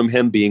removed from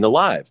him being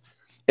alive.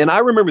 And I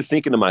remember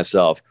thinking to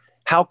myself,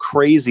 how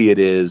crazy it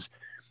is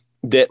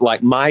that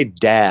like my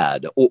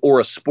dad or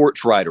a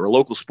sports writer, a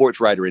local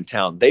sports writer in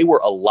town, they were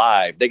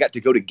alive. They got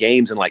to go to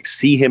games and like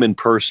see him in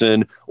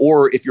person.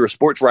 Or if you're a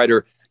sports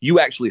writer, you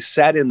actually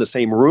sat in the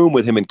same room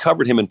with him and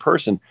covered him in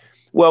person.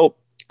 Well,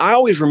 I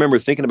always remember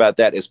thinking about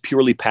that as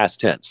purely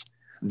past tense.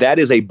 That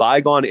is a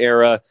bygone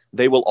era.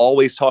 They will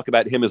always talk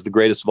about him as the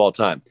greatest of all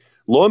time.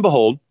 Lo and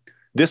behold,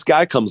 this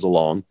guy comes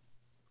along,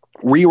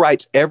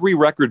 rewrites every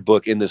record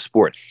book in this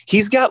sport.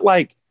 He's got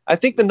I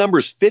think the number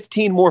is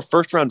 15 more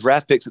first-round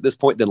draft picks at this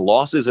point than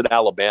losses at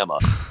Alabama.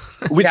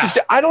 Which is,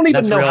 I don't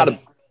even know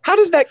how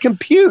does that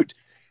compute?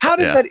 How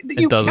does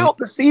you count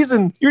the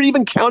season? You're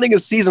even counting a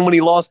season when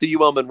he lost to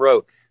UL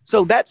Monroe.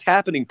 So that's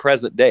happening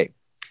present day.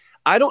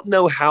 I don't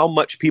know how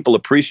much people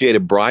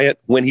appreciated Bryant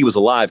when he was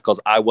alive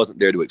because I wasn't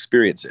there to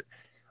experience it.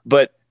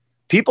 But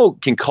people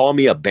can call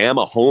me a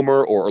Bama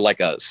homer or like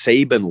a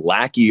Saban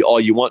lackey all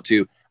you want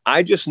to.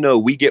 I just know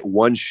we get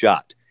one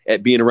shot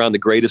at being around the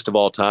greatest of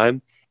all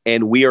time,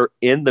 and we are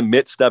in the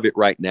midst of it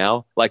right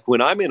now. Like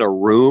when I'm in a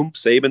room,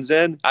 Saban's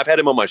in, I've had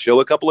him on my show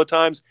a couple of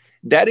times.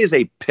 That is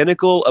a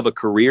pinnacle of a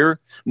career,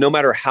 no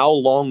matter how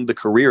long the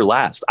career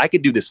lasts. I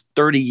could do this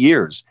 30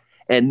 years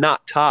and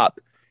not top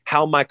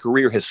how my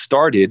career has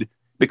started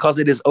because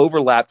it is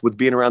overlapped with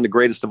being around the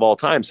greatest of all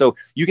time. So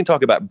you can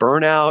talk about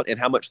burnout and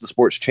how much the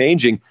sport's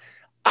changing.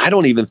 I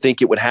don't even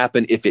think it would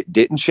happen if it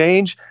didn't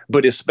change,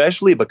 but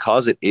especially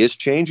because it is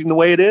changing the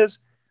way it is.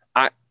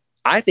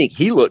 I think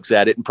he looks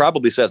at it and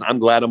probably says, I'm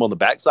glad I'm on the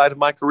backside of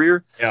my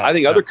career. Yeah, I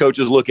think other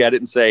coaches look at it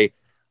and say,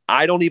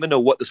 I don't even know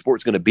what the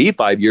sport's going to be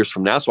 5 years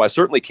from now. So I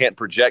certainly can't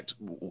project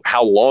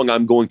how long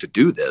I'm going to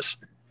do this.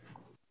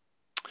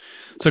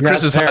 So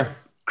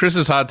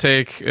Chris's hot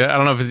take, I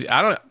don't know if it's,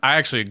 I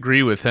actually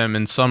agree with him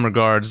in some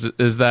regards,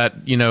 is that,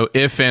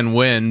 if and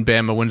when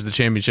Bama wins the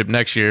championship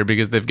next year,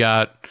 because they've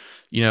got,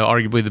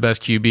 arguably the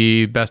best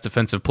QB, best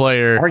defensive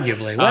player.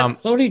 Arguably.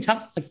 What are you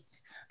talking?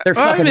 They're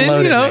fucking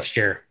loaded next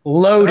year.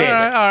 Loaded.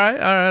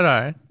 All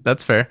right.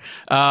 That's fair.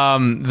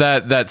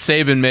 That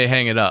Saban may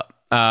hang it up.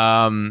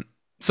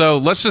 So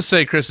let's just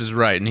say Chris is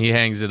right and he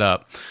hangs it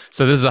up.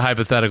 So this is a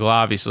hypothetical,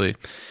 obviously.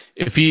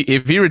 If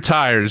he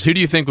retires, who do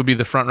you think would be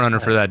the front runner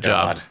for that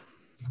job?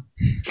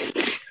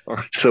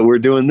 So we're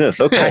doing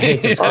this. Okay. I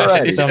hate this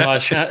question so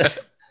much.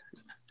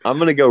 I'm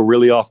going to go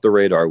really off the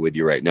radar with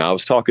you right now. I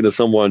was talking to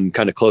someone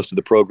kind of close to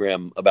the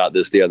program about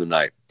this the other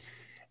night.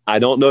 I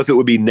don't know if it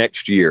would be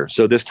next year.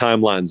 So this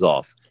timeline's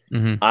off.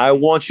 Mm-hmm. I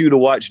want you to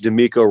watch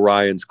DeMeco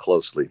Ryans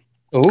closely.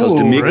 Because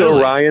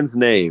DeMeco Ryans'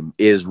 name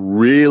is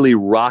really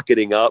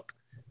rocketing up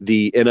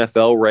the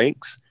NFL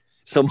ranks.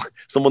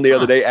 Someone the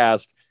other day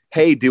asked,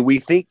 hey, do we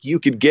think you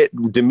could get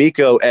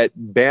DeMeco at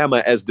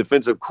Bama as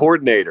defensive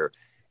coordinator?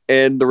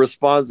 And the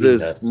response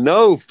is,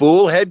 no,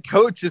 fool. Head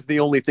coach is the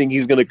only thing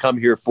he's going to come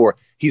here for.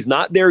 He's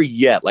not there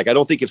yet. I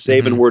don't think if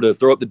Saban were to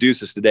throw up the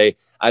deuces today,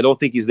 I don't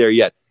think he's there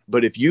yet.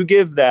 But if you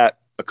give that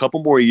a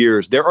couple more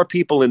years, there are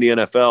people in the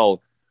NFL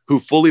who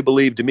fully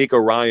believe D'Amico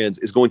Ryans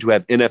is going to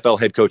have NFL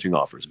head coaching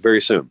offers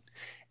very soon.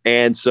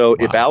 And so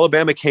if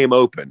Alabama came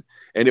open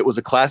and it was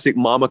a classic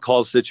mama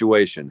calls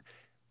situation,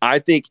 I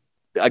think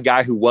a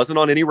guy who wasn't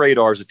on any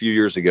radars a few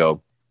years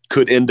ago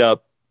could end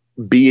up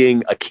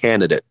being a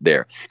candidate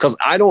there. Because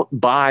I don't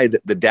buy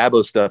that the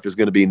Dabo stuff is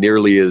going to be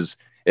nearly as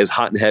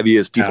hot and heavy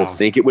as people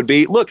think it would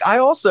be. Look, I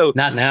also...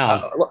 Not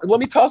now. Let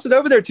me toss it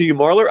over there to you,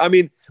 Marler. I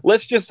mean,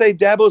 let's just say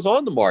Dabo's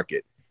on the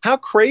market. How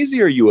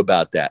crazy are you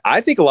about that? I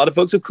think a lot of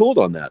folks have cooled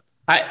on that.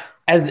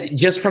 As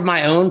just from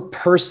my own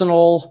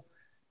personal,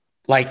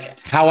 like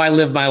how I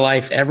live my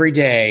life every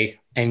day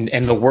and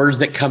the words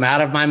that come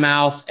out of my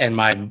mouth and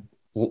my,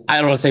 I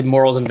don't want to say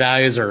morals and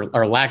values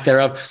or lack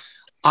thereof,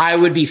 I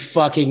would be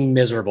fucking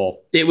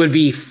miserable. It would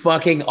be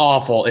fucking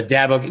awful if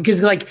Dabo,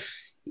 because like,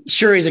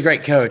 sure, he's a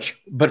great coach,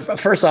 but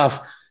first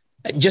off,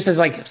 just as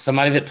like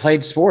somebody that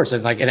played sports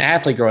and like an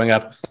athlete growing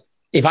up,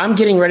 if I'm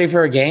getting ready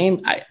for a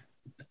game,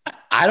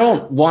 I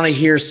don't want to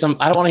hear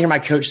my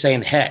coach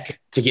saying heck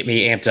to get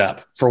me amped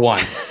up, for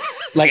one.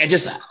 Like, I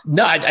just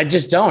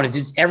don't. It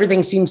just,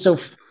 everything seems so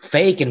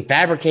fake and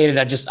fabricated.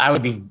 I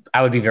would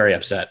be very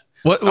upset.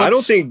 I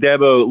don't think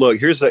Dabo, look,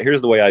 here's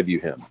the way I view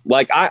him.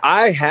 Like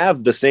I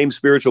have the same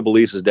spiritual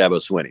beliefs as Dabo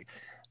Swinney.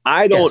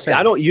 I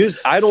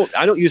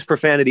don't use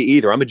profanity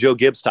either. I'm a Joe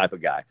Gibbs type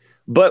of guy.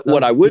 But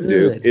what I would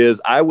do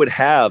is I would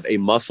have a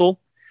muscle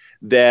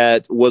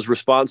that was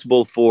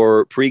responsible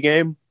for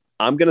pregame.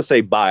 I'm going to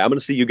say bye. I'm going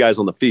to see you guys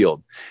on the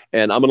field,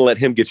 and I'm going to let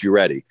him get you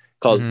ready.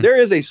 Because there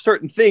is a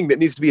certain thing that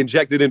needs to be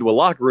injected into a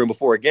locker room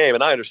before a game,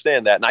 and I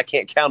understand that, and I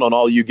can't count on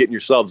all you getting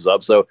yourselves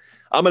up. So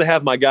I'm going to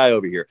have my guy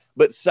over here.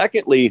 But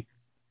secondly,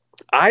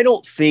 I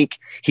don't think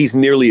he's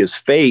nearly as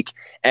fake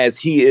as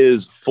he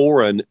is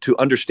foreign to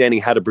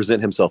understanding how to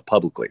present himself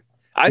publicly.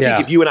 I think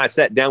if you and I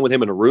sat down with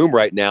him in a room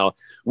right now,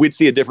 we'd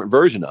see a different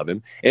version of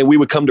him, and we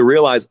would come to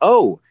realize,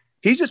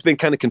 he's just been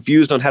kind of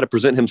confused on how to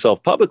present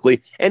himself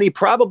publicly, and he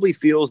probably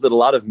feels that a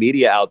lot of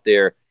media out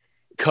there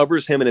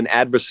covers him in an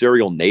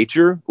adversarial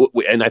nature,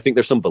 and I think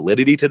there's some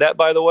validity to that,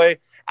 by the way.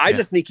 I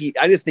just think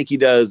he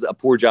does a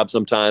poor job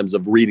sometimes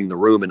of reading the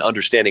room and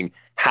understanding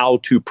how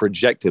to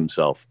project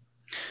himself.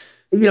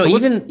 You know,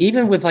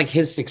 even with like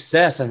his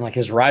success and like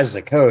his rise as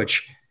a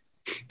coach,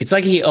 it's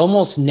like he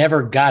almost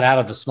never got out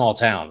of the small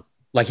town.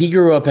 Like he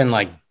grew up in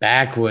like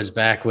backwoods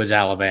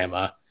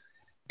Alabama.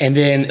 And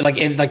then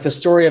like the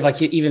story of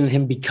like even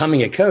him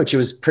becoming a coach, it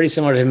was pretty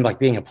similar to him like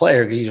being a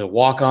player, because he's a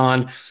walk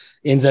on,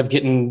 ends up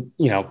getting,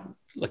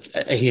 like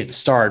he had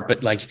starred,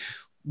 but like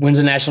wins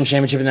a national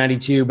championship in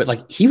 92. But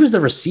like he was the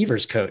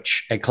receivers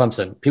coach at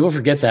Clemson. People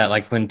forget that,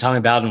 like when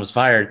Tommy Bowden was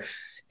fired.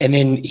 And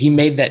then he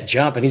made that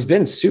jump, and he's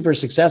been super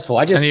successful.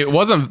 And he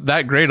wasn't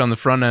that great on the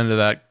front end of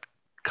that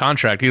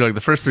contract. He like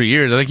the first 3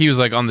 years, I think he was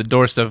like on the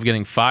doorstep of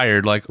getting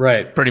fired, like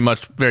pretty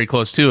much very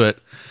close to it.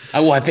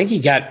 Well, I think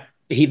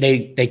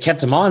they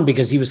kept him on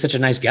because he was such a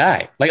nice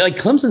guy. Like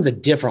Clemson's a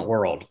different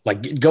world.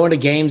 Like going to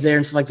games there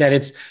and stuff like that.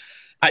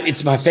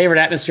 It's my favorite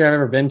atmosphere I've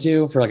ever been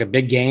to for like a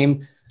big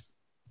game.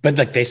 But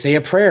like they say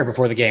a prayer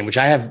before the game, which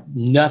I have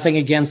nothing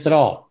against at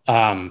all.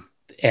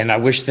 And I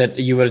wish that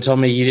you would have told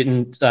me you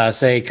didn't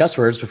say cuss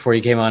words before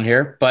you came on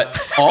here. But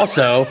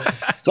also,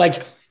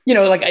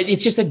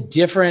 it's just a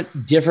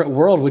different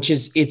world, which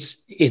is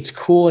it's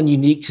cool and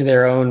unique to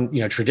their own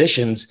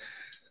traditions.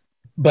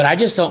 But I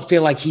just don't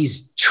feel like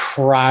he's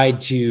tried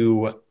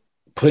to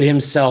put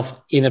himself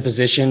in a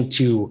position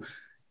to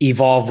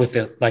evolve with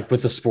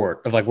the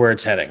sport of like where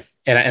it's heading.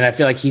 And I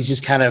feel like he's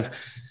just kind of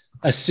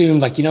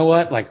assumed like, you know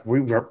what, like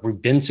we've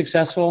been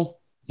successful,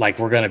 like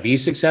we're going to be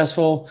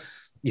successful.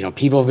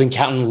 People have been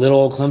counting little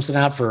old Clemson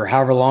out for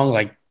however long.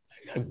 Like,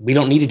 we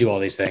don't need to do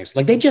all these things.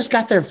 Like, they just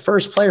got their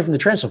first player from the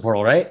transfer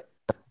portal, right?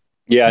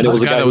 Yeah, and it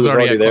was a guy who was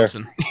already there.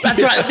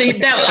 That's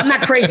right. I'm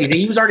not crazy.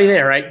 He was already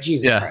there, right?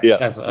 Jesus Christ. Yeah.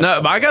 That's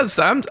but I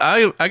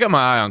got my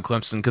eye on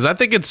Clemson because I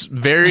think it's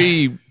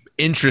very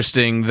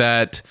interesting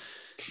that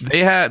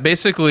they had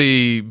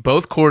basically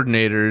both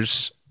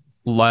coordinators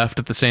left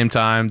at the same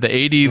time.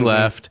 The AD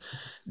left.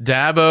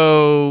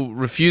 Dabo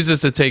refuses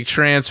to take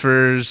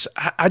transfers.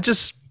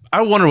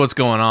 I wonder what's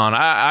going on.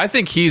 I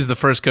think he's the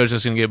first coach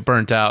that's going to get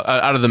burnt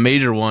out of the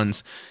major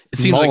ones. It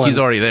seems like he's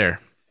already there.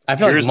 I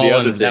feel like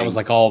Mullen, that was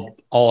like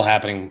all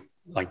happening,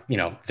 like,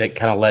 that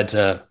kind of led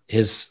to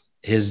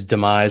his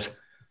demise.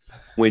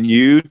 When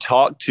you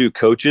talk to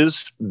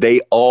coaches, they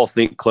all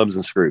think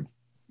Clemson's screwed.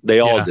 They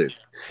all do.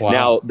 Wow.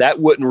 Now, that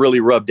wouldn't really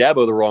rub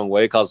Dabo the wrong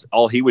way, because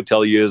all he would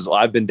tell you is,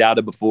 I've been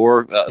doubted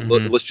before.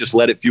 Let's just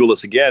let it fuel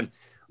us again.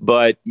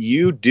 But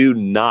you do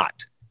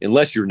not,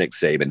 unless you're Nick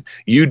Saban,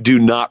 you do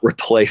not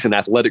replace an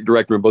athletic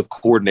director and both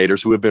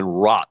coordinators who have been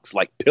rocks,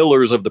 like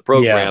pillars of the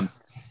program.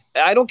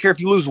 Yeah. I don't care if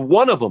you lose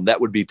one of them,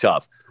 that would be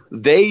tough.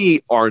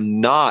 They are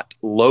not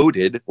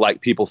loaded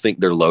like people think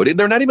they're loaded.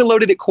 They're not even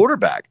loaded at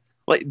quarterback.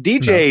 Like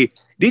DJ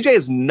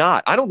is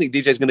not. I don't think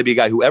DJ is going to be a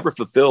guy who ever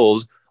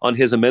fulfills on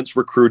his immense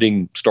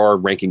recruiting star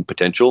ranking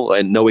potential.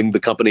 And knowing the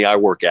company I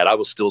work at, I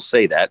will still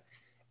say that.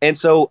 And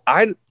so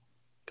I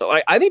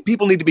think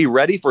people need to be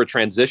ready for a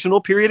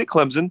transitional period at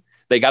Clemson.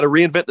 They got to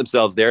reinvent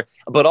themselves there.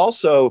 But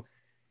also,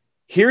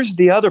 here's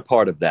the other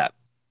part of that.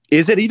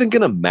 Is it even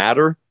going to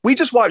matter? We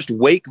just watched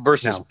Wake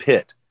versus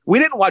Pitt. We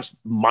didn't watch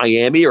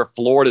Miami or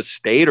Florida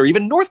State or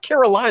even North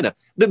Carolina.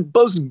 The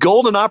most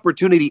golden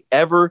opportunity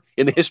ever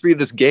in the history of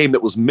this game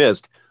that was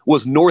missed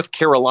was North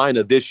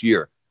Carolina this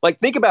year. Like,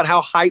 think about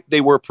how hyped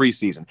they were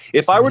preseason.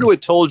 If I were to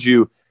have told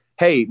you,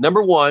 hey,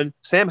 number one,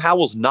 Sam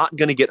Howell's not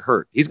going to get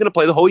hurt. He's going to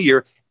play the whole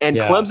year, and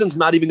Clemson's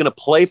not even going to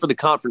play for the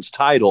conference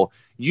title,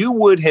 you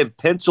would have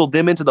penciled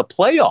them into the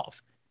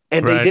playoff,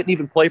 and they didn't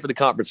even play for the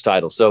conference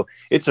title. So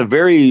it's a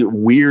very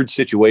weird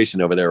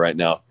situation over there right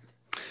now.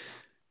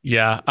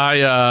 Yeah,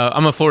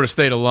 I'm a Florida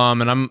State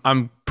alum, and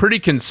I'm pretty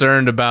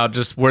concerned about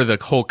just where the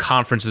whole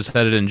conference is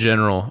headed in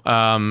general.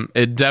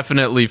 It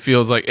definitely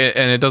feels like,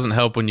 and it doesn't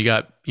help when you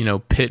got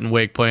Pitt and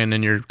Wake playing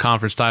in your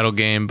conference title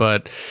game,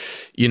 but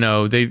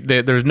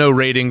there's no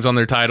ratings on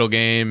their title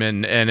game,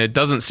 and it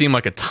doesn't seem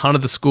like a ton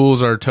of the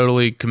schools are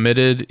totally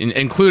committed,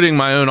 including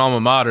my own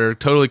alma mater,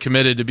 totally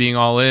committed to being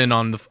all in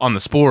on the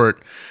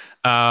sport.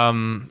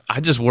 I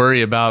just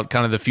worry about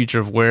kind of the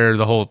future of where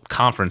the whole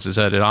conference is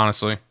headed,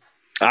 honestly.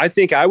 I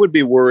think I would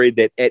be worried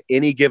that at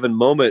any given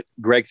moment,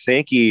 Greg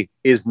Sankey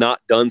is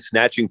not done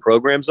snatching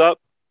programs up.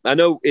 I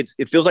know it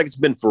feels like it's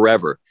been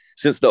forever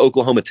since the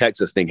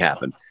Oklahoma-Texas thing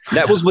happened.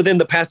 That was within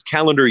the past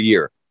calendar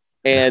year.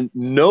 And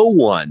no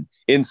one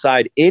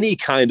inside any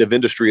kind of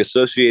industry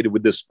associated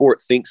with this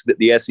sport thinks that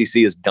the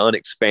SEC is done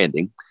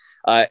expanding.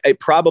 It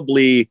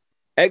probably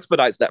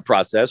expedites that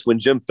process when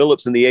Jim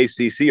Phillips and the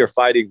ACC are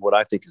fighting what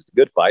I think is the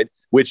good fight,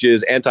 which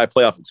is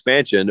anti-playoff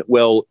expansion.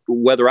 Well,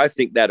 whether I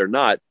think that or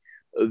not,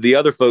 the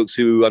other folks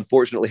who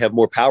unfortunately have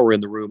more power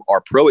in the room are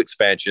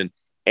pro-expansion.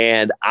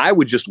 And I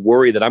would just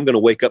worry that I'm going to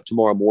wake up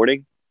tomorrow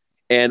morning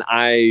and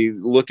I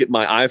look at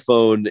my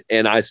iPhone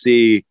and I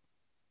see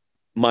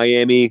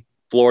Miami,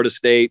 Florida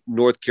State,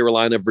 North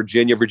Carolina,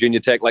 Virginia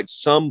Tech, like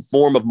some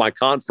form of my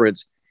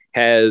conference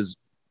has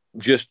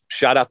just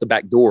shot out the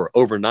back door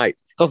overnight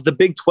because the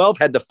Big 12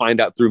 had to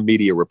find out through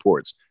media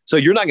reports. So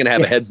you're not going to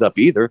have a heads up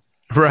either.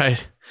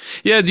 Right.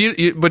 Yeah.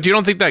 But you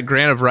don't think that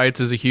grant of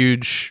rights is a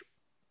huge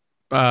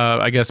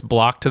I guess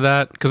block to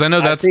that? Because I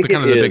know that's the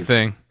big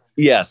thing.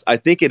 Yes, I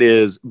think it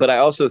is. But I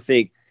also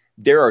think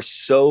there are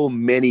so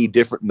many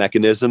different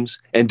mechanisms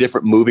and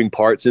different moving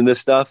parts in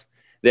this stuff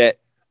that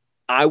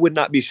I would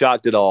not be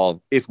shocked at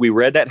all if we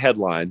read that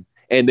headline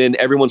and then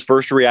everyone's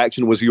first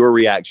reaction was your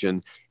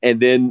reaction. And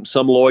then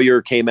some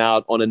lawyer came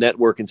out on a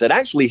network and said,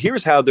 actually,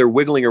 here's how they're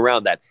wiggling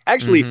around that.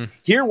 Actually,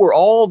 here were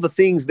all the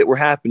things that were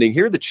happening.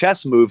 Here are the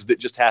chess moves that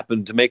just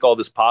happened to make all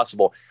this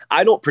possible.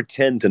 I don't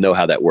pretend to know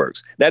how that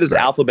works. That is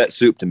alphabet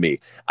soup to me.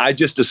 I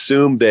just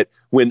assume that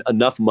when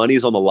enough money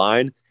is on the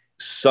line,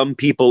 some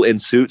people in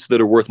suits that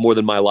are worth more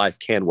than my life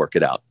can work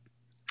it out.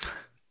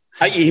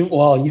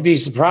 Well, you'd be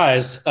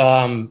surprised.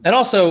 And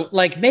also,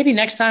 like, maybe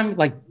next time,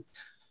 like,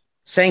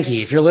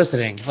 Sankey, if you're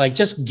listening, like,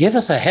 just give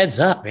us a heads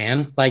up,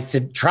 man. Like,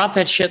 to drop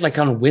that shit like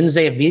on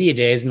Wednesday of media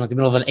days in like the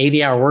middle of an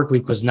 80-hour work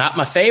week was not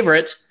my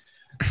favorite.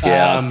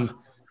 Yeah.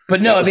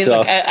 But no, I mean,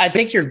 like, I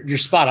think you're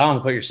spot on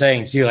with what you're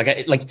saying too.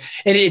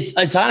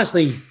 It's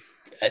honestly,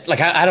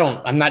 like,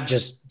 I'm not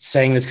just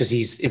saying this because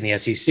he's in the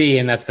SEC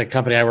and that's the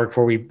company I work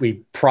for.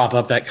 We prop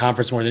up that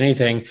conference more than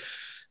anything,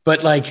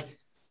 but like,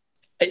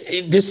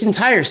 this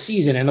entire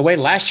season and the way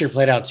last year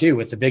played out too,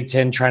 with the Big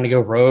Ten trying to go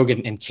rogue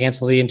and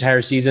cancel the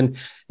entire season. And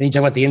you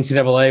talk about the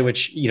NCAA,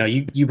 which,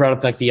 you brought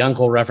up like the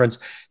uncle reference.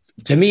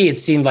 To me, it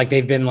seemed like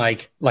they've been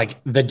like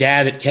the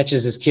dad that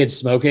catches his kids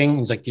smoking.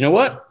 He's like, you know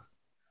what?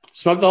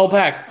 Smoke the whole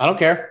pack. I don't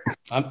care.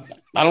 I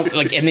don't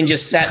like, and then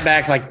just sat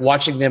back, like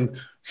watching them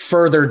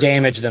further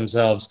damage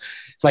themselves.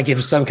 Like it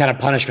was some kind of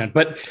punishment,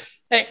 but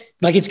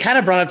like, it's kind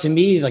of brought up to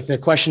me, like the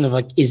question of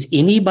like, is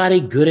anybody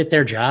good at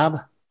their job?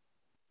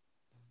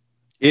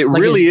 It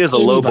like, really is a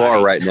low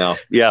bar right now.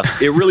 Yeah,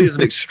 it really is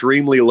an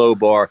extremely low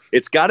bar.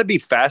 It's got to be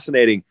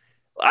fascinating.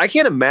 I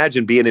can't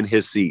imagine being in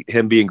his seat,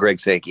 him being Greg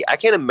Sankey. I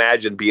can't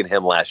imagine being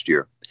him last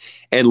year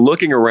and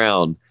looking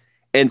around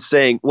and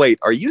saying, wait,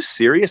 are you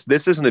serious?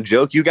 This isn't a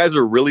joke. You guys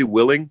are really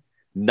willing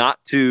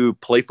not to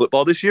play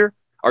football this year?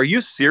 Are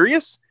you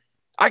serious?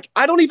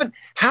 I don't even,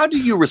 how do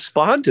you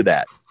respond to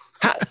that?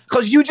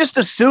 Because you just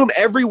assume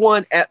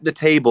everyone at the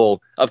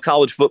table of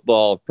college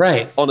football,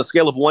 right, on a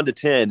scale of 1 to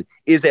 10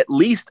 is at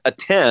least a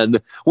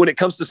 10 when it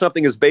comes to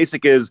something as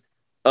basic as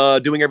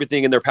doing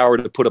everything in their power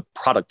to put a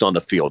product on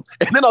the field.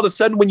 And then all of a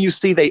sudden when you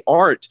see they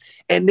aren't,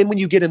 and then when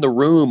you get in the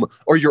room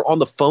or you're on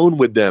the phone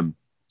with them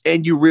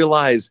and you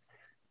realize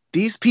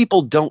these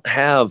people don't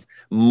have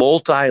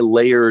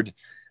multi-layered,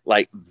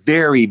 like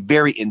very,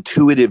 very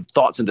intuitive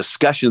thoughts and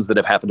discussions that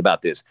have happened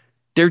about this.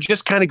 They're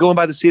just kind of going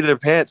by the seat of their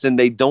pants and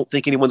they don't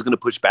think anyone's going to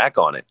push back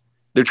on it.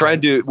 They're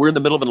trying to, we're in the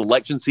middle of an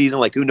election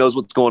season. Like, who knows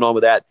what's going on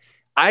with that?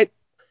 I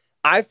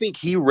think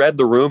he read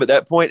the room at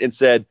that point and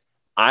said,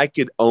 I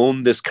could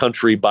own this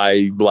country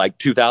by like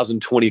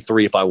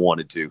 2023 if I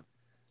wanted to.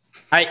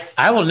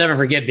 I will never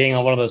forget being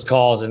on one of those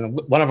calls,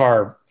 and one of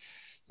our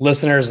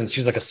listeners, and she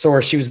was like a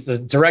source, she was the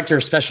director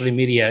of specialty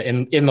media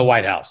in the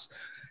White House.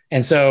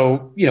 And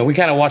so, we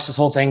kind of watched this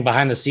whole thing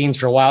behind the scenes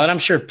for a while. And I'm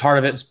sure part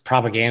of it's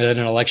propaganda in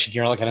an election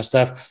year, all that kind of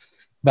stuff.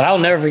 But I'll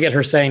never forget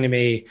her saying to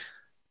me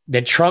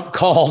that Trump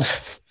called,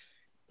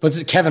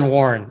 Kevin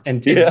Warren,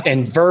 and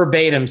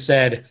verbatim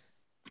said,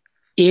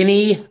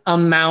 any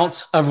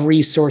amount of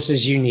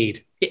resources you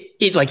need.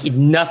 It like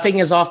nothing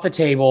is off the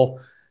table.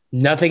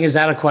 Nothing is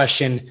out of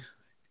question.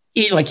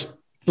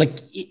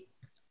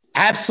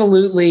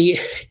 Absolutely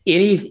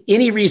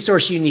any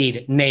resource you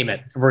need, name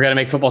it. We're going to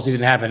make football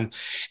season happen.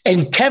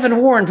 And Kevin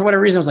Warren, for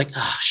whatever reason, was like,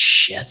 oh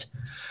shit.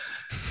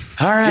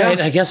 All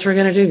right. I guess we're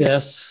going to do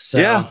this. So,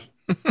 yeah.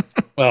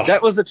 Well,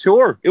 that was a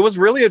chore. It was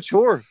really a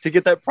chore to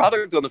get that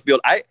product on the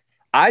field.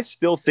 I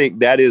still think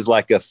that is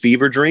like a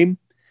fever dream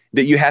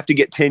that you have to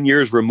get 10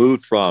 years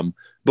removed from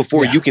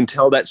before you can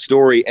tell that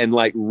story and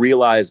like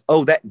realize,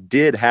 oh, that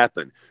did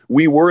happen.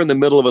 We were in the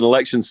middle of an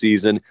election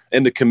season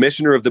and the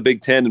commissioner of the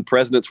Big Ten and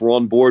presidents were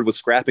on board with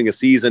scrapping a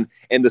season,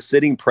 and the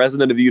sitting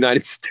president of the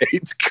United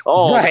States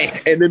called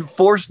and then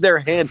forced their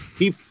hand.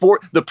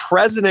 The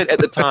president at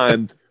the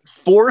time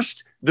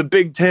forced the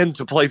Big Ten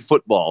to play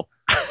football.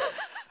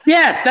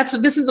 Yes,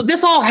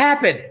 this all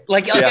happened.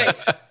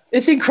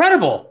 It's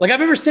incredible. Like I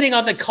remember sitting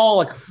on the call,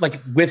 like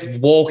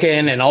with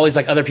Wolken and all these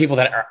like other people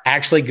that are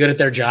actually good at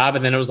their job.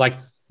 And then it was like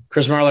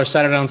Chris Marlar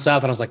Saturday Down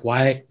South. And I was like,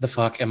 why the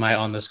fuck am I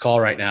on this call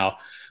right now?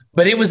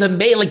 But it was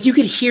amazing. Like you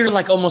could hear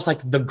like almost like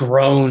the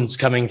groans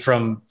coming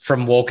from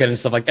Wolken and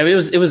stuff like that. I mean,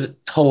 it was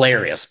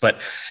hilarious.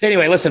 But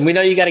anyway, listen, we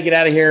know you got to get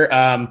out of here.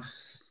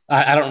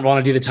 I don't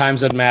want to do the time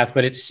zone math,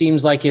 but it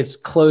seems like it's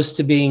close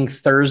to being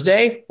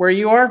Thursday where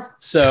you are.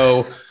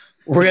 So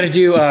we're going to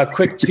do a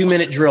quick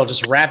 2-minute drill,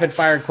 just rapid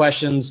fire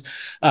questions.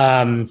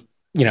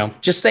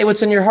 Just say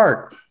what's in your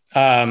heart.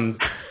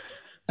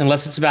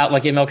 Unless it's about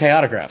like MLK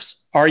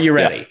autographs. Are you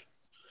ready? Yeah,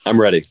 I'm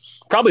ready.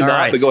 Probably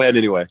not, but go ahead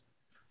anyway.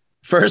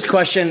 First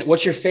question.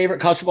 What's your favorite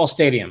college football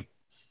stadium?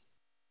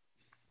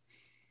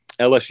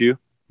 LSU.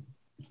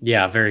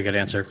 Yeah, very good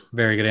answer.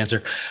 Very good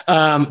answer.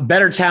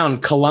 Better town,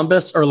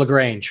 Columbus or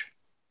LaGrange?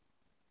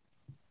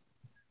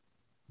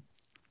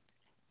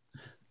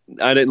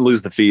 I didn't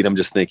lose the feed. I'm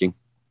just thinking.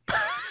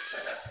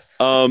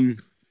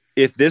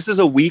 If this is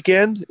a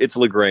weekend, it's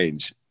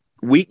LaGrange.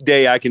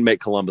 Weekday, I can make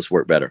Columbus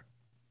work better.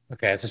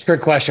 Okay, it's a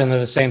trick question. They're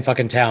the same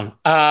fucking town.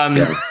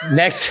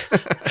 Next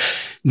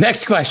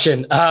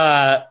question.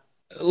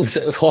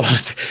 Hold on.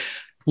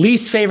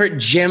 Least favorite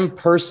gym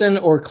person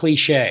or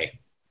cliche?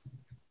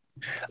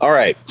 All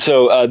right.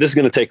 So this is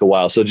going to take a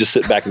while. So just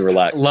sit back and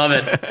relax. Love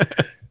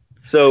it.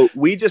 So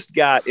we just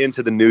got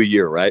into the new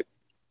year, right?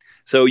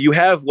 So you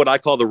have what I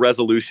call the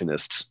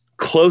resolutionists,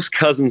 close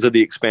cousins of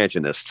the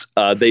expansionists.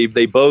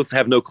 They both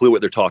have no clue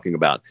what they're talking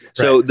about.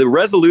 So the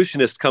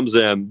resolutionist comes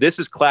in. This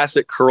is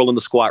classic curl in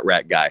the squat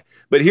rack guy.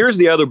 But here's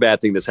the other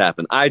bad thing that's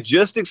happened. I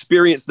just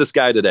experienced this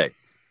guy today.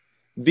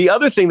 The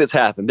other thing that's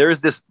happened, there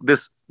is this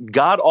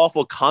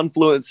god-awful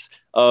confluence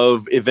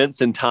of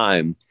events in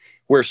time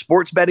where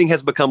sports betting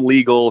has become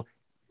legal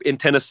in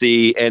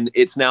Tennessee, and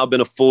it's now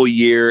been a full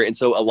year. And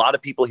so a lot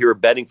of people here are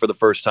betting for the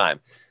first time.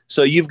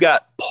 So you've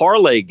got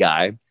parlay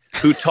guy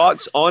who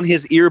talks on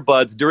his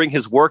earbuds during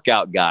his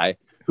workout guy,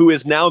 who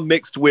is now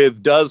mixed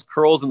with does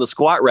curls in the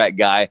squat rack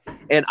guy.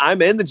 And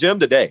I'm in the gym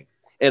today,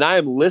 and I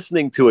am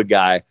listening to a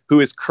guy who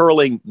is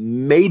curling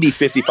maybe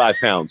 55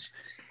 pounds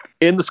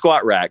in the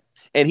squat rack.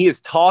 And he is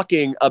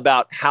talking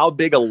about how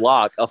big a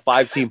lock a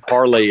 5-team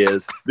parlay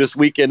is this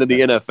weekend in the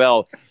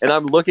NFL. And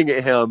I'm looking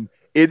at him.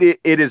 It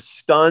is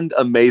stunned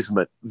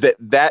amazement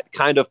that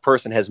kind of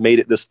person has made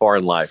it this far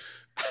in life.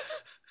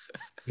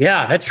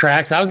 Yeah, that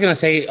tracks. I was going to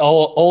say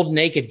old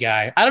naked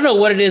guy. I don't know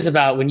what it is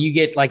about when you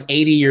get like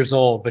 80 years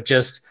old, but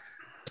just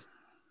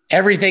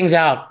everything's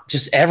out.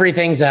 Just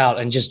everything's out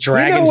and just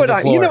dragging to the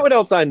floor. You know what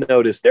else I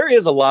noticed? There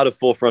is a lot of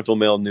full frontal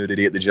male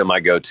nudity at the gym I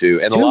go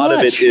to. And a lot of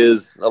it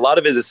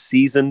is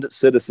seasoned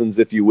citizens,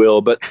 if you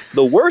will. But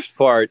the worst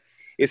part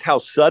is how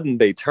sudden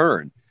they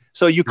turn.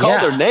 So you call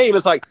their name.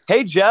 It's like,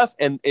 hey, Jeff.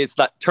 And it's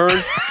like turn,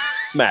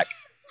 smack.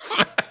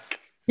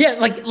 Yeah,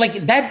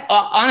 like that.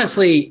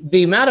 Honestly,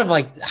 the amount of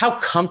like how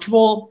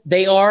comfortable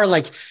they are.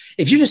 Like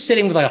if you're just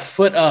sitting with like a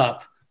foot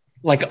up,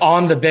 like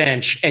on the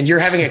bench, and you're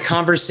having a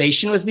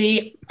conversation with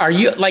me, are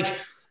you like,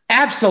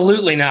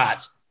 absolutely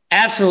not.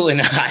 Absolutely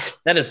not.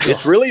 That is cool.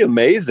 It's really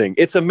amazing.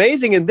 It's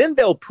amazing. And then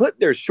they'll put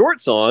their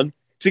shorts on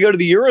to go to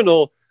the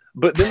urinal,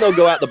 but then they'll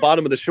go out the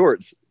bottom of the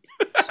shorts.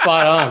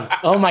 Spot on.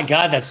 Oh my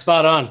God, that's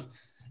spot on.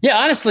 Yeah,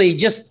 honestly,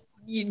 just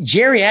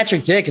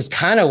geriatric dick is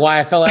kind of why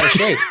I fell out of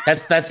shape.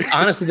 That's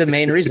honestly the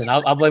main reason.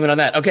 I'll blame it on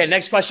that. Okay,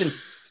 next question.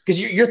 Because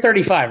you're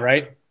 35,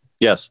 right?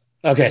 Yes.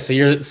 Okay, so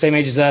you're the same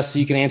age as us, so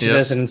you can answer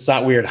this, and it's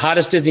not weird.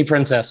 Hottest Disney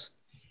princess?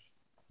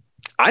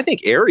 I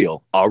think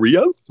Ariel.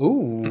 Ariel?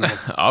 Ooh.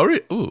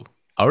 Ariel.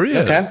 Ariel.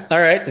 Okay,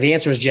 all right. The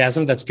answer was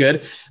Jasmine. That's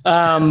good.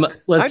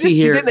 Let's see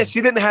here.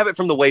 She didn't have it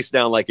from the waist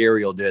down like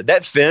Ariel did.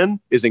 That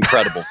fin is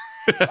incredible.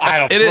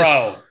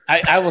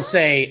 I will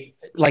say,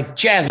 like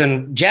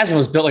Jasmine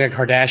was built like a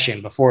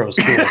Kardashian before it was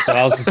cool. So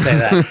I'll just say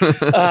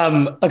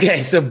that.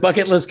 Okay, so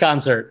bucket list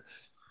concert.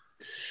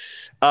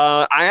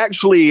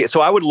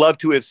 I would love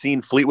to have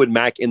seen Fleetwood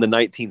Mac in the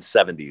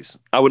 1970s.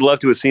 I would love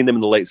to have seen them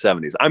in the late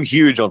 70s. I'm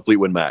huge on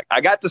Fleetwood Mac.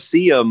 I got to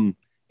see them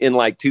in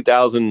like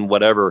 2000,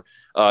 whatever.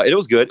 It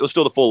was good. It was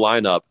still the full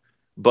lineup,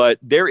 but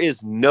there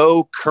is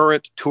no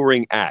current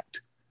touring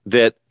act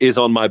that is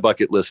on my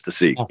bucket list to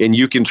see. And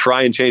you can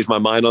try and change my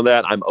mind on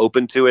that. I'm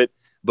open to it,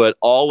 but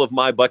all of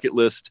my bucket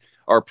lists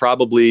are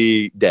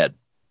probably dead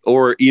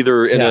or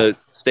either in a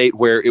state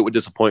where it would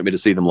disappoint me to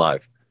see them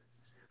live.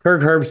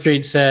 Kirk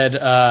Herbstreit said,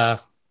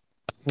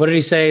 what did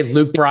he say?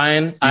 Luke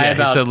Bryan? Yeah,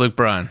 he said Luke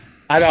Bryan.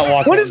 I about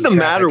walked. What is the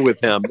matter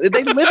with him?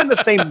 They live in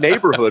the same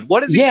neighborhood.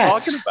 What is he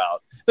talking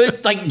about?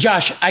 But like,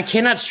 Josh, I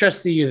cannot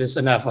stress to you this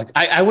enough. Like,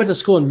 I went to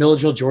school in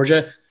Milledgeville,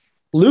 Georgia.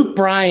 Luke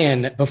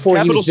Bryan, before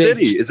Capital he was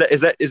City.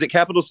 Is it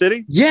Capital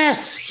City?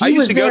 Yes, I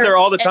used to go there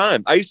all the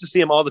time. I used to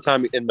see him all the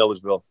time in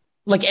Milledgeville.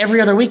 Like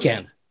every other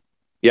weekend.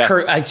 Yeah.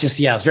 Kirk, I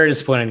was very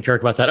disappointed in Kirk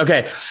about that.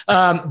 Okay.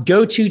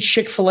 Go to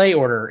Chick-fil-A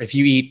order if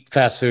you eat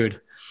fast food.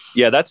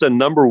 Yeah, that's a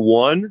number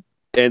one.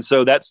 And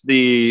so that's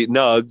the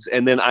nugs.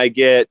 And then I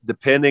get,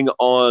 depending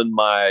on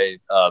my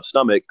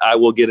stomach, I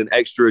will get an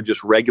extra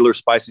just regular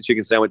spicy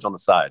chicken sandwich on the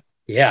side.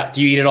 Yeah.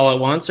 Do you eat it all at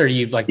once, or do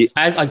you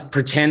I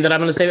pretend that I'm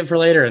going to save it for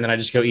later and then I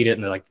just go eat it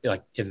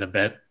in the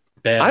bed?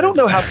 I don't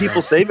know how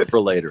people save it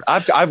for later.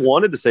 I've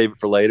wanted to save it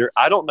for later.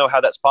 I don't know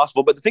how that's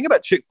possible. But the thing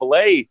about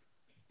Chick-fil-A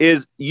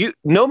is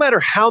no matter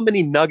how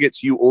many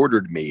nuggets you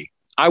ordered me,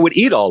 I would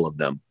eat all of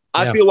them.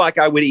 Yeah. I feel like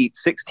I would eat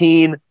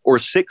 16 or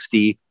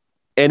 60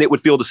 and it would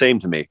feel the same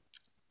to me.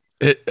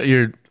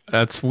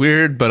 That's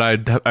weird, but I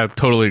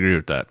totally agree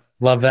with that.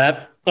 Love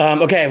that.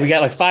 Okay, we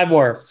got like 5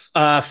 more.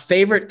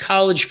 Favorite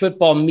college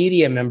football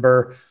media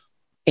member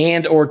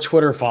and or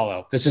Twitter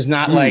follow. This is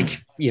not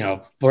like,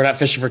 we're not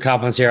fishing for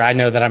compliments here. I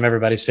know that I'm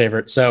everybody's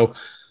favorite. So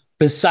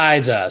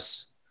besides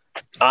us.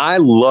 I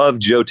love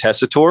Joe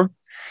Tessitore.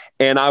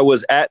 And I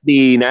was at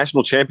the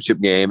national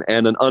championship game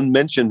and an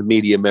unmentioned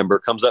media member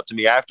comes up to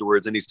me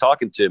afterwards and he's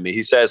talking to me.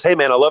 He says, "Hey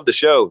man, I love the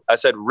show." I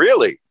said,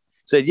 "Really?" He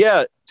said,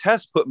 "Yeah,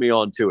 Tess put me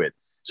onto it."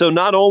 So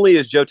not only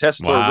is Joe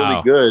Tessitore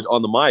really good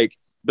on the mic,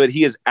 but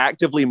he is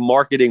actively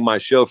marketing my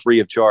show free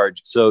of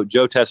charge. So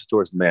Joe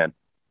Tessitore is the man.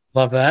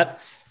 Love that.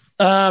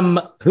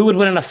 Who would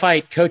win in a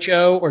fight, Coach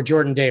O or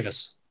Jordan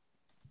Davis?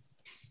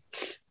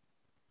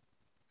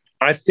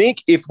 I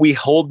think if we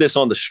hold this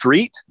on the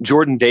street,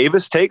 Jordan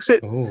Davis takes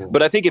it. Ooh.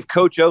 But I think if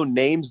Coach O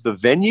names the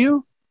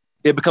venue,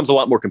 it becomes a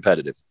lot more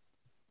competitive.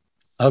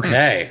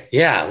 Okay.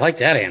 Yeah, I like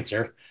that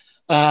answer.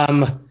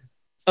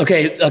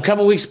 Okay, a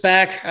couple weeks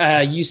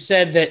back, you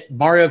said that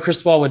Mario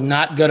Cristobal would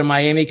not go to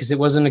Miami because it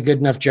wasn't a good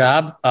enough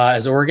job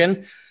as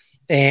Oregon,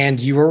 and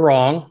you were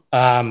wrong.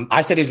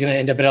 I said he was going to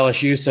end up at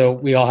LSU, so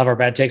we all have our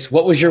bad takes.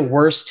 What was your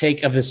worst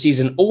take of the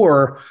season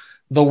or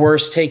the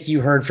worst take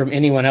you heard from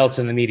anyone else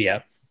in the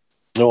media?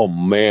 Oh,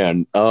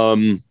 man.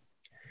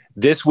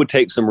 This would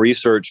take some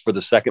research for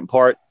the second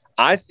part.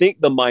 I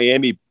think the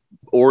Miami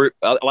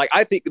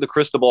I think the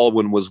Cristobal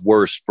one was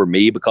worse for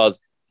me because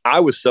I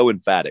was so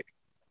emphatic.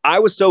 I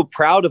was so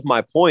proud of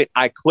my point.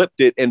 I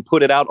clipped it and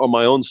put it out on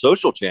my own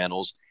social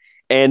channels.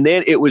 And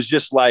then it was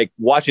just like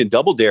watching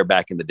Double Dare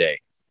back in the day.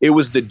 It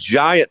was the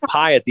giant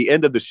pie at the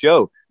end of the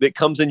show that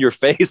comes in your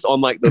face on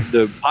like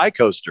the pie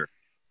coaster.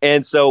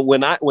 And so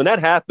when that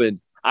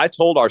happened, I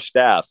told our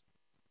staff,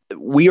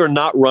 we are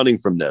not running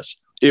from this.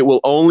 It will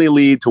only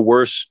lead to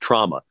worse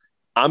trauma.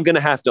 I'm going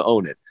to have to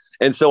own it.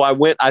 And so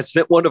I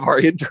sent one of our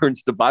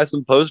interns to buy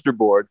some poster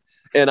board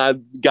and I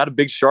got a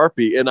big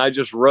Sharpie and I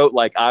just wrote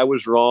like, I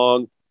was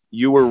wrong.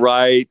 You were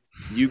right.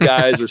 You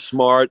guys are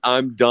smart.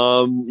 I'm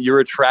dumb. You're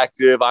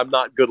attractive. I'm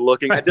not good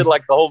looking. I did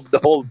like the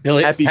whole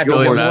Happy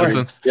Gilmore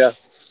Madison. Yeah.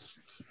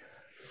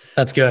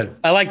 That's good.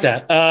 I like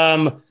that. I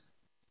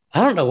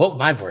don't know what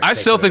my voice. I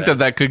still think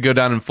that could go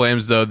down in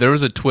flames though. There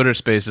was a Twitter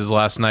Spaces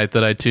last night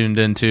that I tuned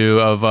into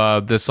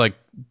of this like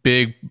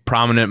big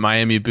prominent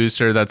Miami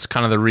booster. That's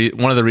kind of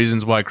one of the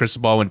reasons why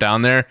Cristobal went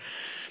down there.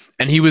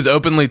 And he was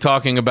openly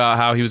talking about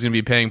how he was going to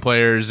be paying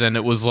players and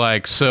it was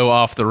like so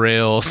off the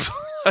rails.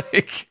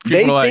 Like,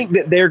 they think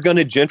that they're going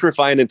to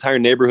gentrify an entire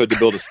neighborhood to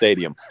build a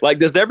stadium. Like,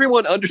 does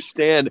everyone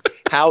understand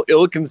how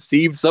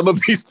ill-conceived some of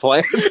these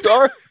plans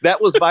are?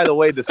 That was, by the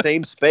way, the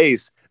same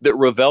space that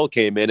Ravel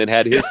came in and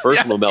had his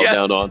personal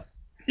meltdown on.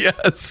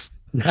 Yes.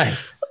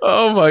 Nice.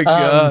 Oh my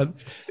God.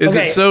 Is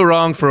it so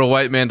wrong for a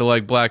white man to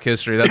like Black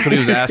history? That's what he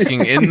was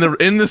asking in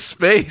the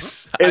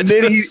space. And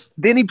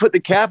then he put the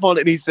cap on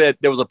it and he said,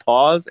 there was a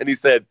pause and he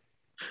said,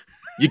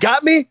 "You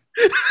got me?"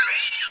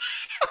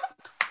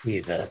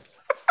 Jesus.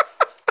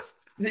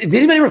 Did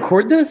anybody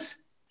record this?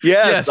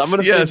 Yes, I'm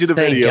going to send you the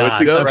video.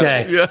 It's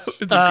okay. Yeah,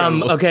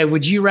 okay.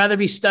 Would you rather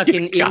be stuck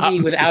in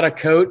Indy without a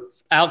coat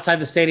outside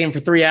the stadium for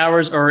 3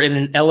 hours or in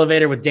an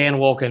elevator with Dan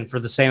Wolken for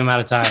the same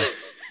amount of time?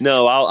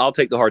 No, I'll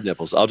take the hard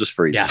nipples. I'll just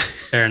freeze. Yeah,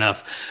 fair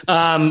enough.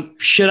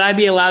 Should I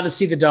be allowed to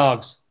see the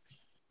dogs?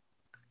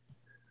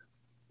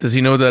 Does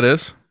he know what that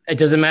is? It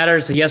doesn't matter.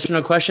 It's a yes or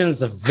no question.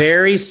 It's a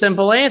very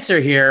simple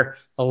answer here.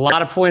 A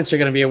lot of points are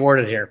going to be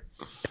awarded here.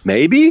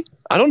 Maybe.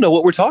 I don't know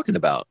what we're talking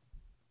about.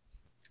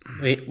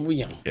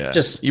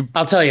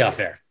 I'll tell you off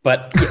air.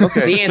 But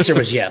the answer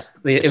was yes.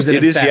 It was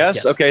yes.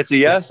 Yes. Okay, it's a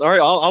yes. Yeah. All right,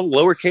 I'll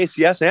lowercase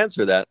yes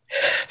answer that.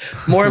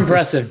 More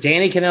impressive,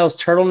 Danny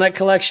Kanell's turtleneck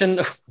collection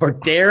or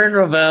Darren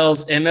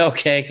Rovell's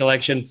MLK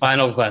collection?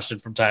 Final question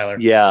from Tyler.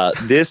 Yeah,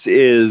 this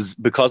is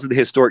because of the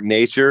historic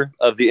nature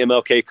of the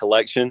MLK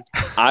collection.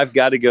 I've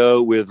got to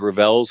go with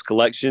Rovell's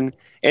collection.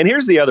 And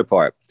here's the other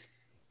part.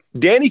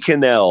 Danny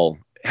Kanell,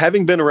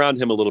 having been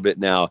around him a little bit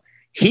now,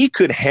 he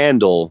could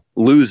handle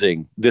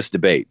losing this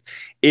debate.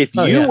 If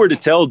you were to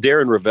tell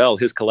Darren Rovell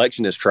his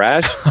collection is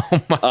trash,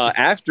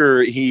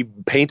 after he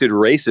painted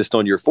racist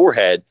on your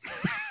forehead,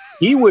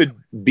 he would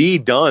be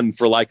done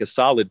for like a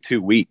solid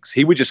 2 weeks.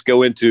 He would just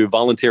go into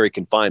voluntary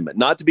confinement,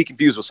 not to be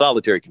confused with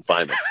solitary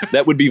confinement.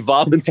 That would be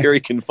voluntary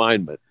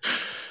confinement.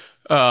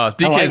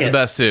 DK is the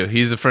best too.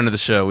 He's a friend of the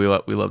show. We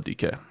love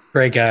DK.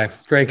 Great guy. All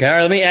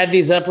right, let me add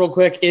these up real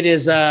quick. It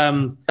is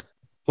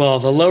well,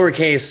 the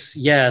lowercase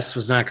yes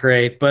was not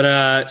great,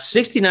 but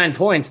 69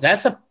 points.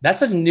 That's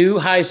a new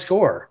high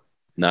score.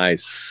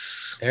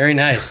 Nice. Very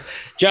nice.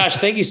 Josh,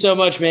 thank you so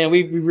much, man.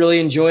 We really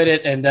enjoyed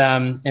it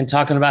and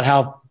talking about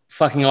how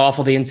fucking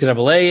awful the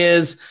NCAA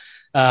is,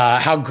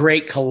 how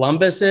great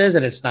Columbus is,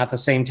 and it's not the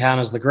same town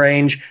as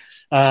LaGrange.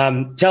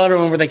 Tell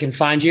everyone where they can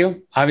find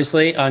you,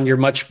 obviously, on your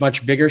much,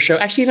 much bigger show.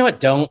 Actually, you know what?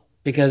 Don't,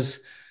 because,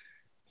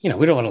 we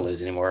don't want to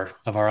lose any more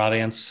of our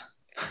audience.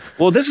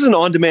 Well, this is an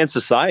on-demand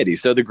society.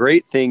 So the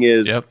great thing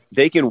is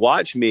they can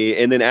watch me,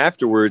 and then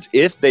afterwards,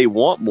 if they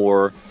want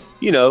more,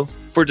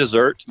 for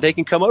dessert, they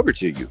can come over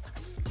to you.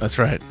 That's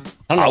right.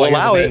 I don't know why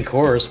you're the main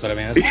course, but I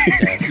mean,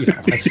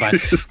 that's fine.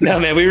 No,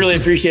 man, we really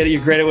appreciate it.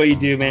 You're great at what you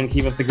do, man.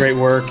 Keep up the great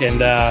work. And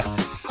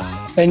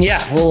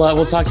yeah,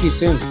 we'll talk to you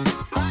soon.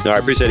 All right.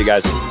 Appreciate it,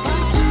 guys.